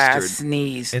like your custard last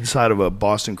sneeze inside of a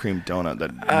Boston cream donut,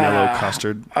 that yellow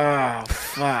custard. Oh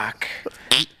fuck.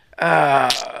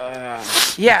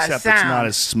 Except it's not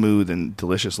as smooth and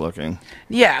delicious looking.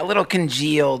 Yeah, a little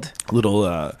congealed. A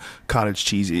little cottage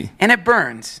cheesy. And it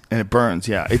burns.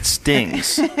 Yeah. It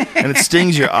stings. And it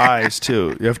stings your eyes,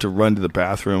 too. You have to run to the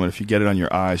bathroom, and if you get it on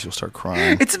your eyes, you'll start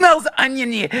crying. It smells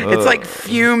oniony. It's like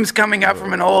fumes coming up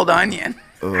from an old onion.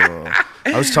 I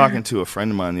was talking to a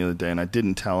friend of mine the other day, and I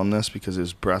didn't tell him this because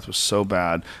his breath was so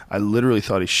bad. I literally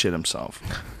thought he shit himself.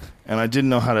 And I didn't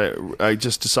know how to. I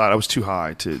just decided I was too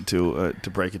high to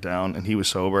break it down, and he was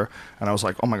sober. And I was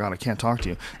like, "Oh my god, I can't talk to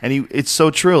you." And it's so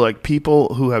true. Like,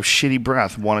 people who have shitty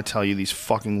breath want to tell you these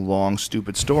fucking long,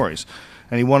 stupid stories.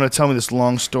 And he wanted to tell me this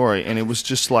long story, and it was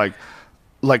just like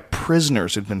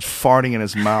prisoners had been farting in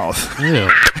his mouth.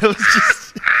 Yeah. It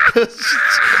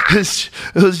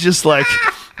was just like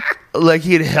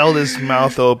he had held his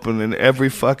mouth open, and every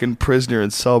fucking prisoner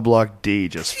in cell block D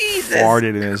just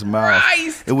farted in his mouth.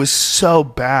 It was so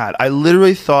bad. I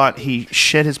literally thought he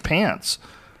shit his pants.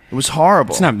 It was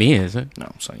horrible. It's not me, is it?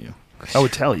 No, it's not you. I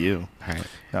would tell you. All right.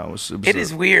 No, it was It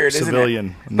is weird,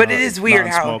 civilian, isn't it? But it is weird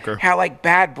how like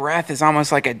bad breath is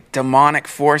almost like a demonic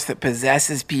force that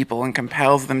possesses people and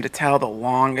compels them to tell the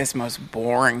longest, most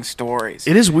boring stories.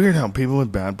 It is weird how people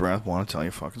with bad breath want to tell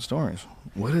you fucking stories.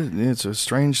 It's a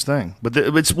strange thing. But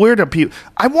it's weird how people...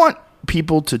 I want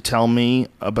people to tell me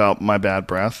about my bad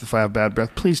breath. If I have bad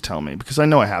breath, please tell me, because I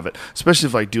know I have it. Especially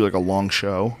if I do like a long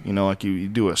show. You know, like you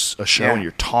do a show and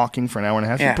you're talking for an hour and a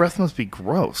half. Your breath must be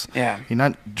gross. Yeah. You're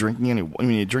not drinking any... I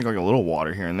mean, you drink like a little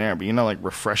water here and there, but you're not like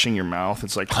refreshing your mouth.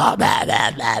 It's like...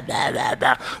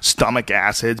 stomach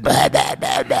acids.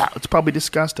 It's probably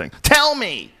disgusting. Tell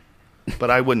me!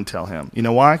 But I wouldn't tell him. You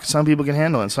know why? 'Cause some people can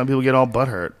handle it, and some people get all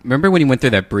butthurt. Remember when you went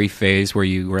through that brief phase where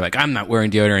you were like, I'm not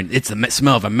wearing deodorant, it's the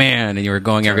smell of a man, and you were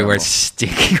going everywhere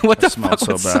stinking? What the fuck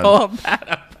was so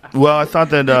bad? Well, I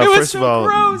thought that, first of all,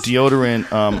 gross. deodorant,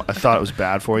 I thought it was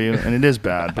bad for you, and it is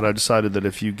bad, but I decided that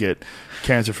if you get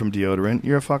cancer from deodorant,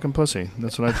 you're a fucking pussy.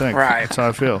 That's what I think. Right. That's how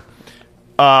I feel.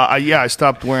 I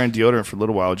stopped wearing deodorant for a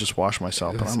little while. I just wash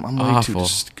myself, but I'm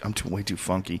way too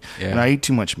funky, and I eat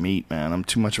too much meat, man. I'm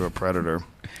too much of a predator.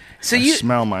 So I you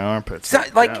smell my armpits. So,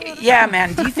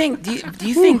 man. Do you think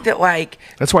that like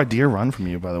that's why deer run from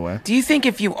you? By the way, do you think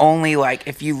if you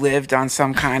lived on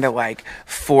some kind of like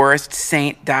forest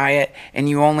saint diet and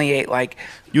you only ate like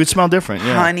you would smell different,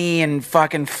 honey and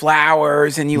fucking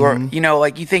flowers, and you were,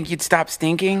 you think you'd stop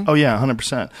stinking? Oh yeah,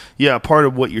 100%. Yeah, part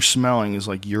of what you're smelling is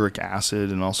like uric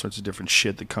acid and all sorts of different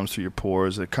shit that comes through your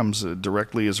pores. It comes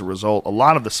directly as a result. A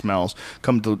lot of the smells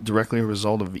come directly as a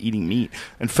result of eating meat.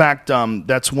 In fact,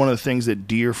 that's one of the things that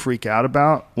deer freak out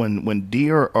about when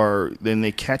deer then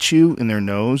they catch you in their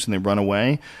nose and they run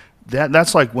away.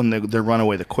 That's like when they run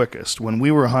away the quickest. When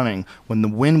we were hunting, when the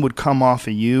wind would come off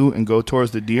of you and go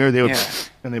towards the deer, they would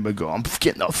and they would go, "I'm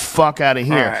getting the fuck out of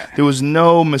here." Right. There was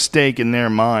no mistake in their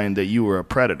mind that you were a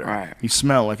predator. Right. You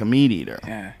smell like a meat eater.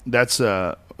 Yeah. That's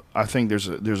I think there's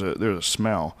a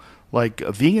smell. Like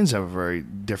vegans have a very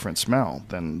different smell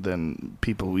than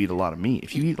people who eat a lot of meat.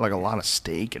 If you eat like a lot of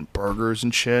steak and burgers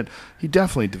and shit, you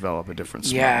definitely develop a different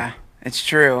smell. Yeah, it's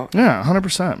true. Yeah,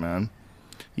 100%, man.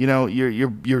 You know,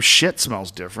 your shit smells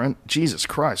different. Jesus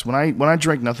Christ. When I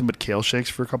drink nothing but kale shakes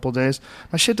for a couple of days,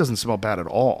 my shit doesn't smell bad at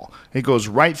all. It goes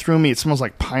right through me. It smells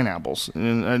like pineapples.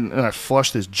 And I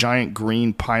flush this giant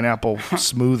green pineapple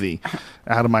smoothie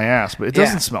out of my ass. But it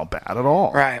doesn't smell bad at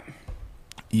all. Right.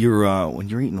 When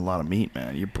you're eating a lot of meat,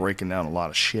 man, you're breaking down a lot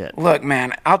of shit. Look,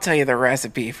 man, I'll tell you the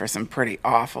recipe for some pretty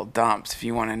awful dumps if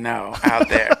you want to know out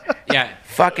there. Yeah,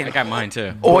 Fucking I got mine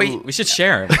too. We should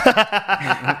share.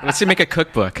 Let's make a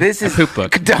cookbook. This is a poop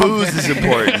book. Booze is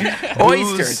important.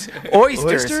 Oysters.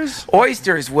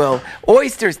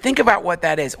 Oysters. Think about what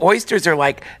that is. Oysters are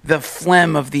like the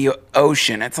phlegm of the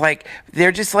ocean. It's like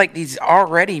they're just like these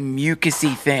already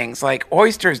mucusy things. Like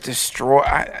oysters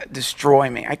destroy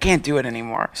me. I can't do it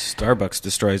anymore. Starbucks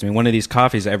destroys me. One of these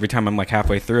coffees, every time I'm like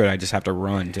halfway through it, I just have to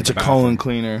run. It's a colon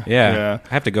cleaner. Yeah.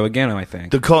 I have to go again, I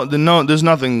think. There's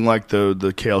nothing like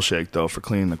the kale shake though for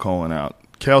cleaning the colon out.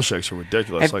 Kale shakes are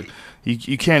ridiculous. Like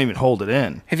you can't even hold it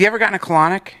in. Have you ever gotten a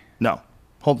colonic? No.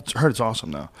 Heard it's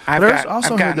awesome though. I've heard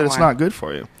that it's one. not good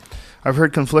for you. I've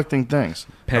heard conflicting things.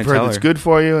 I've heard it's good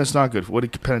for you. It's not good. What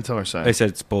did Penn and Teller say? They said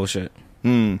it's bullshit.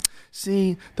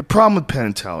 See, the problem with Penn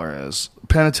and Teller is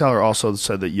Penn and Teller also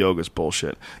said that yoga is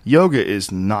bullshit. Yoga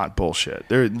is not bullshit.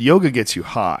 Yoga gets you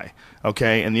high,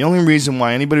 okay? And the only reason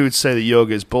why anybody would say that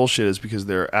yoga is bullshit is because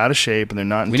they're out of shape and they're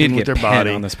not in tune with their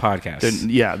body. On this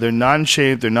podcast. They're not in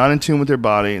shape. They're not in tune with their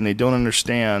body, and they don't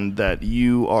understand that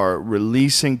you are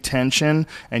releasing tension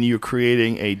and you're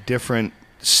creating a different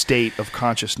state of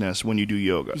consciousness when you do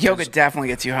yoga. Yoga definitely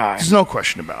gets you high. There's no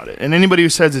question about it. And anybody who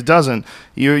says it doesn't,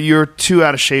 you're too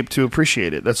out of shape to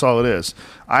appreciate it. That's all it is.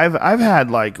 I've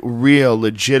had like real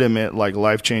legitimate like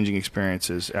life-changing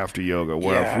experiences after yoga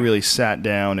where I've really sat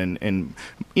down and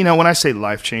you know, when I say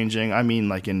life-changing, I mean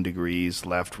like in degrees,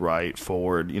 left, right,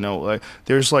 forward, you know, like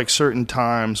there's like certain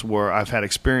times where I've had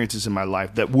experiences in my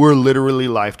life that were literally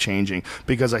life-changing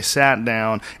because I sat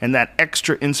down and that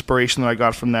extra inspiration that I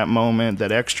got from that moment,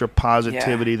 that extra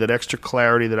positivity, that extra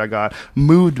clarity that I got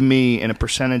moved me in a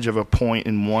percentage of a point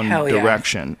in one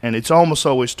direction. And it's almost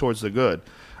always towards the good.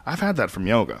 I've had that from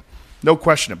yoga. No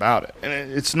question about it. And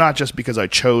it's not just because I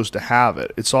chose to have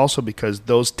it. It's also because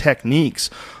those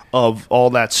techniques of all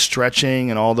that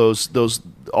stretching and all those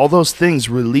things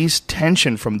release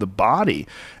tension from the body.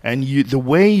 And the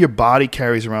way your body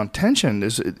carries around tension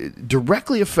it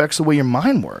directly affects the way your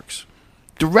mind works.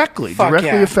 Directly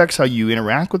affects how you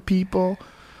interact with people.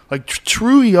 Like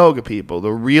true yoga people,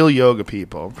 the real yoga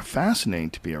people, are fascinating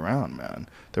to be around, man.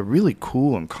 They're really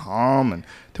cool and calm. And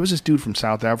there was this dude from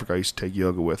South Africa I used to take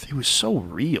yoga with. He was so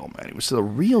real, man. He was the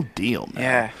real deal, man.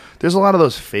 Yeah. There's a lot of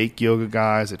those fake yoga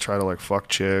guys that try to like fuck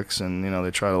chicks and, you know,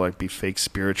 they try to like be fake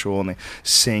spiritual and they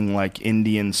sing like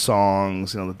Indian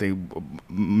songs, you know, that they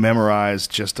memorize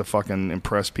just to fucking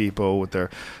impress people with their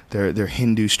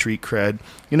Hindu street cred.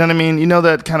 You know what I mean? You know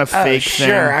that kind of fake thing?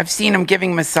 Sure. I've seen them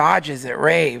giving massages at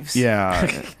raves.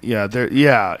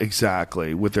 Yeah,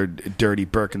 exactly. With their dirty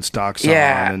Birkenstocks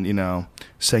on and, you know,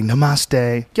 saying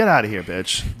namaste. Get out of here,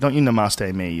 bitch. Don't you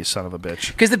namaste me, you son of a bitch.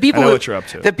 Because the people I know what you're up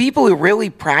to. The people who really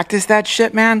practice that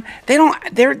shit, man, they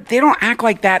don't act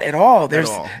like that at all. There's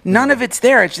none of it's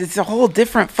there. It's a whole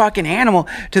different fucking animal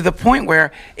to the point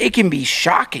where it can be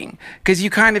shocking because you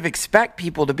kind of expect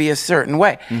people to be a certain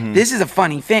way. Mm-hmm. This is a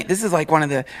funny thing. This is like one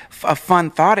of a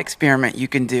fun thought experiment you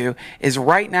can do is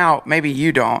right now, maybe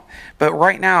you don't, but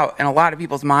right now in a lot of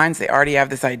people's minds, they already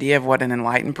have this idea of what an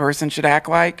enlightened person should act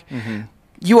like. Mm-hmm.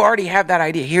 You already have that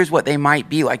idea. Here's what they might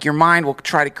be like. Your mind will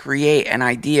try to create an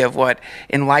idea of what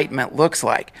enlightenment looks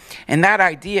like. And that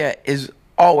idea is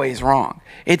always wrong.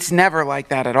 It's never like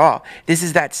that at all. This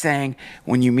is that saying,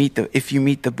 if you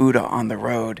meet the Buddha on the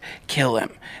road, kill him.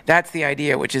 That's the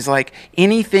idea, which is like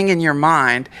anything in your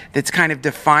mind that's kind of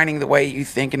defining the way you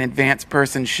think an advanced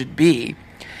person should be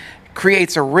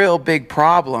creates a real big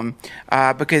problem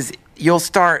because you'll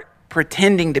start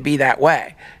pretending to be that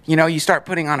way. You know, you start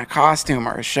putting on a costume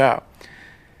or a show.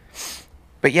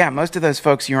 But yeah, most of those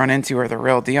folks you run into are the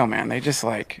real deal, man. They're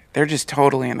just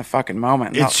totally in the fucking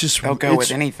moment. They'll go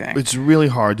with anything. It's really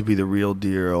hard to be the real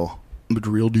deal. The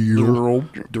real deal.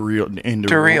 The real in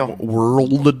the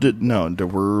world. No, the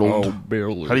world.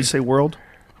 How do you say world?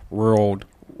 World.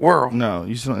 World. No,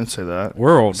 you don't say that.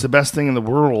 World. It's the best thing in the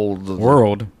world.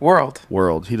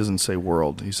 World. He doesn't say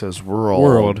world. He says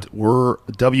world.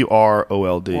 WROLD.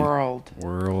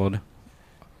 World.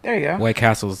 There you go. White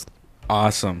Castle's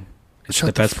awesome. It's Shut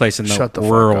the best place in shut the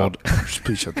fuck world. up.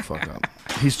 Please shut the fuck up.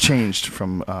 He's changed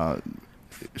from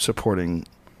supporting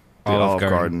the Olive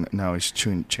Garden. Now he's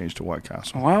changed to White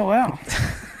Castle. Well.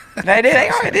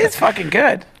 It is fucking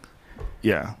good.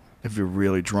 Yeah. If you're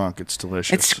really drunk, it's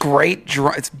delicious. It's great.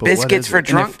 It's biscuits for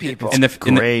drunk people.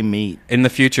 Gray meat. In the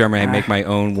future, I'm going to make my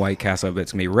own White Castle, but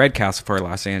it's going to be Red Castle for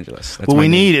Los Angeles. That's what we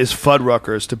name. need is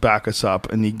Fuddruckers to back us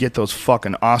up, and you get those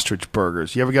fucking ostrich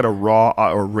burgers. You ever get a raw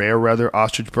or rare, rather,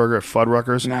 ostrich burger at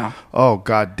Fuddruckers? No. Oh,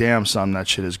 goddamn, son, that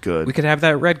shit is good. We could have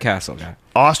that Red Castle guy.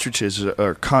 Ostriches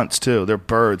are cunts, too. They're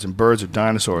birds, and birds are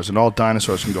dinosaurs, and all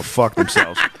dinosaurs can go fuck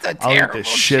themselves. I'll eat the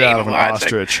shit out of an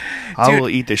ostrich. I will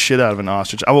eat the shit out of an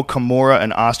ostrich. I will Kimura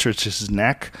an ostrich's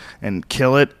neck and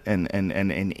kill it and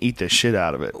eat the shit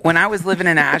out of it. When I was living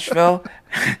in Asheville,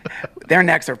 their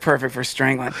necks are perfect for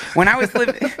strangling. When I was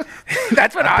living,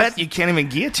 that's what I bet you can't even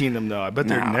guillotine them, though. I bet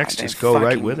their necks just go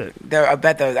right with it. I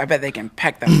bet they can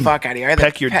peck the fuck out of you.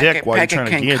 Peck your dick while you're trying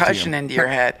to guillotine concussion into your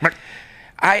head.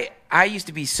 I used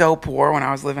to be so poor when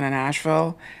I was living in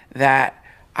Asheville that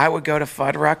I would go to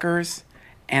Fuddruckers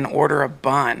and order a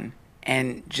bun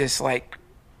and just like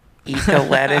eat the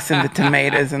lettuce and the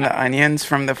tomatoes and the onions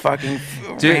from the fucking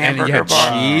Dude, hamburger and you had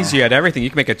bar. cheese, you had everything. You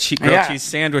could make a grilled cheese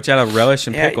sandwich out of relish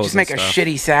and pickles. Just make and a stuff.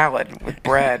 shitty salad with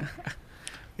bread.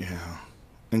 Yeah,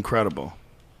 incredible.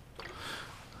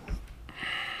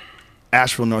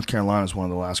 Asheville, North Carolina is one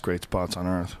of the last great spots on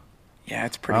earth. Yeah,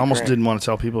 it's pretty I almost great. didn't want to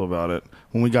tell people about it.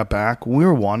 When we got back, when we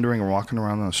were wandering and walking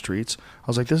around on the streets, I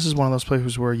was like, this is one of those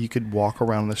places where you could walk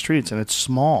around the streets, and it's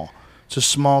small. It's a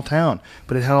small town,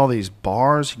 but it had all these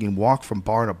bars. You can walk from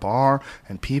bar to bar,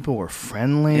 and people were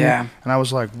friendly. Yeah. And I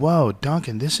was like, whoa,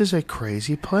 Duncan, this is a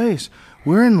crazy place.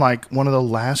 We're in, like, one of the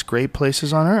last great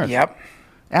places on earth. Yep.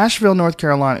 Asheville, North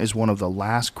Carolina is one of the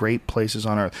last great places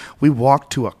on earth. We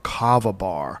walked to a kava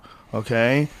bar,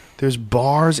 okay? There's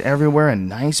bars everywhere and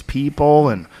nice people,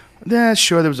 and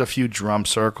sure, there was a few drum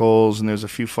circles, and there's a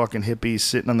few fucking hippies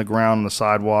sitting on the ground on the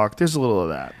sidewalk. There's a little of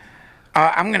that.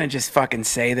 I'm going to just fucking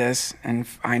say this, and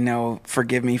I know,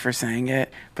 forgive me for saying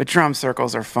it, but drum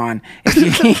circles are fun.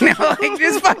 If you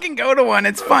just fucking go to one.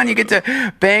 It's fun. You get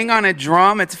to bang on a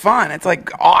drum. It's fun. It's, like,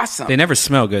 awesome. They never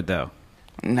smell good, though.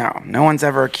 No one's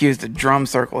ever accused a drum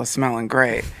circle of smelling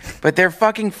great. But they're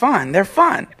fucking fun. They're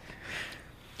fun.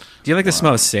 Do you like the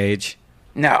smell of sage?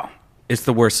 No. It's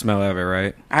the worst smell ever,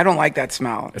 right? I don't like that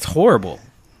smell. It's horrible.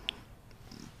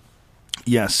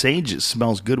 Yeah, sage, it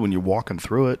smells good when you're walking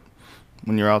through it,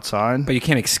 when you're outside. But you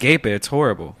can't escape it. It's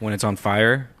horrible. When it's on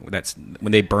fire, that's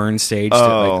when they burn sage to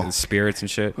like the spirits and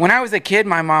shit. When I was a kid,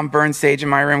 my mom burned sage in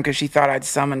my room because she thought I'd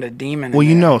summoned a demon. Well,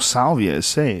 you know salvia is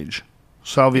sage.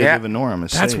 Salvia divinorum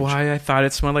is That's sage. why I thought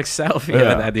it smelled like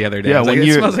salvia the other day. Yeah, I was when like, it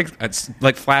you're- smells like it's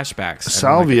like flashbacks.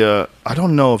 Salvia, I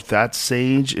don't know if that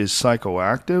sage is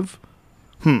psychoactive.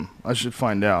 I should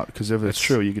find out, because if it's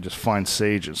true, you could just find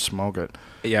sage and smoke it.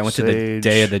 Yeah, I went to the Sage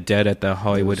Day of the Dead at the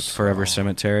Hollywood Forever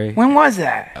Cemetery. When was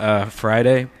that?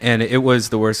 Friday, and it was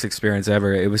the worst experience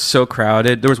ever. It was so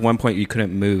crowded. There was one point you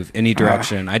couldn't move any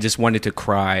direction. I just wanted to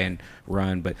cry and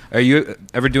run. But are you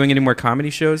ever doing any more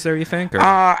comedy shows there, you think? Or?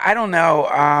 I don't know.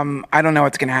 I don't know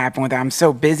what's going to happen with that. I'm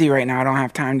so busy right now, I don't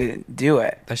have time to do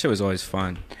it. That shit was always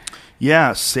fun.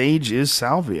 Yeah, sage is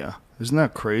salvia. Isn't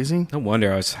that crazy? No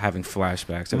wonder I was having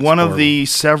flashbacks. One of the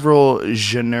several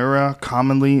genera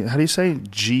commonly, how do you say?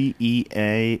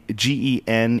 Genera?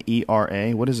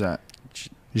 What is that?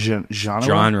 Genre?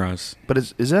 Genres. But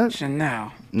is that?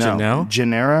 Chanel. No. Janelle?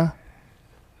 Genera?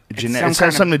 It's It some has kind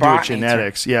of something to do with botany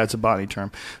genetics. Yeah, it's a botany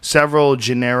term. Several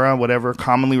genera, whatever,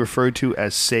 commonly referred to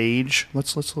as sage.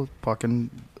 Let's fucking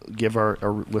give our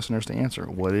listeners the answer.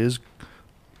 What is?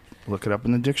 Look it up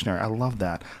in the dictionary. I love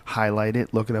that. Highlight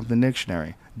it. Look it up in the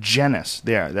dictionary. Genus.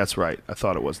 There, that's right. I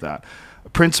thought it was that. A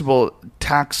principal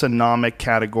taxonomic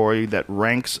category that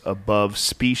ranks above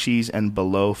species and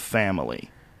below family.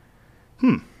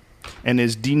 And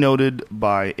is denoted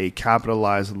by a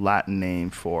capitalized Latin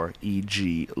name for,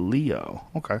 e.g., Leo.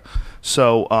 Okay.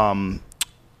 So,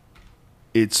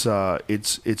 it's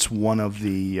one of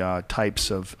the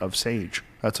types of sage.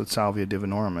 That's what Salvia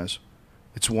divinorum is.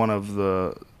 It's one of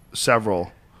the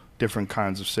several different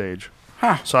kinds of sage.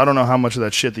 Huh. So I don't know how much of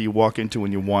that shit that you walk into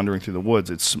when you're wandering through the woods,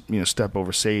 it's, step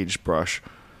over sagebrush.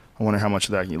 I wonder how much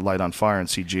of that you light on fire and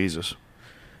see Jesus.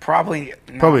 Probably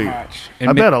not Probably much.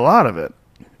 I bet a lot of it.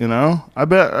 I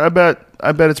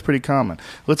bet it's pretty common.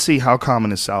 Let's see, how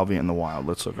common is salvia in the wild.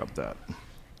 Let's look up that.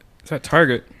 It's at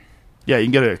Target. Yeah, you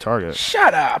can get it at Target.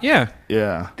 Shut up. Yeah.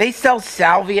 Yeah. They sell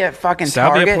salvia at fucking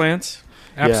Salvia Target. plants.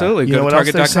 Absolutely. Yeah. Go to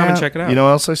Target.com and check it out. You know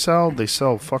what else they sell? They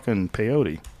sell fucking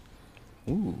peyote.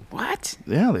 What?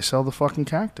 Yeah, they sell the fucking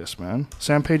cactus, man.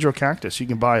 San Pedro cactus. You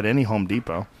can buy at any Home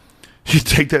Depot. You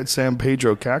take that San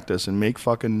Pedro cactus and make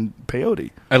fucking peyote.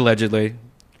 Allegedly.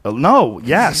 No,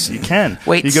 yes, you can.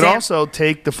 Wait, you could Sam- also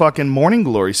take the fucking morning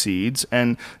glory seeds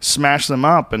and smash them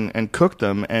up and cook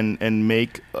them and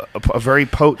make a very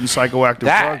potent psychoactive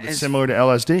That drug that's is similar to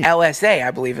LSD. LSA, I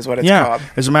believe, is what it's Yeah. called.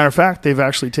 As a matter of fact, they've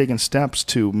actually taken steps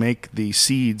to make the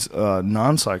seeds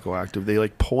non-psychoactive. They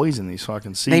like poison these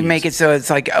fucking seeds. They make it so it's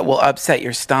like will upset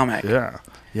your stomach. Yeah,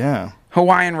 yeah.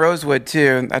 Hawaiian rosewood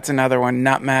too. That's another one.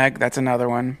 Nutmeg. That's another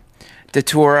one.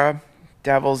 Datura,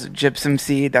 devil's gypsum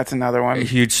seed. That's another A one.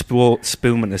 huge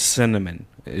spoon of cinnamon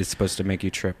is supposed to make you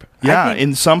trip. Yeah, think-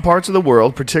 in some parts of the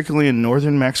world, particularly in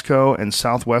northern Mexico and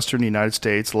southwestern United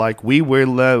States, like we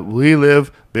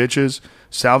live, bitches,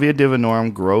 Salvia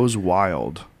divinorum grows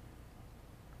wild.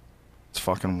 It's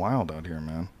fucking wild out here,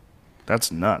 man. That's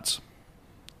nuts.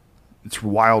 It's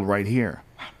wild right here.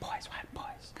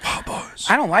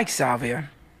 I don't like salvia.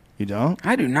 You don't?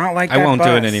 I do not like I that won't do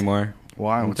it buzz. anymore.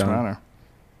 Why? I'm What's the done. matter?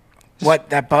 What,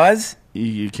 that buzz?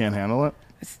 You can't handle it?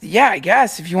 Yeah, I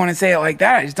guess if you want to say it like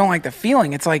that. I just don't like the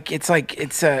feeling. It's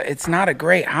not a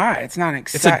great high. It's not an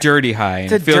It's a dirty high.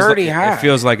 And It's a it feels dirty like, high. It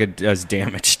feels like it does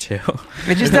damage too.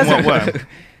 It just In doesn't. what way?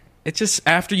 It's just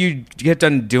after you get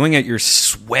done doing it, you're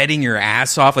sweating your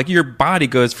ass off. Like your body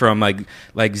goes from like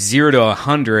 0 to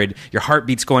 100. Your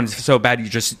heartbeat's going so bad you're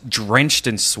just drenched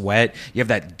in sweat. You have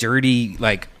that dirty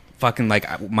fucking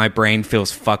my brain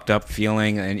feels fucked up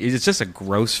feeling, and it's just a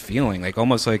gross feeling, like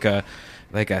almost like a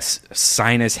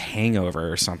sinus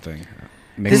hangover or something.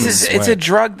 It's a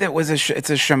drug that was it's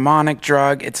a shamanic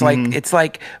drug. It's like it's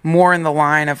like more in the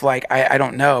line of I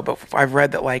don't know, but I've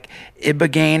read that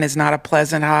ibogaine is not a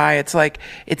pleasant high. It's like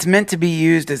it's meant to be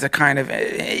used as a kind of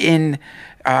in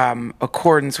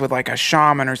accordance with a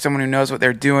shaman or someone who knows what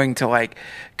they're doing to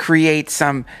create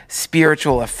some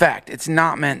spiritual effect. It's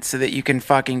not meant so that you can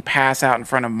fucking pass out in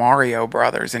front of Mario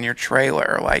Brothers in your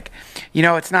trailer.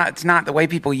 It's not the way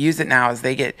people use it now is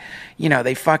they get,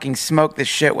 they fucking smoke this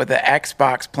shit with the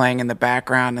Xbox playing in the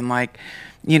background and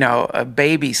a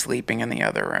baby sleeping in the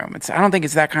other room. I don't think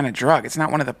it's that kind of drug. It's not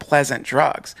one of the pleasant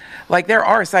drugs. There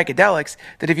are psychedelics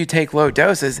that if you take low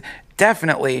doses,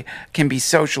 definitely can be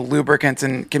social lubricants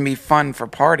and can be fun for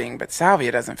partying, but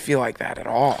salvia doesn't feel like that at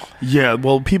all. Yeah,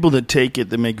 well, people that take it,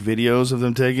 that make videos of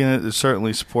them taking it, they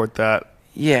certainly support that.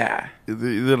 Yeah.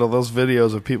 Those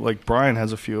videos of people, like Brian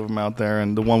has a few of them out there,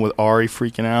 and the one with Ari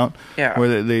freaking out, Yeah.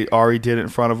 where Ari did it in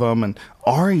front of him, and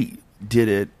Ari did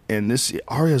it, and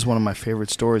Ari is one of my favorite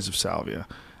stories of salvia.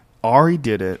 Ari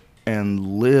did it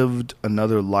and lived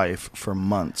another life for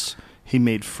months. He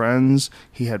made friends,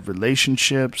 he had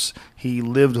relationships, he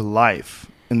lived a life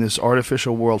in this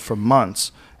artificial world for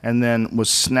months, and then was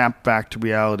snapped back to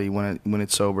reality when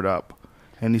it sobered up.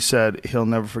 And he said he'll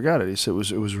never forget it. He said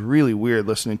it was really weird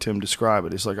listening to him describe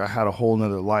it. He's like, I had a whole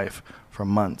nother life for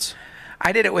months.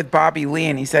 I did it with Bobby Lee,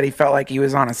 and he said he felt like he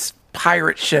was on a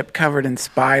pirate ship covered in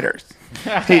spiders.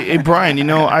 Hey, Brian,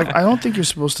 I don't think you're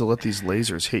supposed to let these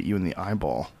lasers hit you in the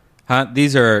eyeball. Huh?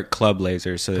 These are club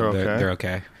lasers, so They're they're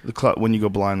okay? okay. The club, when you go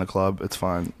blind in the club, it's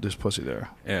fine. There's pussy there.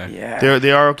 Yeah. Yeah.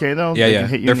 They are okay though. Yeah, They yeah. can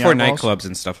hit you They're in the for eyeballs? nightclubs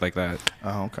and stuff like that.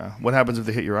 Oh, okay. What happens if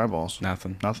they hit your eyeballs?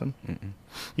 Nothing. Nothing.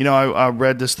 I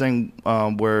read this thing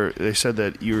where they said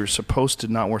that you're supposed to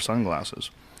not wear sunglasses,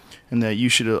 and that you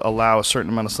should allow a certain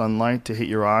amount of sunlight to hit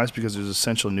your eyes because there's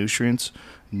essential nutrients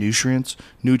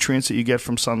that you get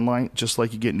from sunlight, just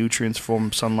like you get nutrients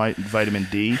from sunlight and vitamin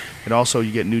D. And also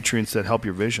you get nutrients that help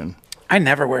your vision. I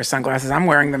never wear sunglasses. I'm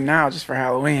wearing them now just for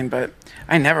Halloween, but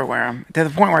I never wear them. To the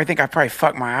point where I think I probably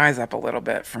fucked my eyes up a little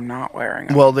bit from not wearing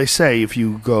them. Well, they say if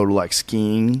you go to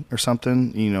skiing or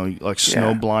something, like snow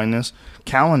Yeah. blindness.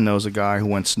 Callan knows a guy who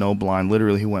went snow blind.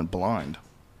 Literally, he went blind.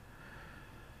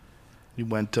 He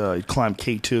climbed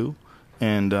K2,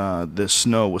 and the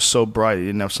snow was so bright he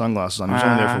didn't have sunglasses on. He was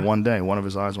only there for one day. One of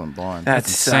his eyes went blind. that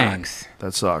insane. sucks.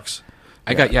 That sucks.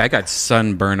 I got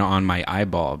sunburn on my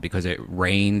eyeball because it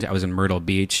rained. I was in Myrtle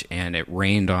Beach, and it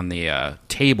rained on the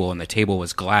table, and the table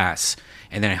was glass.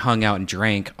 And then I hung out and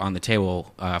drank on the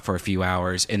table for a few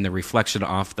hours, and the reflection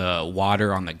off the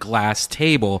water on the glass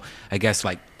table, I guess,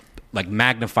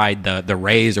 magnified the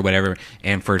rays or whatever.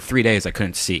 And for 3 days, I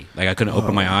couldn't see. I couldn't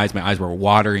open my eyes. My eyes were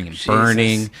watering and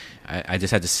burning. I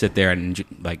just had to sit there and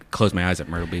close my eyes at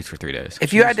Myrtle Beach for 3 days.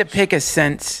 If you had to pick a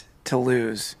sense to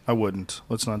lose, I wouldn't.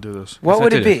 Let's not do this. what not would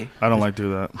do it this. be? I don't like to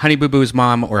do that. Honey Boo Boo's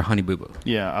mom or Honey Boo Boo?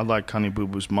 Yeah, I like Honey Boo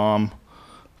Boo's mom.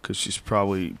 because she's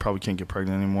probably can't get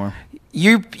pregnant anymore.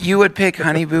 You would pick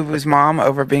Honey Boo Boo's mom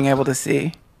over being able to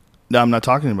see? No, I'm not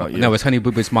talking about you. No, it's Honey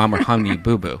Boo Boo's mom or Honey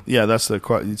Boo Boo. Yeah, that's the.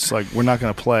 It's like we're not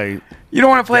going to play. You don't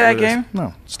want to play that game?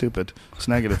 No, stupid. It's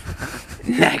negative.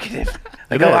 Negative.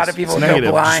 Like It a is. lot of people It's go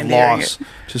negative. blind Just hearing loss. it.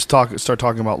 Just start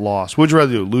talking about loss. What'd you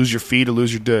rather do? Lose your feet or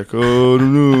lose your dick? Oh, I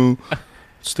don't know.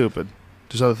 Stupid.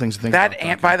 There's other things to think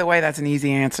about. By the way, that's an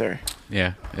easy answer.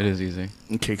 Yeah, it is easy.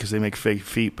 Okay, because they make fake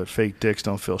feet, but fake dicks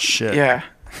don't feel shit. Yeah.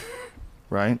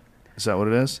 Right? Is that what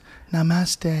it is?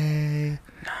 Namaste.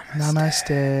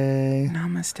 Namaste.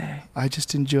 Namaste. I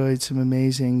just enjoyed some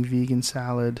amazing vegan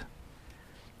salad.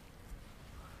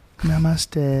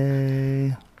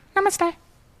 Namaste. Namaste.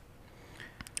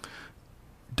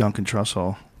 Duncan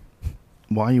Trussell,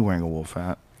 why are you wearing a wolf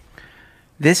hat?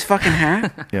 This fucking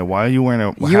hat? Yeah, why are you wearing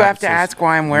a You hat have to that says ask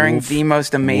why I'm wearing wolf- the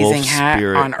most amazing wolf hat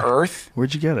spirit? on earth.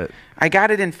 Where'd you get it? I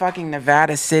got it in fucking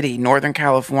Nevada City, Northern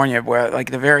California, where like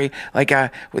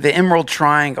with the Emerald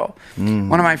Triangle.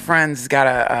 One of my friends got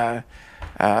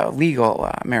a legal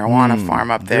marijuana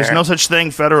farm up there. There's no such thing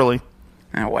federally.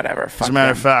 Whatever. As a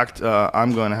matter of fact,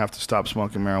 I'm going to have to stop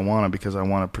smoking marijuana because I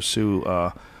want to pursue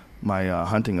my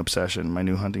hunting obsession, my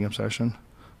new hunting obsession.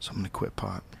 So I'm going to quit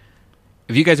pot.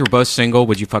 If you guys were both single,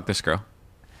 would you fuck this girl?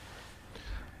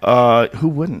 Who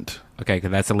wouldn't? Okay, because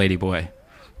that's a lady boy.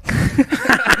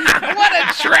 What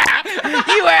a trap!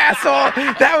 You asshole!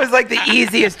 That was like the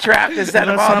easiest trap to set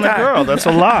of That's all not time. a girl. That's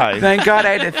a lie. Thank God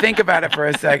I had to think about it for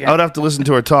a second. I would have to listen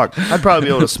to her talk. I'd probably be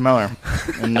able to smell her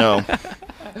and know.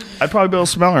 I'd probably be able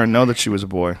to smell her and know that she was a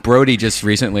boy. Brody just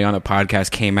recently on a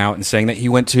podcast came out and saying that he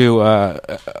went to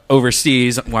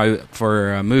overseas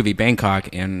for a movie, Bangkok,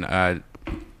 and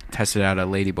tested out a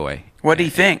ladyboy. What do you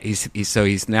think?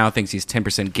 He's now thinks he's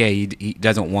 10% gay. He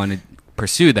doesn't want to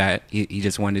pursue that. He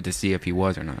just wanted to see if he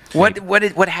was or not.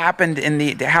 What happened in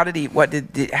the? How did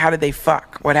they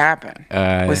fuck? What happened?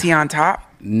 Was he on top?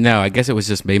 No, I guess it was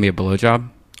just maybe a blowjob.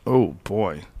 Oh,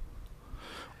 boy.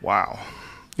 Wow.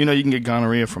 You know, you can get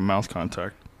gonorrhea from mouth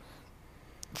contact.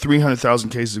 300,000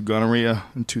 cases of gonorrhea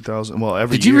in 2000. Well,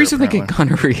 every Did you year, recently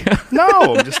apparently. get gonorrhea?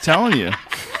 No, I'm just telling you.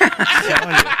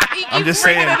 I'm just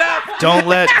saying, don't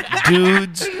let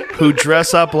dudes who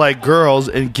dress up like girls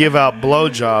and give out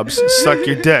blowjobs suck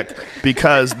your dick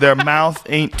because their mouth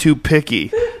ain't too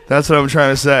picky. That's what I'm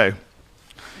trying to say.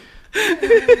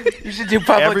 You should do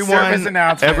public service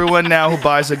announcements. Everyone now who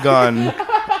buys a gun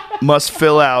must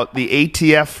fill out the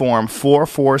ATF form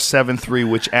 4473,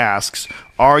 which asks,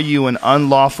 are you an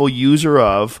unlawful user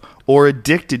of or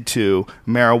addicted to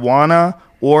marijuana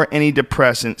or any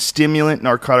depressant, stimulant,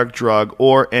 narcotic drug,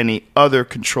 or any other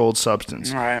controlled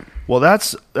substance? All right. Well,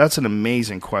 that's an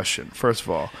amazing question, first of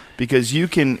all, because you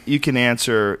can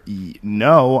answer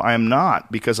no, I am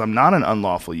not, because I'm not an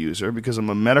unlawful user, because I'm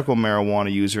a medical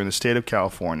marijuana user in the state of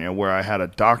California where I had a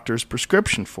doctor's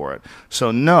prescription for it.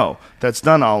 So no, that's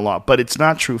not unlawful, but it's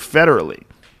not true federally.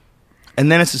 And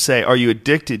then it's to say, are you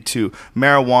addicted to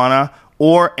marijuana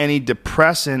or any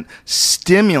depressant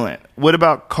stimulant? What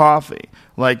about coffee?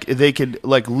 Like they could,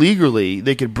 legally,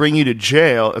 they could bring you to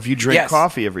jail if you drink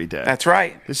coffee every day. That's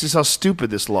right. This is how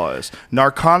stupid this law is.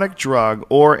 Narcotic drug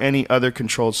or any other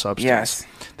controlled substance. Yes.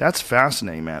 That's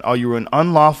fascinating, man. Are you an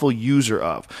unlawful user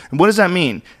of? And what does that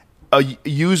mean? A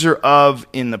user of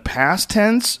in the past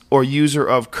tense or user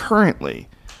of currently?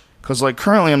 Because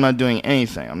currently I'm not doing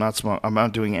anything. I'm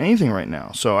not doing anything right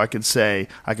now. So I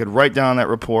could write down that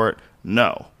report,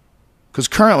 no. Because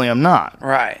currently I'm not.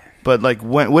 Right. But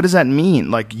what does that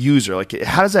mean? User,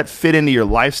 how does that fit into your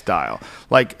lifestyle?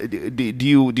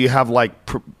 Do you have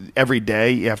every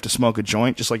day you have to smoke a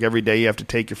joint, just like every day you have to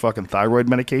take your fucking thyroid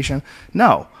medication?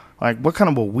 No. What kind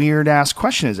of a weird ass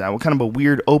question is that? What kind of a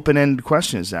weird open ended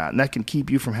question is that? And that can keep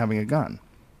you from having a gun.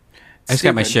 I just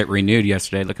got my shit renewed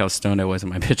yesterday. Look how stoned I was in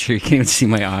my picture. You can't even see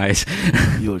my eyes.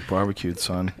 You look barbecued,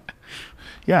 son.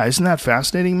 Yeah, isn't that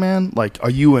fascinating, man? Are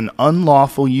you an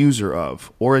unlawful user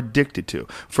of or addicted to?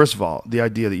 First of all, the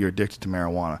idea that you're addicted to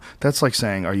marijuana, that's like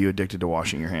saying, are you addicted to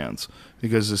washing your hands?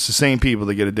 Because it's the same people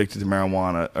that get addicted to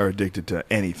marijuana are addicted to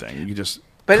anything. You just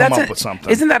come up with something.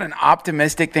 Isn't that an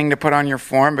optimistic thing to put on your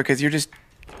form? Because you're just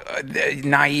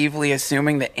naively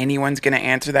assuming that anyone's going to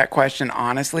answer that question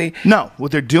honestly? No,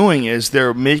 what they're doing is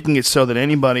they're making it so that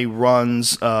anybody who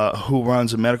runs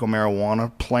a medical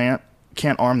marijuana plant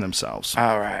can't arm themselves.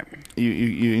 All right.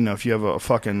 You know, if you have a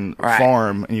fucking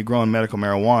farm and you're growing medical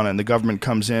marijuana and the government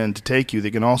comes in to take you,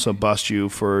 they can also bust you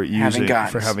for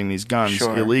having these guns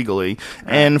illegally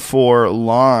and for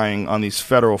lying on these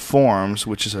federal forms,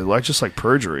 which is just like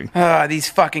perjury. These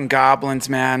fucking goblins,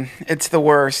 man. It's the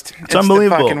worst. It's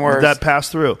unbelievable the fucking worst. that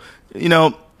passed through. You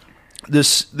know,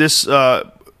 this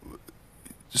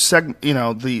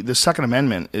the Second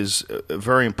Amendment is a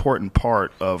very important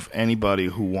part of anybody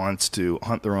who wants to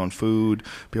hunt their own food,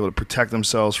 be able to protect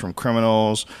themselves from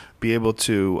criminals, be able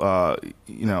to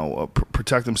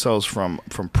protect themselves from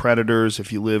predators.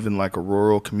 If you live in like a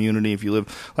rural community, if you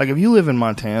live in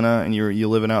Montana and you're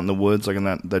living out in the woods, like in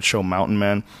that show Mountain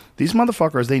Men, these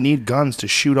motherfuckers, they need guns to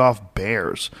shoot off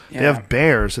bears. Yeah. They have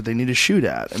bears that they need to shoot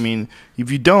at. I mean,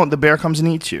 if you don't, the bear comes and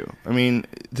eats you. I mean,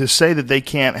 to say that they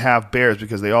can't have bears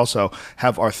because they also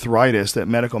have arthritis that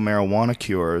medical marijuana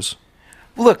cures.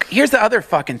 Look, here's the other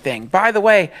fucking thing. By the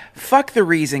way, fuck the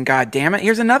reason, goddammit.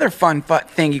 Here's another fun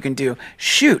thing you can do.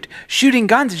 Shoot. Shooting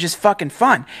guns is just fucking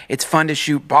fun. It's fun to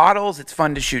shoot bottles. It's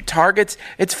fun to shoot targets.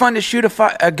 It's fun to shoot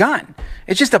a gun.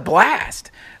 It's just a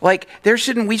blast. Like,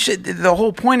 the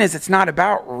whole point is it's not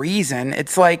about reason.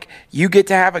 It's like, you get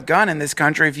to have a gun in this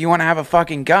country if you want to have a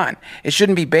fucking gun. It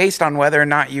shouldn't be based on whether or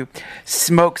not you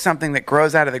smoke something that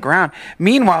grows out of the ground.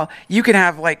 Meanwhile, you could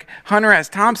have, like, Hunter S.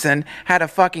 Thompson had a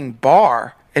fucking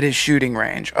bar at his shooting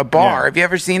range. A bar. Yeah. Have you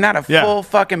ever seen that? Full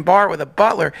fucking bar with a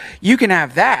butler. You can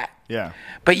have that. Yeah.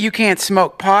 But you can't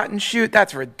smoke pot and shoot?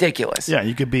 That's ridiculous. Yeah,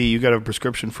 you got a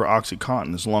prescription for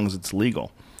OxyContin as long as it's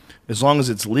legal. As long as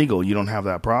it's legal, you don't have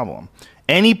that problem.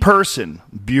 Any person,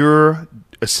 Bureau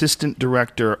Assistant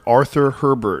Director Arthur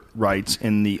Herbert writes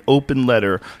in the open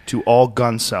letter to all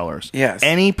gun sellers, yes,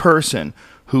 any person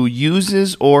who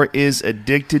uses or is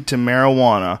addicted to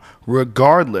marijuana,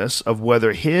 regardless of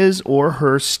whether his or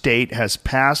her state has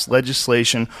passed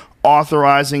legislation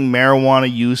authorizing marijuana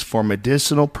use for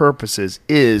medicinal purposes,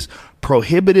 is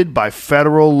prohibited by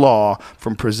federal law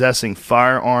from possessing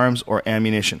firearms or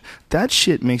ammunition. That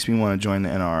shit makes me want to join the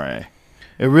NRA.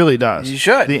 It really does. You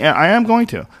should. I am going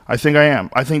to. I think I am.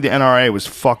 I think the NRA was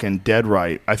fucking dead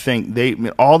right. I think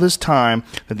all this time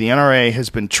that the NRA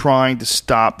has been trying to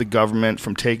stop the government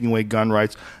from taking away gun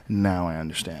rights, now I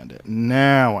understand it.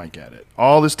 Now I get it.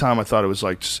 All this time I thought it was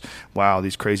like, wow,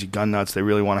 these crazy gun nuts, they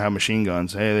really want to have machine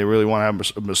guns. Hey, they really want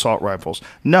to have assault rifles.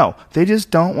 No, they just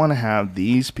don't want to have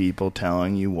these people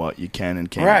telling you what you can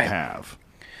and can't have.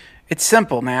 It's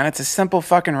simple, man. It's a simple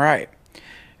fucking right.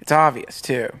 It's obvious,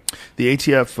 too. The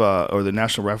ATF, or the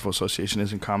National Rifle Association,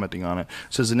 isn't commenting on it.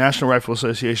 It says the National Rifle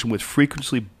Association, which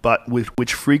frequently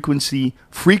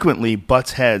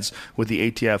butts heads with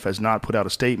the ATF, has not put out a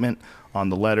statement on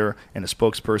the letter, and a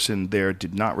spokesperson there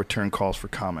did not return calls for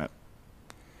comment.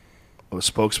 A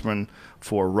spokesman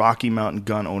for Rocky Mountain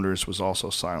gun owners was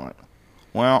also silent.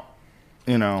 Well,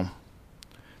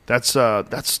 that's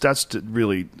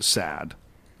really sad.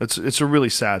 It's a really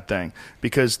sad thing,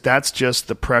 because that's just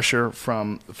the pressure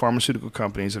from the pharmaceutical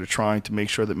companies that are trying to make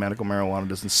sure that medical marijuana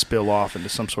doesn't spill off into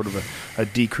some sort of a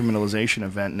decriminalization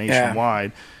event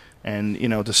nationwide. Yeah. And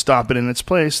to stop it in its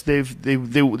place,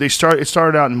 it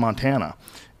started out in Montana.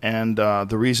 And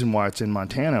the reason why it's in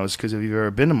Montana is because if you've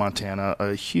ever been to Montana,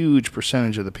 a huge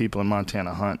percentage of the people in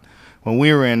Montana hunt. When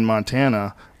we were in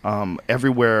Montana,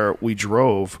 everywhere we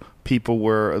drove,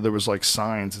 there was like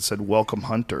signs that said "Welcome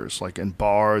Hunters," like in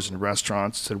bars and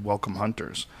restaurants, it said "Welcome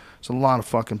Hunters." There's a lot of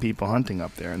fucking people hunting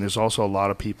up there, and there's also a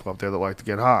lot of people up there that like to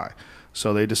get high.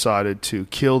 So they decided to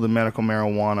kill the medical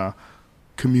marijuana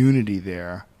community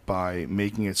there by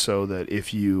making it so that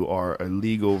if you are a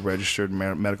legal registered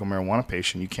medical marijuana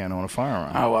patient, you can't own a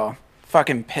firearm. Oh well,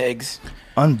 fucking pigs.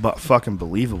 Fucking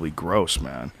believably gross,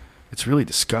 man. It's really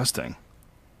disgusting.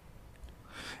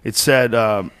 It said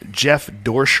Jeff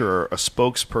Dorsher, a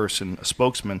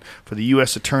spokesman for the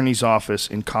U.S. Attorney's Office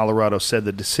in Colorado, said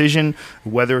the decision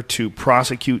whether to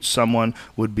prosecute someone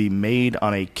would be made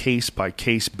on a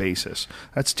case-by-case basis.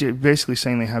 That's basically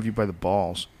saying they have you by the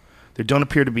balls. There don't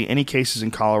appear to be any cases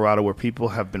in Colorado where people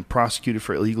have been prosecuted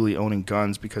for illegally owning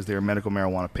guns because they are medical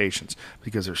marijuana patients,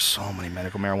 because there's so many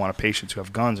medical marijuana patients who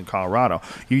have guns in Colorado.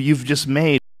 You've just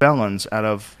made felons out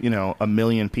of, 1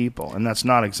 million people, and that's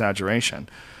not exaggeration.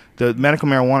 The medical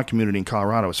marijuana community in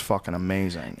Colorado is fucking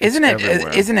amazing. Isn't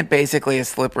it basically a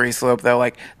slippery slope, though?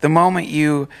 Like, the moment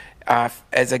you,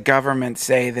 as a government,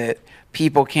 say that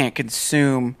people can't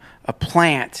consume a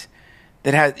plant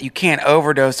that you can't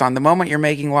overdose on, the moment you're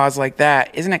making laws like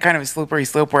that, isn't it kind of a slippery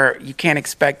slope where you can't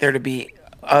expect there to be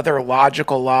other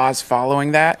logical laws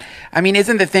following that? I mean,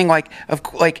 isn't the thing like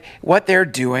what they're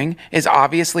doing is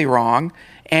obviously wrong,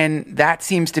 and that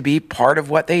seems to be part of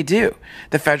what they do.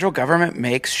 The federal government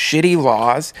makes shitty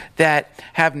laws that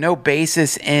have no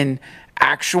basis in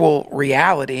actual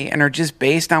reality and are just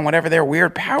based on whatever their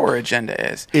weird power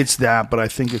agenda is. It's that, but I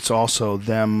think it's also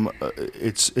them.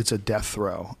 It's a death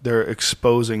throw. They're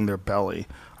exposing their belly.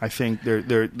 I think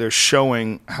they're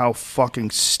showing how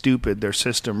fucking stupid their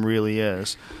system really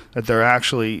is. That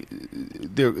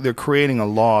they're creating a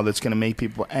law that's going to make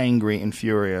people angry and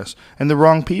furious, and the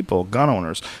wrong people, gun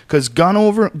owners, because gun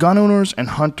owners and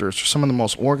hunters are some of the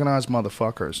most organized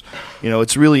motherfuckers. You know,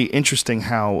 it's really interesting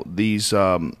how these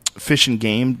fish and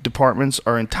game departments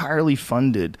are entirely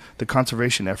funded. The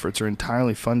conservation efforts are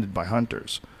entirely funded by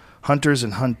hunters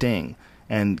and hunting,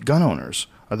 and gun owners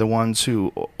are the ones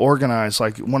who organize,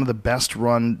 like, one of the best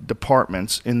run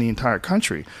departments in the entire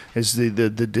country is the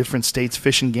different states'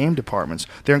 fish and game departments.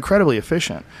 They're incredibly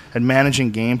efficient at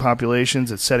managing game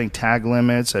populations, at setting tag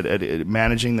limits, at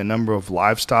managing the number of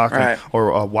livestock, right.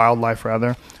 or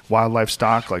wildlife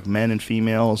stock, like men and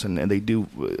females, and they do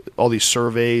all these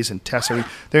surveys and tests.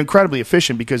 They're incredibly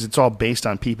efficient because it's all based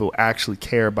on people who actually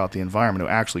care about the environment,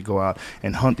 who actually go out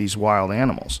and hunt these wild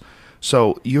animals.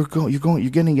 So you're going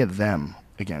to get them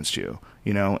against you,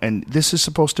 you know, and this is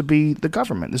supposed to be the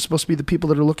government. This is supposed to be the people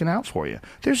that are looking out for you.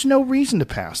 There's no reason to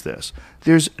pass this.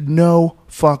 There's no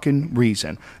fucking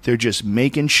reason. They're just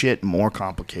making shit more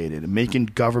complicated, making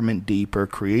government deeper,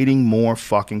 creating more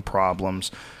fucking problems,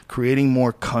 creating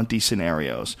more cunty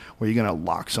scenarios where you're going to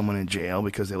lock someone in jail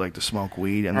because they like to smoke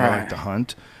weed and they like to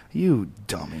hunt. You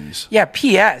dummies. Yeah,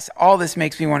 P.S. All this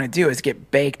makes me want to do is get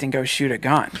baked and go shoot a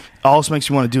gun. All this makes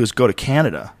me want to do is go to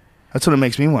Canada. That's what it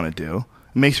makes me want to do.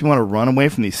 It makes me want to run away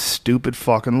from these stupid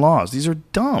fucking laws. These are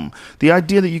dumb. The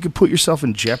idea that you could put yourself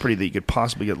in jeopardy, that you could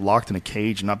possibly get locked in a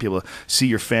cage and not be able to see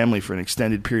your family for an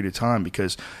extended period of time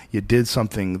because you did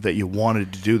something that you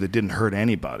wanted to do that didn't hurt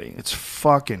anybody. It's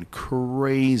fucking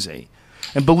crazy.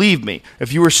 And believe me,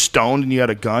 if you were stoned and you had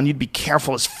a gun, you'd be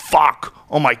careful as fuck.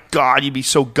 Oh my God, you'd be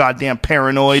so goddamn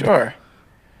paranoid. Sure.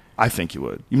 I think you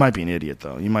would. You might be an idiot,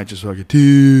 though. You might just like,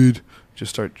 dude,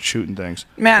 just start shooting things.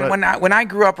 Man, when I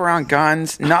grew up around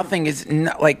guns, nothing is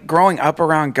like growing up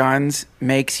around guns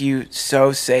makes you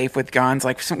so safe with guns.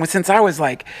 Like since I was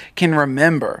like can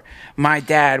remember, my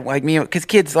dad, like me, because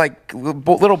kids, like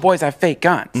little boys have fake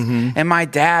guns, and my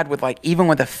dad would, like, even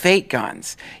with the fake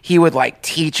guns, he would like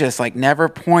teach us, like, never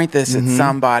point this at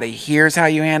somebody. Here's how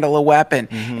you handle a weapon.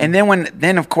 And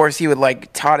then of course he would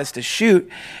like taught us to shoot,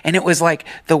 and it was like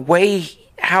the way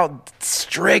how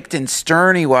strict and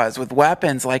stern he was with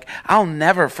weapons. Like, I'll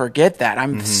never forget that.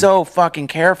 I'm so fucking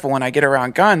careful when I get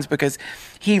around guns because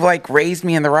he like raised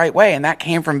me in the right way, and that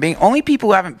came from being only people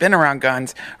who haven't been around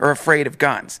guns are afraid of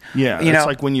guns. Yeah, it's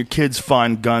like when your kids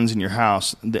find guns in your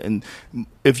house, and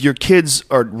if your kids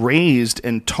are raised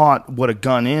and taught what a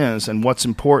gun is and what's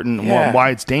important and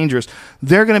why it's dangerous,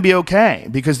 they're going to be okay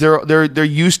because they're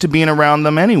used to being around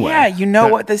them anyway. Yeah, you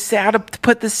know how to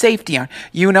put the safety on.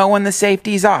 You know when the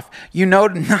safety's off. You know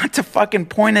not to fucking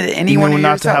point it at anyone. You know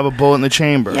not to have a bullet in the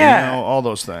chamber. Yeah, you know, all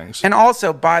those things. And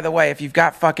also, by the way, if you've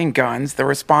got fucking guns, the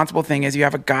responsible thing is you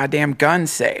have a goddamn gun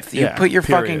safe. You put your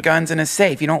fucking guns in a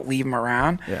safe. You don't leave them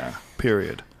around. Yeah.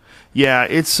 Period. Yeah,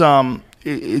 it's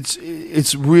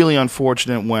really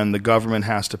unfortunate when the government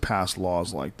has to pass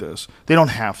laws like this. They don't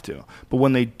have to, but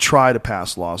when they try to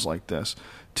pass laws like this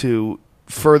to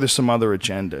further some other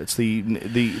agenda, it's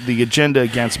the agenda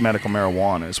against medical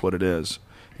marijuana is what it is.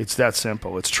 It's that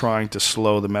simple. It's trying to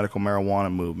slow the medical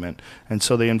marijuana movement, and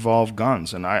so they involve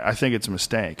guns, and I think it's a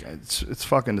mistake. It's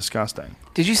fucking disgusting.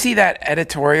 Did you see that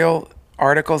editorial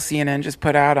article CNN just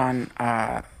put out on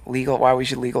why we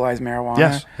should legalize marijuana?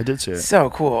 Yes, I did see it.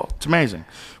 So cool. It's amazing.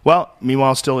 Well,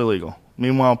 meanwhile, it's still illegal.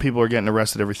 Meanwhile, people are getting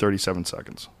arrested every 37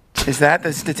 seconds. Is that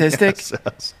the statistic?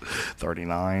 Yes.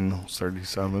 39,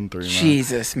 37, 39.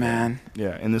 Jesus, man.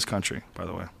 Yeah, in this country, by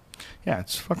the way. Yeah,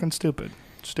 it's fucking stupid.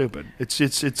 Stupid.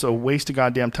 It's a waste of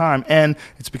goddamn time, and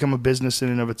it's become a business in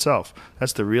and of itself.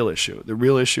 That's the real issue. The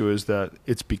real issue is that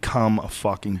it's become a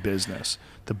fucking business.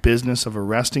 The business of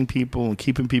arresting people and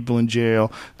keeping people in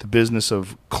jail, the business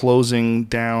of closing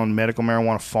down medical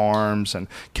marijuana farms and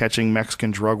catching Mexican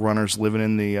drug runners living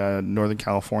in the Northern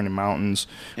California mountains.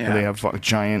 Yeah. Where they have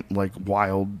giant, like,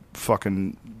 wild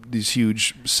fucking these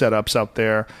huge setups out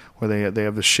there where they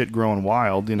have the shit growing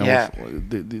wild, you know.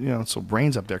 Yeah. So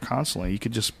rains up there constantly. You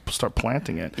could just start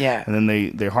planting it, yeah, and then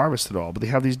they harvest it all. But they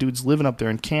have these dudes living up there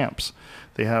in camps.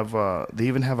 They have they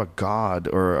even have a god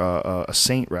or a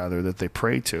saint rather that they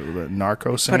pray to, the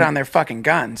narco saint. Put on their fucking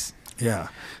guns. Yeah,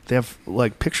 they have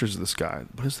like pictures of this guy.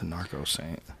 What is the narco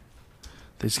saint?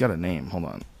 He's got a name. Hold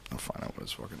on, I'll find out what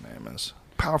his fucking name is.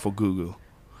 Powerful Goo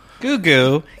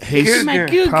Goo. Here's my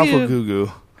Goo. Powerful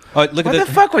Goo. Oh, look What at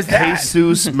the fuck was that?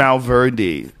 Jesus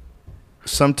Malverde,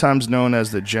 sometimes known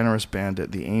as the generous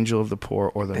bandit, the angel of the poor,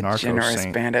 or the narco generous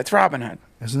saint. bandit. It's Robin Hood.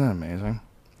 Isn't that amazing?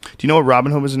 Do you know what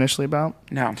Robin Hood was initially about?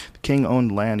 No. The king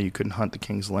owned land, and you couldn't hunt the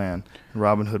king's land. And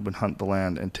Robin Hood would hunt the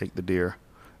land and take the deer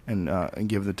and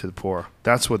give it to the poor.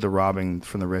 That's what the robbing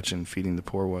from the rich and feeding the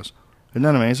poor was. Isn't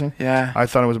that amazing? Yeah. I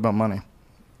thought it was about money.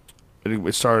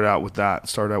 It started out with that. It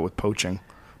started out with poaching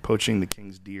the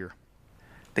king's deer.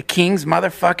 The king's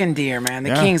motherfucking deer, man.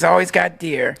 The king's always got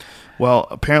deer. Well,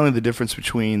 apparently the difference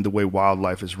between the way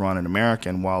wildlife is run in America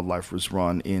and wildlife was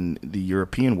run in the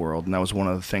European world, and that was one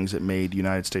of the things that made the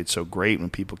United States so great when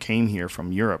people came here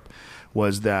from Europe,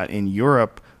 was that in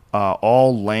Europe,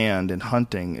 all land and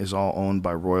hunting is all owned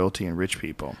by royalty and rich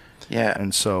people. Yeah.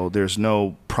 And so there's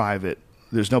no public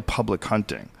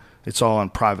hunting. It's all on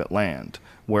private land.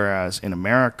 Whereas in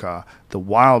America, the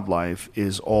wildlife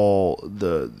is all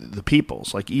the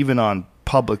people's. Like even on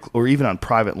public or even on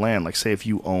private land, like say if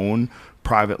you own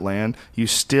private land, you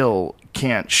still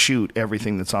can't shoot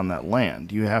everything that's on that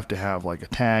land. You have to have like a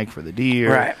tag for the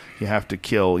deer. Right. You have to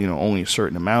kill, only a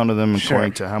certain amount of them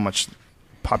according to how much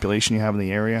population you have in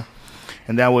the area.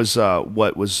 And that was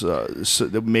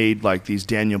that made like these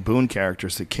Daniel Boone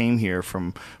characters that came here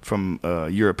from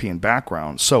European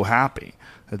background so happy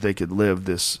that they could live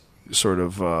this sort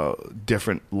of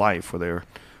different life where they're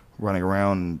running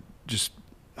around and just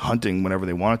hunting whenever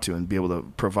they wanted to and be able to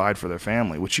provide for their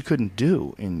family, which you couldn't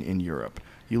do in Europe.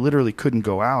 You literally couldn't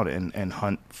go out and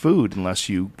hunt food unless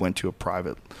you went to a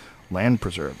private land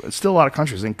preserve. It's still a lot of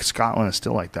countries. I think Scotland is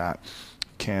still like that.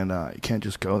 You can't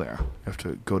just go there. You have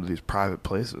to go to these private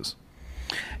places.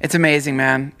 It's amazing,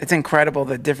 man. It's incredible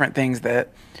the different things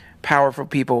that powerful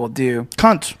people will do.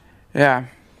 Cunt. Yeah.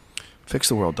 Fix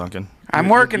the world, Duncan. I'm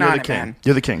working on the it, king. man.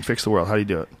 You're the king. Fix the world. How do you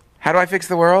do it? How do I fix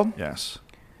the world? Yes.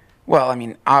 Well, I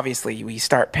mean, obviously, we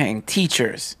start paying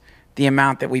teachers the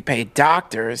amount that we pay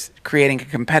doctors, creating a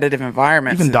competitive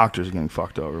environment. Even doctors are getting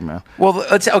fucked over, man. Well,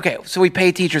 okay, so we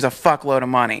pay teachers a fuckload of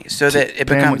money so that it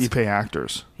becomes what you pay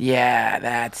actors. Yeah,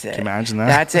 that's it. Can you imagine that?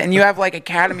 That's it. And you have like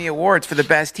Academy Awards for the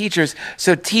best teachers.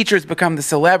 So teachers become the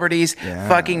celebrities,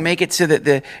 fucking make it so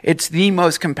that it's the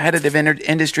most competitive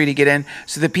industry to get in.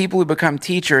 So the people who become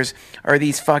teachers are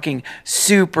these fucking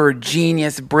super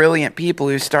genius, brilliant people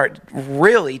who start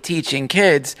really teaching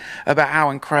kids about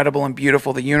how incredible and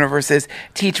beautiful the universe is.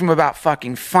 Teach them about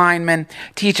fucking Feynman.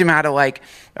 Teach them how to like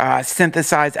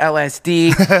synthesize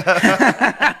LSD.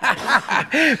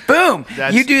 Boom.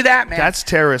 You do that, man. That's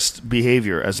terrorist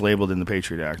behavior as labeled in the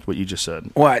Patriot Act, what you just said.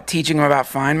 What, teaching them about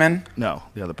Feynman? No,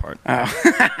 the other part.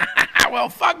 Well,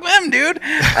 fuck them, dude.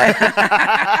 Hey,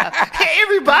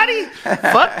 everybody.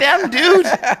 Fuck them, dude.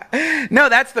 No,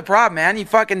 that's the problem, man. You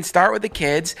fucking start with the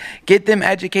kids, get them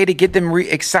educated, get them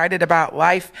excited about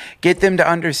life, get them to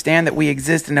understand that we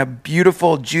exist in a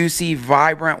beautiful, juicy,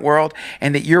 vibrant world,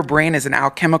 and that your brain is an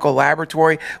alchemical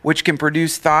laboratory which can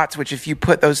produce thoughts, which if you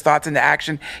put those thoughts into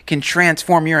action, can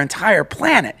transform your entire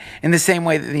planet in the same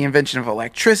way that the invention of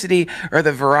electricity or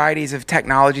the varieties of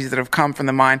technologies that have come from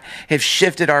the mind have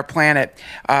shifted our planet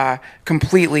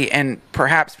completely and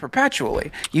perhaps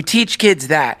perpetually. You teach kids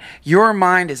that your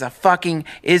mind is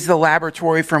the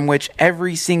laboratory from which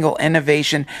every single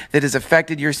innovation that has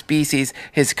affected your species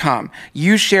has come.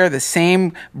 You share the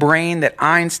same brain that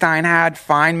Einstein had,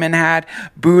 Feynman had,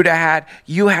 Buddha had.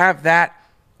 You have that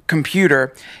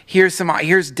computer. Here's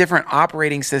different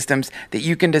operating systems that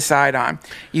you can decide on.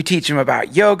 You teach them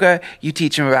about yoga, you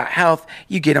teach them about health,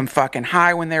 you get them fucking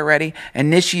high when they're ready,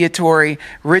 initiatory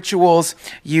rituals,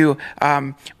 you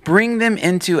bring them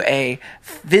into a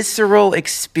visceral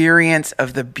experience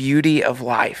of the beauty of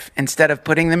life instead of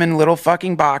putting them in little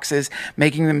fucking boxes,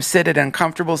 making them sit at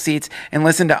uncomfortable seats and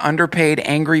listen to underpaid,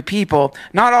 angry people.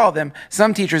 Not all of them.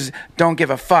 Some teachers don't give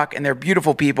a fuck and they're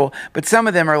beautiful people, but some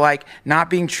of them are like not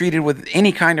being treated with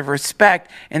any kind of respect,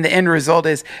 and the end result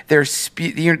is they're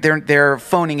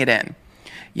phoning it in.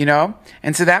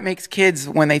 And so that makes kids,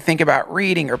 when they think about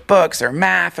reading or books or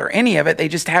math or any of it, they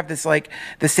just have this like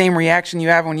the same reaction you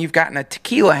have when you've gotten a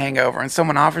tequila hangover and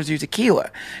someone offers you tequila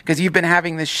because you've been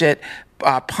having this shit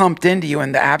pumped into you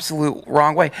in the absolute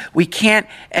wrong way. We can't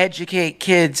educate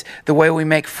kids the way we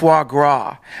make foie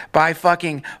gras, by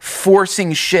fucking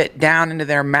forcing shit down into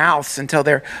their mouths until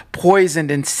they're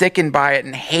poisoned and sickened by it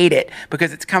and hate it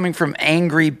because it's coming from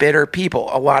angry, bitter people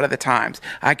a lot of the times.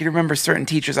 I can remember certain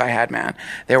teachers I had, man.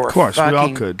 They were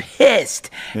fucking pissed,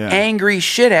 angry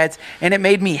shitheads, and it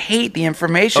made me hate the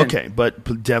information. Okay,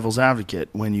 but devil's advocate,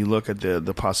 when you look at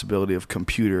the possibility of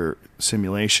computer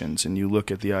simulations and you look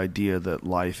at the idea that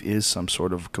life is some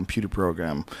sort of computer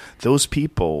program, those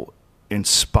people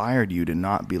inspired you to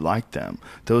not be like them.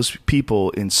 Those people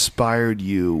inspired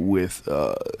you with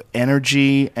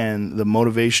energy and the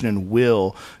motivation and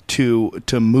will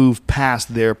to move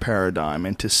past their paradigm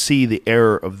and to see the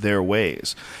error of their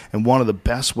ways. And one of the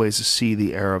best ways to see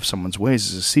the error of someone's ways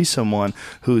is to see someone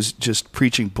who's just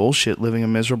preaching bullshit, living a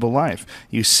miserable life.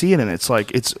 You see it, and it's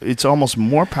like it's almost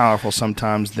more powerful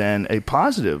sometimes than a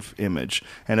positive image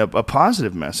and a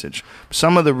positive message.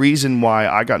 Some of the reason why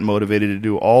I got motivated to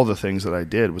do all the things that I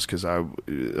did was because I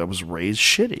was raised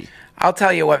shitty. I'll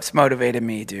tell you what's motivated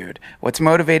me, dude. What's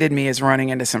motivated me is running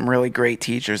into some really great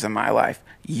teachers in my life.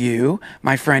 You,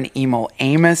 my friend Emil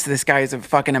Amos. This guy is a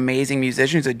fucking amazing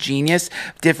musician. He's a genius.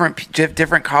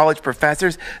 Different college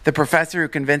professors. The professor who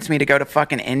convinced me to go to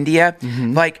fucking India.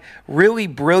 Like, really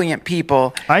brilliant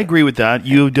people. I agree with that.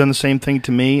 You've done the same thing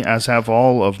to me, as have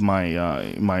all of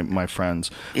my my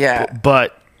friends. Yeah.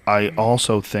 But I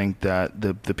also think that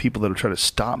the people that have tried to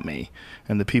stop me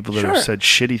and the people that have said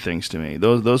shitty things to me,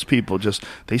 those people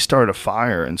they started a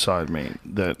fire inside me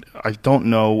that I don't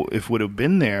know if would have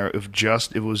been there if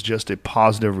it was just a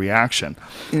positive reaction.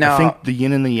 No. I think the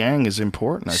yin and the yang is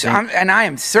important. I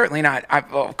am certainly not.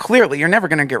 Clearly, you're never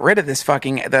going to get rid of this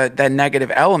fucking the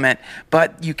negative element,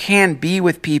 but you can be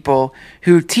with people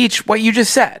who teach what you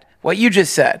just said.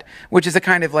 Which is a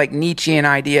kind of like Nietzschean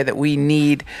idea that we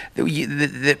need,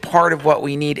 that part of what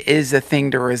we need is a thing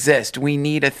to resist. We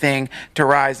need a thing to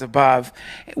rise above.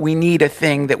 We need a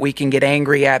thing that we can get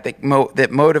angry at that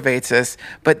motivates us.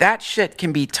 But that shit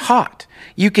can be taught.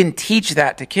 You can teach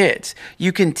that to kids.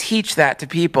 You can teach that to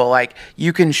people. Like,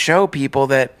 you can show people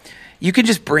that. You can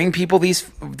just bring people these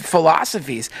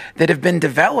philosophies that have been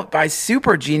developed by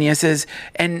super geniuses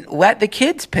and let the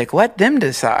kids pick, let them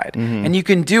decide. And you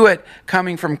can do it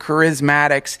coming from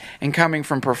charismatics and coming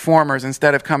from performers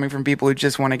instead of coming from people who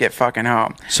just want to get fucking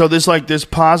home. So there's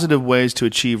positive ways to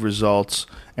achieve results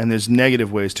and there's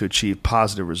negative ways to achieve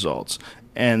positive results.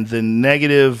 And the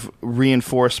negative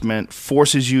reinforcement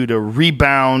forces you to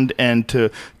rebound and to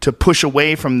push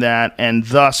away from that and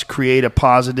thus create a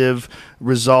positive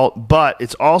result. But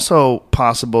it's also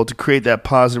possible to create that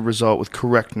positive result with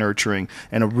correct nurturing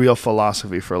and a real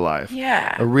philosophy for life.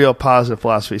 Yeah. A real positive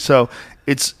philosophy. So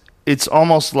it's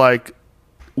almost like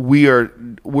we're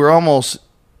almost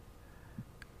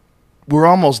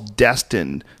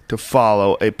destined to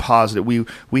follow a positive.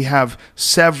 We have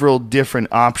several different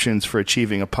options for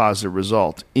achieving a positive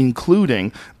result,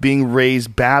 including being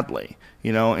raised badly,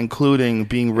 including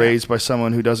being raised by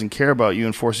someone who doesn't care about you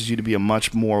and forces you to be a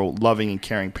much more loving and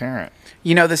caring parent.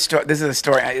 This is a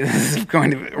story. This is going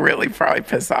to really probably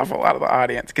piss off a lot of the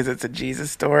audience because it's a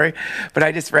Jesus story. But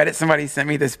I just read it. Somebody sent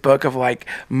me this book of like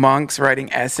monks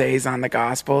writing essays on the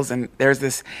Gospels, and there's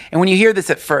this. And when you hear this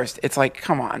at first, it's like,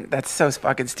 come on, that's so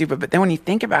fucking stupid. But then when you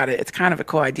think about it, it's kind of a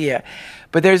cool idea.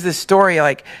 But there's this story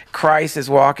like Christ is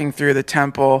walking through the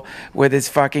temple with his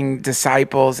fucking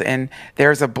disciples, and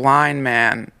there's a blind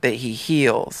man that he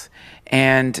heals,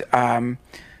 and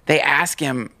they ask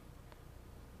him,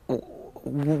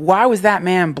 why was that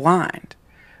man blind?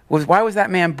 Why was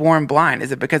that man born blind?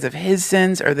 Is it because of his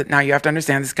sins? Now you have to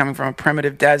understand this is coming from a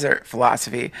primitive desert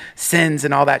philosophy, sins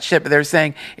and all that shit. But they're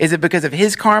saying, is it because of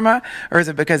his karma or is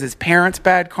it because his parents'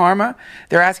 bad karma?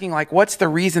 They're asking, like, what's the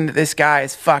reason that this guy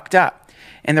is fucked up?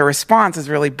 And the response is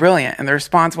really brilliant. And the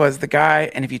response was the guy,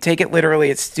 and if you take it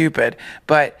literally, it's stupid.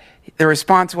 But the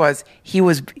response was he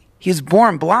was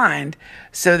born blind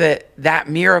so that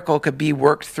miracle could be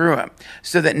worked through him,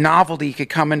 so that novelty could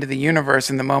come into the universe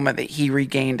in the moment that he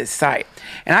regained his sight.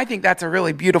 And I think that's a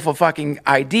really beautiful fucking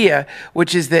idea,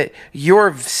 which is that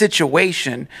your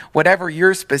situation, whatever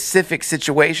your specific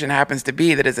situation happens to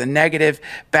be that is a negative,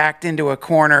 backed into a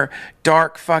corner,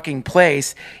 dark fucking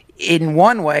place, in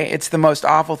one way, it's the most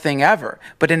awful thing ever.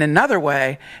 But in another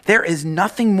way, there is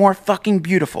nothing more fucking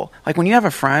beautiful. Like when you have a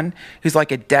friend who's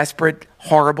like a desperate,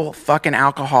 horrible fucking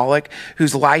alcoholic,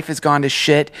 whose life has gone to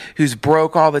shit, who's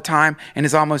broke all the time and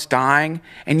is almost dying,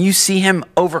 and you see him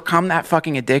overcome that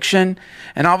fucking addiction,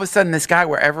 and all of a sudden this guy,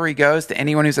 wherever he goes, to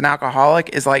anyone who's an alcoholic,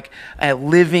 is like a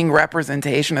living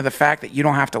representation of the fact that you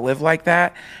don't have to live like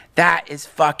that. That is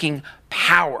fucking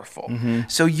powerful.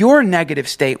 So your negative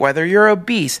state, whether you're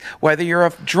obese, whether you're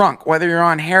a drunk, whether you're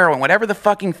on heroin, whatever the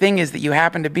fucking thing is that you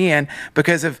happen to be in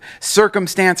because of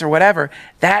circumstance or whatever,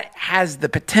 that has the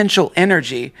potential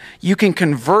energy. You can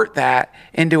convert that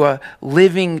into a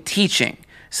living teaching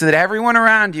so that everyone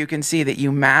around you can see that you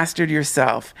mastered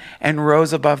yourself and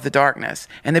rose above the darkness.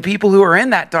 And the people who are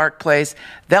in that dark place,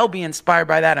 they'll be inspired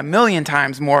by that 1,000,000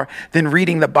 times more than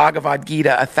reading the Bhagavad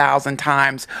Gita 1,000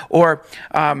 times or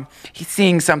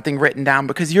seeing something written down,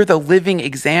 because you're the living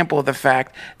example of the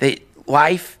fact that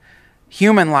life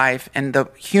human life and the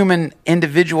human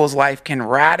individual's life can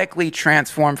radically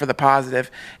transform for the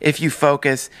positive if you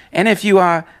focus and if you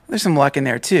there's some luck in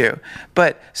there too.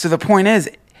 But so the point is,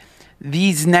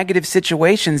 these negative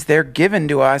situations, they're given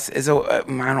to us as I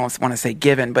don't want to say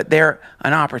given, but they're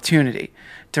an opportunity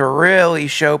to really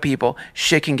show people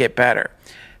shit can get better.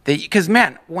 Because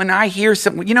man, when I hear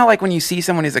some, like when you see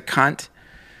someone who's a cunt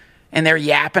and they're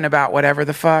yapping about whatever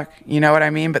the fuck, you know what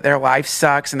I mean? But their life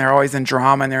sucks and they're always in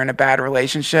drama and they're in a bad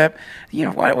relationship.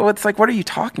 It's like, what are you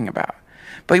talking about?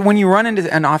 But when you run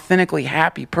into an authentically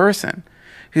happy person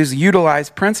who's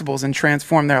utilized principles and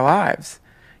transformed their lives,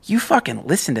 you fucking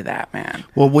listen to that, man.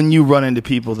 Well, when you run into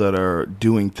people that are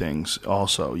doing things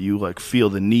also, you like feel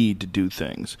the need to do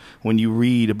things. When you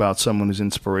read about someone who's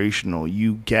inspirational,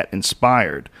 you get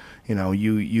inspired.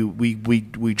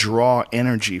 We draw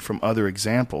energy from other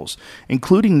examples,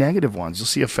 including negative ones. You'll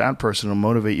see a fat person who'll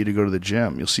motivate you to go to the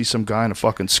gym. You'll see some guy in a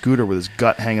fucking scooter with his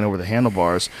gut hanging over the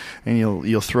handlebars, and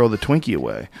you'll throw the Twinkie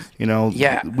away.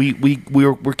 Yeah.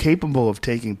 We're capable of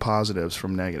taking positives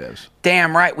from negatives.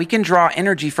 Damn right. We can draw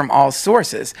energy from all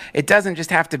sources. It doesn't just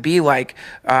have to be like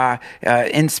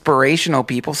inspirational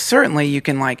people. Certainly you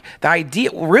can the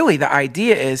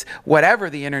idea is whatever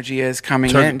the energy is coming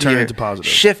in, turn it into positive.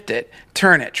 Shift it,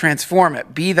 turn it, transform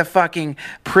it. Be the fucking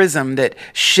prism that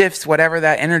shifts whatever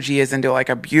that energy is into like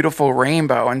a beautiful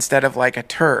rainbow instead of like a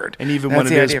turd. And even when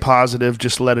it is positive,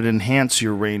 just let it enhance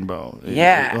your rainbow.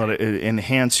 Yeah. Let it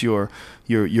enhance your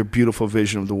beautiful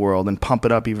vision of the world and pump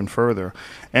it up even further.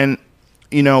 And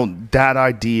that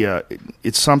idea,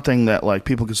 it's something that like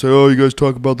people can say, oh, you guys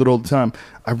talk about that all the time.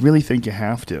 I really think you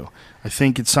have to. I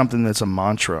think it's something that's a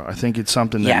mantra. I think it's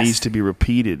something that needs to be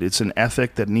repeated. It's an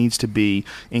ethic that needs to be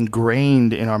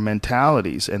ingrained in our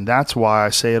mentalities, and that's why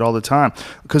I say it all the time.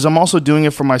 Because I'm also doing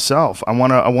it for myself. I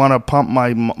want to pump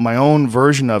my own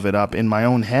version of it up in my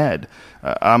own head.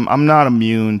 I'm not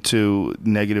immune to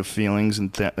negative feelings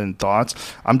and thoughts.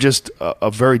 I'm just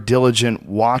a very diligent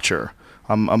watcher.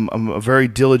 I'm a very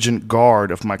diligent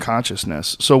guard of my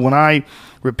consciousness. So when I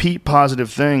repeat positive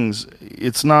things,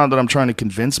 it's not that I'm trying to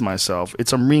convince myself.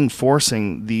 It's I'm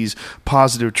reinforcing these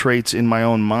positive traits in my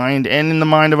own mind and in the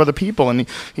mind of other people. And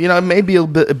it may be a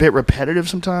bit repetitive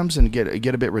sometimes and get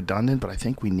a bit redundant, but I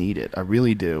think we need it. I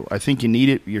really do. I think you need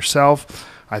it yourself.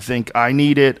 I think I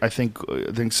need it. I think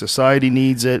society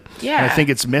needs it. Yeah. And I think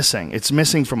it's missing. It's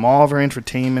missing from all of our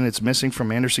entertainment. It's missing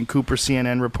from Anderson Cooper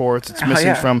CNN reports. It's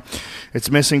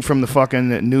missing from the fucking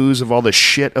news of all the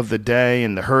shit of the day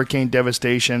and the hurricane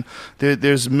devastation.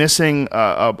 There's missing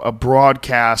a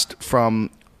broadcast from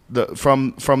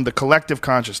the collective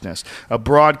consciousness, a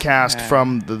broadcast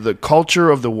from the culture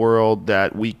of the world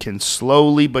that we can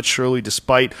slowly but surely,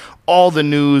 despite all the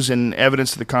news and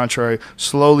evidence to the contrary,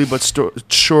 slowly but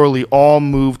surely all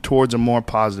move towards a more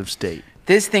positive state.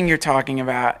 This thing you're talking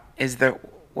about is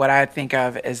what I think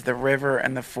of as the river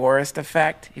and the forest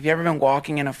effect. Have you ever been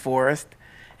walking in a forest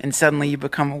and suddenly you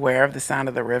become aware of the sound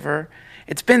of the river?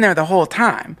 It's been there the whole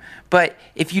time, but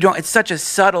if you don't, it's such a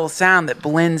subtle sound that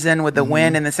blends in with the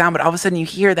wind and the sound, but all of a sudden you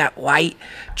hear that light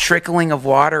trickling of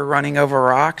water running over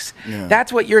rocks. Yeah.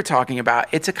 That's what you're talking about.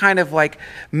 It's a kind of like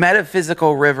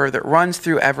metaphysical river that runs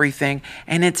through everything,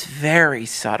 and it's very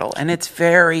subtle, and it's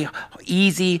very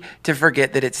easy to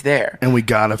forget that it's there. And we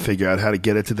got to figure out how to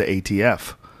get it to the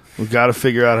ATF. We've got to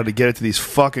figure out how to get it to these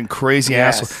fucking crazy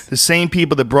assholes. The same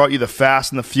people that brought you the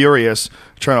Fast and the Furious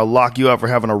trying to lock you up for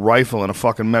having a rifle and a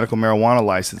fucking medical marijuana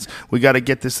license. We got to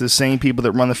get this to the same people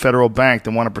that run the federal bank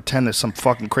that want to pretend there's some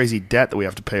fucking crazy debt that we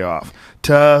have to pay off.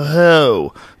 To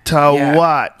who? To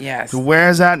what? Yes.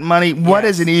 Where's that money? What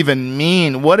does it even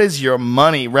mean? What does your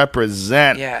money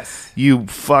represent? Yes. You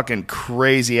fucking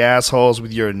crazy assholes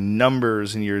with your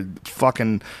numbers and your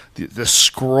fucking the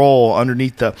scroll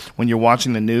underneath when you're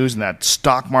watching the news and that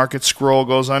stock market scroll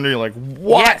goes under, you're like,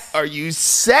 what are you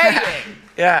saying?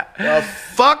 Yeah. The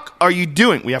fuck are you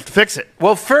doing? We have to fix it.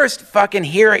 Well, first, fucking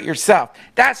hear it yourself.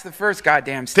 That's the first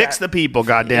goddamn step. Fix the people,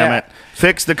 goddammit.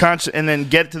 Fix the conscious, and then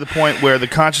get to the point where the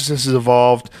consciousness has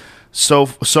evolved so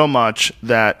much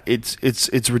that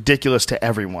it's ridiculous to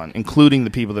everyone, including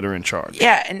the people that are in charge.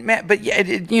 Yeah, and man, but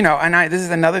this is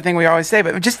another thing we always say,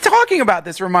 but just talking about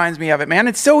this reminds me of it, man.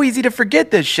 It's so easy to forget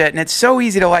this shit, and it's so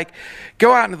easy to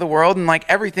go out into the world and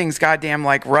everything's goddamn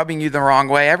rubbing you the wrong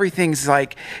way. Everything's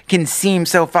can seem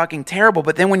so fucking terrible,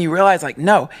 but then when you realize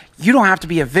no, you don't have to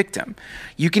be a victim.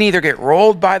 You can either get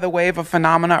rolled by the wave of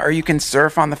phenomena or you can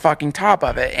surf on the fucking top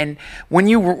of it. And when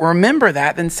you remember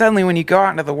that, then suddenly when you go out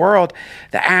into the world world,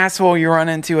 the asshole you run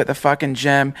into at the fucking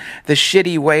gym, the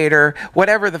shitty waiter,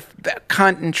 whatever the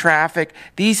cunt in traffic,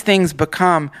 these things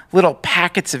become little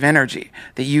packets of energy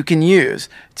that you can use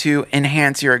to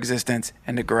enhance your existence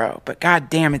and to grow. But god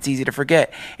damn, it's easy to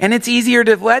forget. And it's easier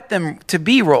to let them to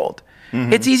be rolled.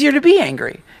 It's easier to be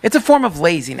angry. It's a form of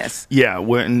laziness. Yeah,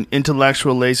 we're in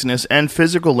intellectual laziness and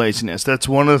physical laziness. That's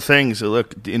one of the things.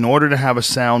 Look, in order to have a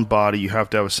sound body, you have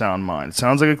to have a sound mind. It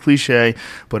sounds like a cliche,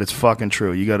 but it's fucking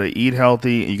true. You got to eat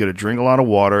healthy, you got to drink a lot of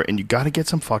water, and you got to get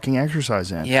some fucking exercise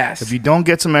in. Yes. If you don't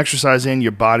get some exercise in,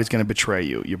 your body's going to betray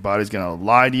you. Your body's going to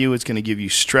lie to you. It's going to give you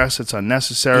stress that's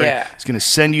unnecessary. Yeah. It's going to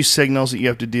send you signals that you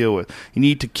have to deal with. You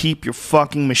need to keep your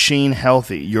fucking machine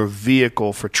healthy. Your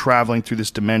vehicle for traveling through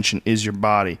this dimension is your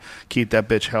body. Keep that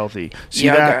bitch healthy. See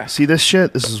Yoga. that? See this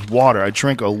shit? This is water. I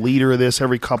drink a liter of this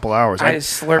every couple hours. I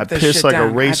just slurp this piss shit like down.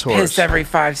 a racehorse. I piss every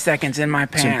 5 seconds in my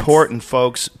pants. It's important,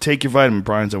 folks. Take your vitamin.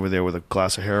 Brian's over there with a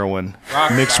glass of heroin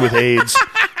mixed with AIDS.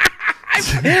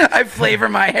 I flavor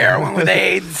my heroin with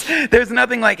AIDS. There's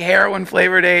nothing like heroin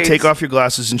flavored AIDS. Take off your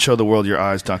glasses and show the world your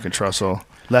eyes, Duncan Trussell.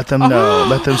 Let them know.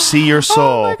 Let them see your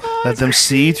soul. Let them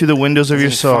see through the windows of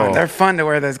your soul. Fun. They're fun to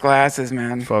wear those glasses,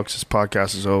 man. Folks, this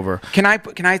podcast is over. Can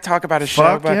I talk about a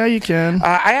show? Fuck yeah, you can.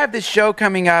 I have this show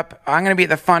coming up. I'm going to be at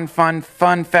the Fun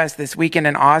Fest this weekend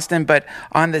in Austin, but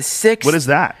on the 6th. What is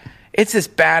that? It's this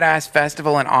badass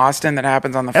festival in Austin that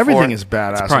happens on the 4th. Everything is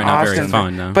badass. It's probably in not Austin. very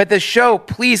fun, no. But the show,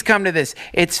 please come to this.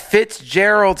 It's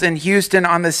Fitzgerald's in Houston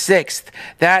on the 6th.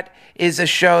 That is a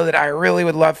show that I really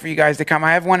would love for you guys to come.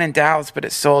 I have one in Dallas, but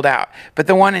it's sold out. But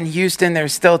the one in Houston,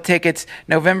 there's still tickets.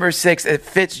 November 6th at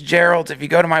Fitzgerald's. If you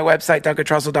go to my website,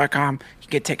 DuncanTrussell.com, you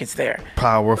get tickets there.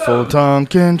 Powerful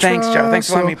Duncan Thanks, Joe. Thanks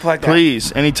for letting me plug that.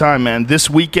 Please, anytime, man. This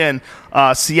weekend,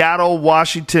 Seattle,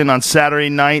 Washington on Saturday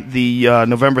night, the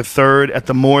November 3rd at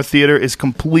the Moore Theater is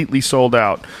completely sold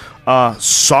out.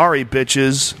 Sorry,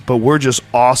 bitches, but we're just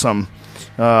awesome.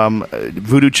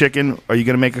 Voodoo Chicken, are you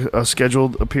going to make a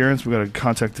scheduled appearance? We're going to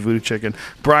contact the Voodoo Chicken.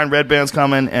 Brian Redband's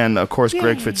coming, and of course,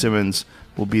 Greg Fitzsimmons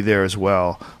will be there as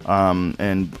well.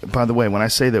 And by the way, when I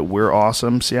say that we're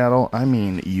awesome, Seattle, I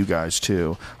mean you guys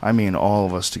too. I mean all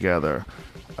of us together.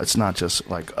 It's not just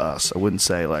like us. I wouldn't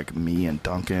say like me and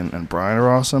Duncan and Brian are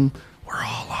awesome. We're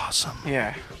all awesome.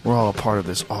 Yeah. We're all a part of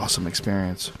this awesome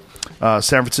experience. San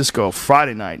Francisco,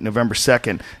 Friday night, November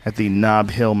 2nd, at the Nob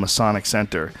Hill Masonic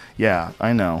Center. Yeah,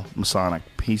 I know, Masonic.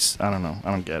 I don't know. I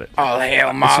don't get it. All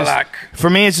hail Moloch. For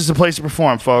me, it's just a place to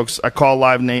perform, folks. I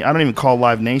don't even call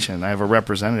Live Nation. I have a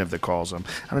representative that calls them.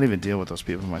 I don't even deal with those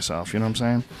people myself. You know what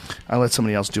I'm saying? I let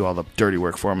somebody else do all the dirty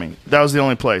work for me. That was the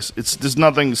only place. There's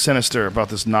nothing sinister about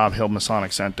this Nob Hill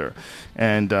Masonic Center.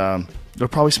 And it'll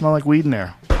probably smell like weed in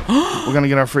there. We're going to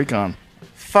get our freak on.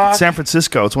 Fuck. San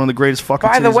Francisco. It's one of the greatest fucking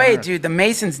By the cities way, on earth. dude, the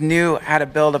Masons knew how to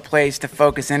build a place to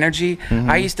focus energy.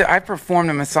 I performed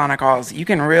in Masonic halls. You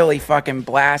can really fucking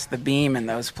blast the beam in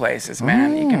those places,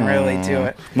 man. You can really do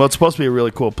it. Well, it's supposed to be a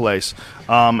really cool place.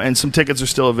 And some tickets are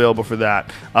still available for that.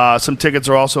 Some tickets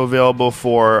are also available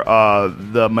for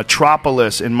the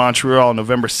Metropolis in Montreal,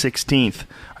 November 16th.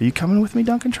 Are you coming with me,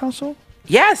 Duncan Trussell?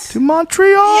 Yes. To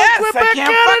Montreal, Yes, Quebec, I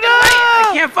can't Canada! fucking wait.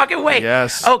 I can't fucking wait.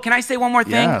 Yes. Oh, can I say one more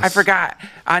thing? Yes. I forgot.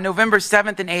 November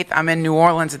 7th and 8th, I'm in New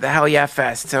Orleans at the Hell Yeah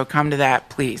Fest, so come to that,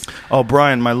 please. Oh,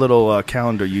 Brian, my little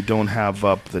calendar, you don't have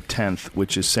up the 10th,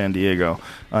 which is San Diego.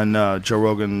 On Joe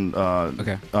Rogan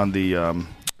on the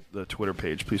Twitter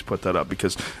page, please put that up,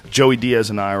 because Joey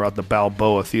Diaz and I are at the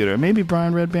Balboa Theater. Maybe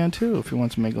Brian Redband, too, if he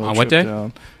wants to make a little On trip what day?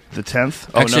 down. The 10th?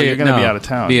 Oh, Actually, no, you're going to be no. out of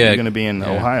town. Be You're going to be in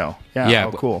Ohio. Yeah,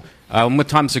 oh, cool. I'm with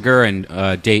Tom Segura in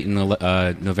Dayton,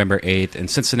 November 8th, and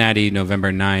Cincinnati,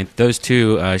 November 9th. Those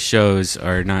two shows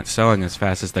are not selling as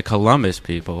fast as the Columbus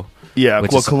people. Yeah,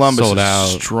 which well, is Columbus sold is out.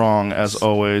 strong, as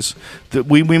always.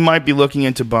 We might be looking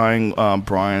into buying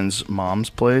Brian's mom's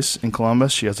place in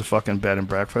Columbus. She has a fucking bed and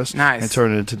breakfast. Nice. And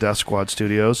turned it into Death Squad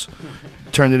Studios.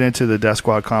 Turned it into the Death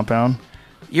Squad compound.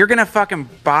 You're going to fucking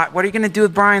what are you going to do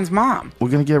with Brian's mom? We're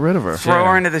going to get rid of her. Throw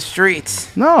her into the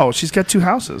streets. No, she's got 2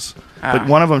 houses. But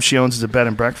one of them she owns as a bed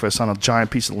and breakfast on a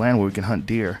giant piece of land where we can hunt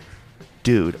deer.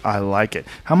 Dude, I like it.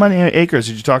 How many acres?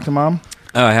 Did you talk to Mom?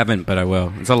 Oh, I haven't, but I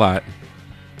will. It's a lot.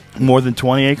 More than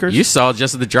 20 acres? You saw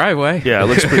just the driveway. Yeah, it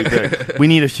looks pretty big. We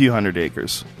need a few hundred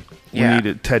acres. Yeah. We need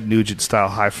a Ted Nugent-style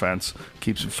high fence.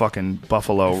 Keep some fucking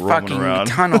buffalo roaming Fucking around.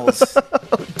 tunnels.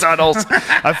 Tunnels.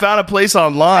 I found a place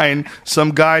online.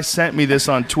 Some guy sent me this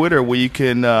on Twitter where you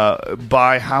can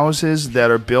buy houses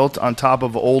that are built on top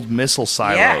of old missile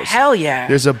silos. Yeah, hell yeah.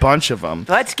 There's a bunch of them.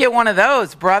 Let's get one of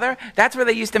those, brother. That's where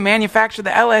they used to manufacture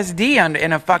the LSD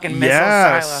in a fucking missile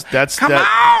Yes, silo. that's Come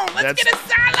that- on, let's that's- get a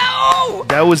silo.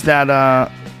 That was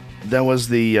that That was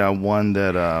the one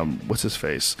that what's his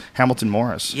face? Hamilton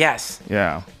Morris. Yes.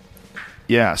 Yeah.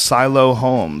 Yeah, silo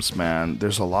homes, man.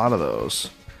 There's a lot of those.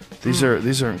 These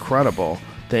are incredible.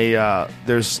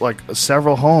 There's like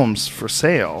several homes for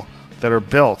sale that are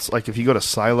built. Like if you go to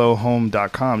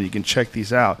silohome.com, you can check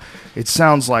these out. It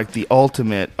sounds like the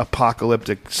ultimate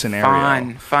apocalyptic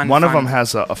scenario. Fun. One of them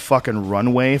has a fucking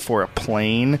runway for a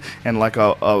plane and like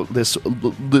this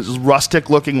rustic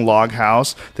looking log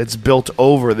house that's built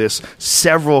over this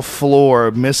several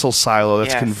floor missile silo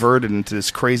that's converted into this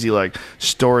crazy like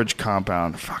storage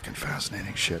compound. Fucking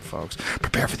fascinating shit, folks.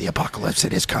 Prepare for the apocalypse.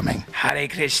 It is coming. Hare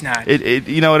Krishna.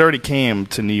 It already came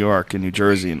to New York and New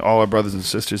Jersey, and all our brothers and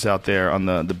sisters out there on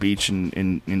the beach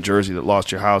in Jersey that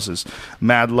lost your houses.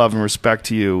 Mad love and respect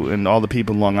to you, and all the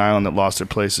people in Long Island that lost their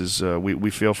places.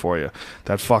 We feel for you.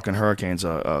 That fucking hurricane's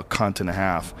a cunt and a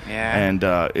half. Yeah. And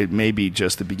it may be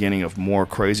just the beginning of more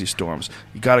crazy storms.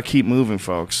 You got to keep moving,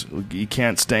 folks. You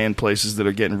can't stay in places that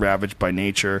are getting ravaged by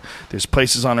nature. There's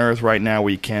places on Earth right now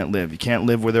where you can't live. You can't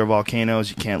live where there are volcanoes.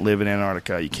 You can't live in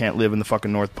Antarctica. You can't live in the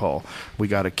fucking North Pole. We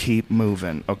got to keep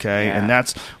moving, okay? Yeah. And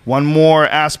that's one more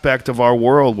aspect of our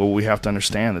world where we have to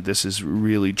understand that this is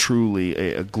really, truly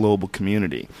a global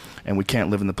community. And we can't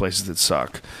live in the places that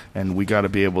suck. And we got to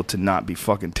be able to not be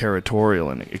fucking territorial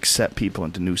and accept people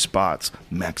into new spots.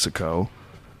 Mexico.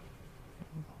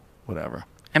 Whatever.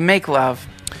 And make love.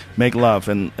 Make love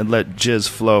and let jizz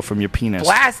flow from your penis.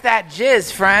 Blast that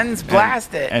jizz, friends.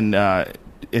 Blast it.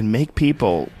 And make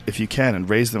people, if you can, and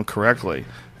raise them correctly.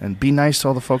 And be nice to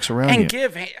all the folks around you.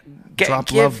 And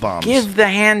Drop love bombs. Give the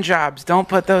hand jobs. Don't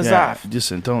put those off.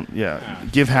 Listen,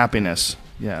 give happiness.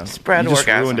 Yeah. Spread you just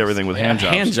orgasms. ruined everything with hand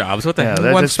jobs. Hand jobs? What the hell?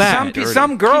 that- What's that's that? dirty.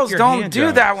 Some girls Keep your don't hand do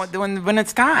jobs. that when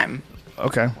it's time.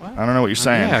 Okay. I don't know what you're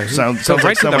saying. Yeah, sounds go like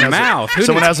right to the someone has mouth. Who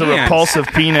someone needs has a hands? repulsive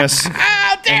penis.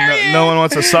 How dare you? No one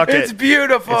wants to suck it. It's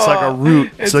beautiful. It's like a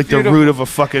root. It's like beautiful. the root of a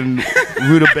fucking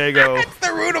rutabago. It's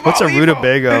the root of What's all a evil.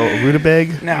 rutabago? A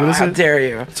rutabaga? No, What is how it? dare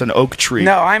you? It's an oak tree.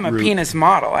 No, I'm a root. penis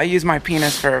model. I use my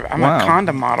penis for. I'm Wow. a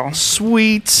condom model.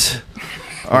 Sweet.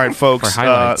 All right, folks, For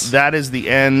highlights. that is the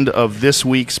end of this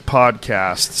week's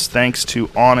podcasts. Thanks to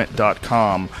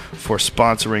Onnit.com for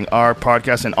sponsoring our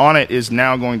podcast. And Onnit is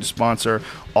now going to sponsor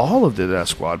all of the Death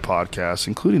Squad podcasts,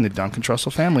 including the Duncan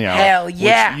Trussell Family Hour. Hell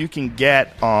yeah. Which you can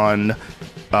get on...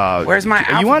 Where's my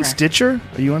Are you on alphabet? Stitcher?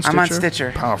 Are you on Stitcher? I'm on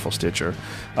Stitcher. Powerful Stitcher.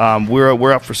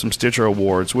 We're up for some Stitcher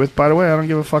awards. By the way, I don't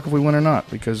give a fuck if we win or not,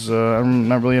 because I'm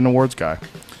not really an awards guy.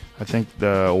 I think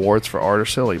the awards for art are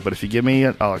silly, but if you give me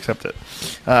it, I'll accept it.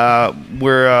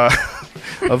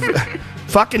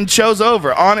 Fucking show's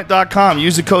over. Onnit.com.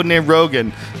 Use the code name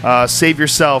Rogan. Save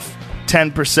yourself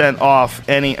 10% off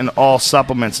any and all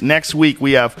supplements. Next week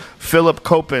we have Philip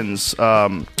Copens,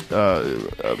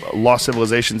 Lost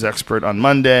Civilizations expert, on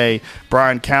Monday.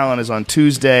 Brian Callen is on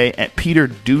Tuesday, and Peter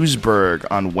Duesberg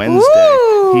on Wednesday.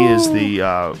 Woo! He is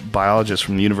the biologist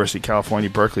from the University of California,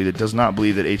 Berkeley, that does not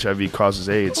believe that HIV causes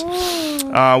AIDS.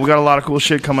 We got a lot of cool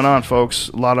shit coming on, folks.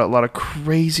 A lot of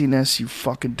craziness, you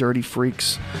fucking dirty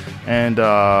freaks. And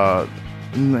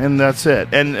that's it.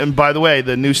 And by the way,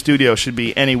 the new studio should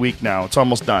be any week now. It's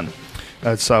almost done.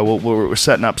 We're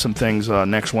setting up some things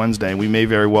next Wednesday. We may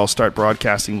very well start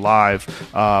broadcasting live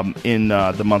in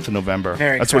the month of November.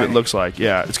 That's what it looks like.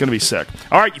 Yeah, it's going to be sick.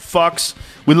 All right, you fucks.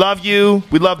 We love you.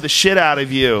 We love the shit out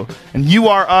of you. And you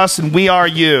are us, and we are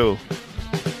you.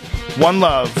 One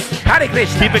love. Hare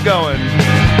Krishna. Keep it going.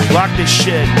 Rock this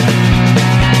shit.